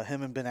with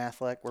him and Ben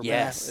Affleck? Where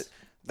Yes. Ben Affleck,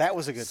 that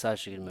was a good.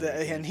 Such a good movie.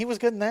 And he was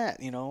good in that,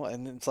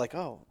 And it's like,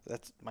 oh,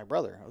 that's my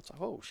brother. It's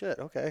like, oh shit,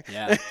 okay.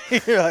 Yeah.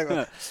 You're like,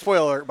 well,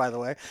 spoiler alert, by the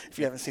way, if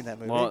you haven't seen that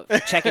movie. Well,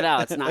 check it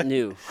out. It's not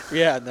new.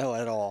 Yeah, no,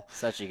 at all.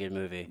 Such a good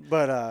movie.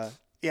 But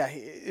yeah,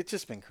 it's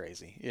just been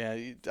crazy.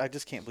 Yeah, I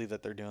just can't believe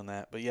that they're doing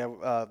that. But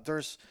yeah,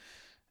 there's.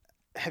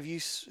 Have you?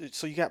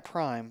 So you got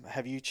Prime.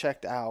 Have you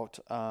checked out?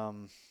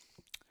 What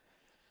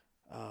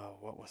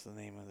was the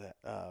name of that?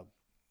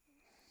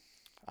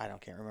 I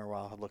can't remember.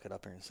 I'll look it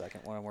up here in a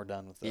second when we're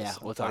done with this. Yeah, I'll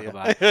we'll tell talk you.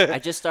 about it. I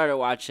just started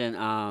watching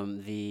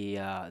the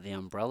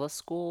Umbrella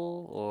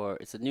School, or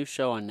it's a new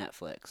show on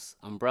Netflix.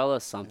 Umbrella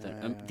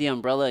something. The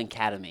Umbrella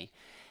Academy,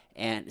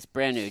 and it's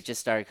brand new. It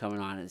just started coming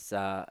on. It's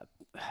the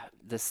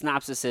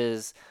synopsis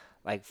is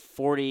like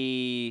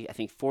 43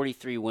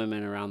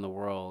 women around the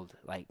world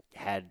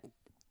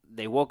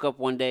they woke up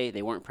one day,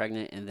 they weren't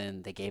pregnant, and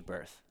then they gave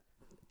birth.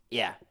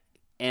 Yeah.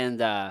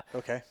 And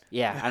Okay.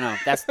 yeah, I know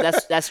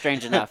that's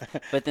strange enough.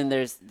 But then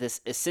there's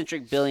this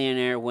eccentric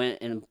billionaire went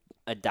and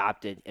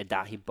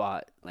he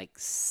bought like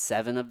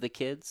 7 of the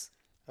kids,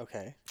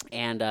 Okay.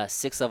 and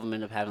 6 of them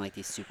end up having like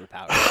these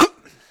superpowers.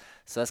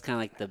 So that's kind of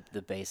like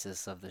the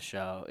basis of the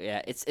show.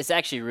 Yeah, it's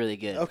actually really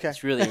good. Okay.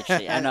 It's really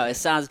interesting. I know it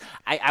sounds.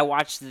 I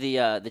watched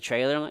the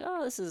trailer. I'm like,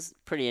 oh, this is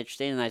pretty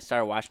interesting, and I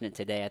started watching it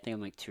today. I think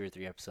I'm like 2 or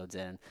 3 episodes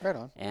in. Right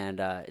on. And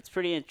it's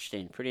pretty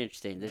interesting. Pretty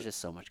interesting. There's just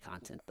so much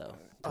content though.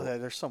 Oh,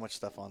 there's so much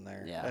stuff on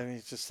there. Yeah. I mean,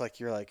 it's just like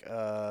you're like,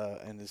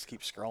 and just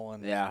keep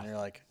scrolling. Yeah. And you're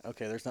like,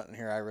 okay, there's nothing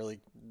here I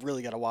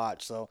really got to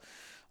watch. So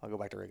I'll go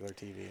back to regular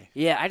TV.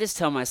 Yeah, I just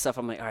tell myself,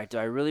 I'm like, all right, do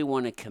I really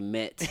want to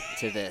commit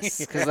to this?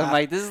 Because I'm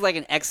like, this is like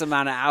an X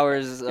amount of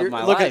hours of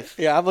my life.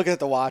 Yeah, I'm looking at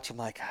the watch. I'm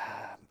like,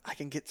 I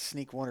can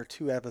sneak 1 or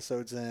 2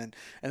 episodes in, and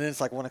then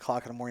it's like 1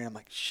 o'clock in the morning. I'm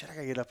like, shit, I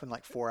gotta get up in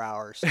like 4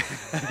 hours. Like,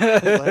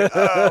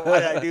 oh, why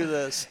did I do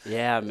this?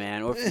 Yeah,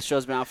 man. Or if the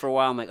show's been out for a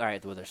while, I'm like, all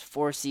right, well, there's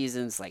 4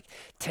 seasons, like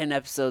 10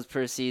 episodes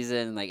per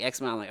season, like X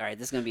amount. I'm like, all right,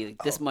 this is gonna be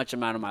like this much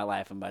amount of my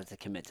life. I'm about to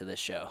commit to this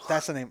show.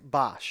 That's the name,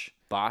 Bosch.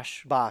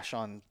 Bosch. Bosch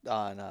on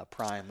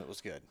Prime. It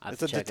was good.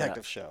 It's a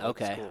detective show.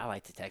 Okay, cool. I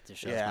like detective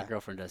shows. Yeah. My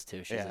girlfriend does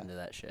too. She's into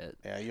that shit.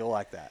 Yeah, you'll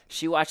like that.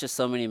 She watches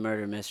so many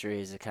murder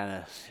mysteries. It kind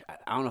of,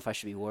 I don't know if I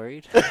should be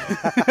worried. As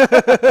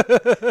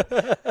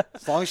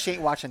long as she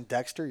ain't watching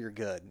Dexter, you're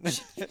good. I'm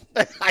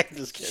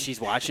just kidding. She's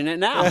watching it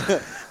now.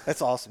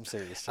 That's awesome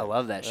series. I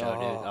love that show,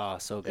 dude. Oh,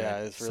 so good.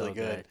 Yeah, it's really so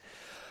good.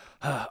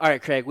 All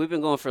right, Craig, we've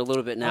been going for a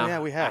little bit now. Yeah,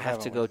 we have. I have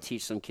to haven't go we?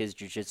 teach some kids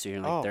jiu-jitsu here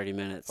in like 30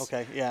 minutes.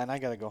 Okay, yeah, and I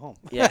gotta go home.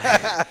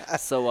 Yeah.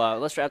 So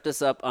let's wrap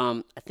this up.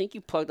 I think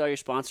you plugged all your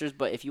sponsors,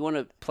 but if you want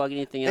to plug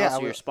anything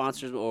else, or your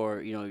sponsors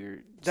or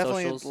your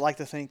definitely socials. like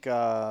to thank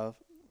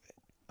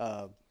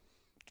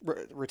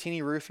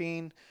Rotini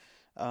Roofing,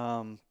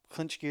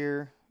 Clinch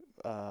Gear,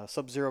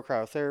 Sub-Zero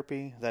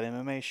Cryotherapy, that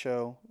MMA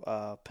show,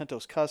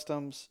 Pintos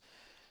Customs,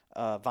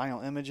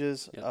 Vinyl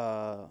Images,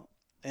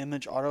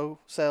 Image Auto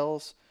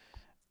Sales,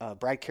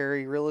 Brad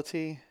Carey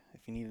Realty.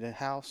 If you need a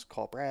house,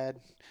 call Brad.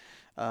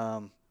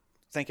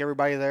 Thank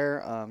everybody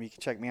there. You can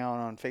check me out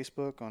on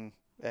Facebook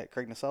at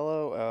Craig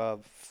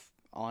Nasello,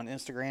 on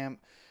Instagram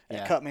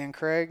at Cutman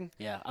Craig.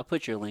 Yeah, I'll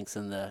put your links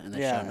in the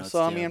show notes.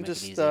 So I too, mean, I'm make it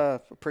just easy.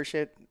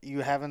 appreciate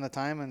you having the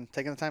time and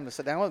taking the time to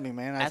sit down with me,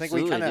 man. I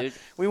Absolutely, think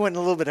dude. we went a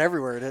little bit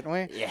everywhere, didn't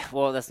we? Yeah,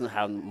 well, that's not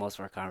how most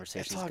of our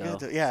conversations It's all go.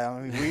 good. Yeah, I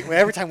mean,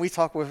 every time we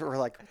talk, we're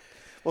like,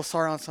 we'll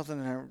start on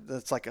something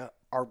that's like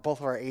both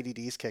of our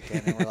ADDs kick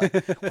in, and we're like,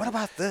 what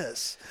about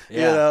this? Yeah.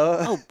 You know?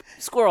 Oh,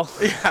 squirrel.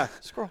 Yeah,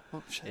 squirrel.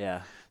 Oh, shit.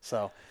 Yeah.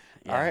 So,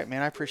 Yeah. all right,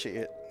 man, I appreciate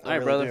it. All right,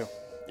 really brother. do. All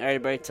right,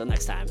 everybody. Till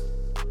next time.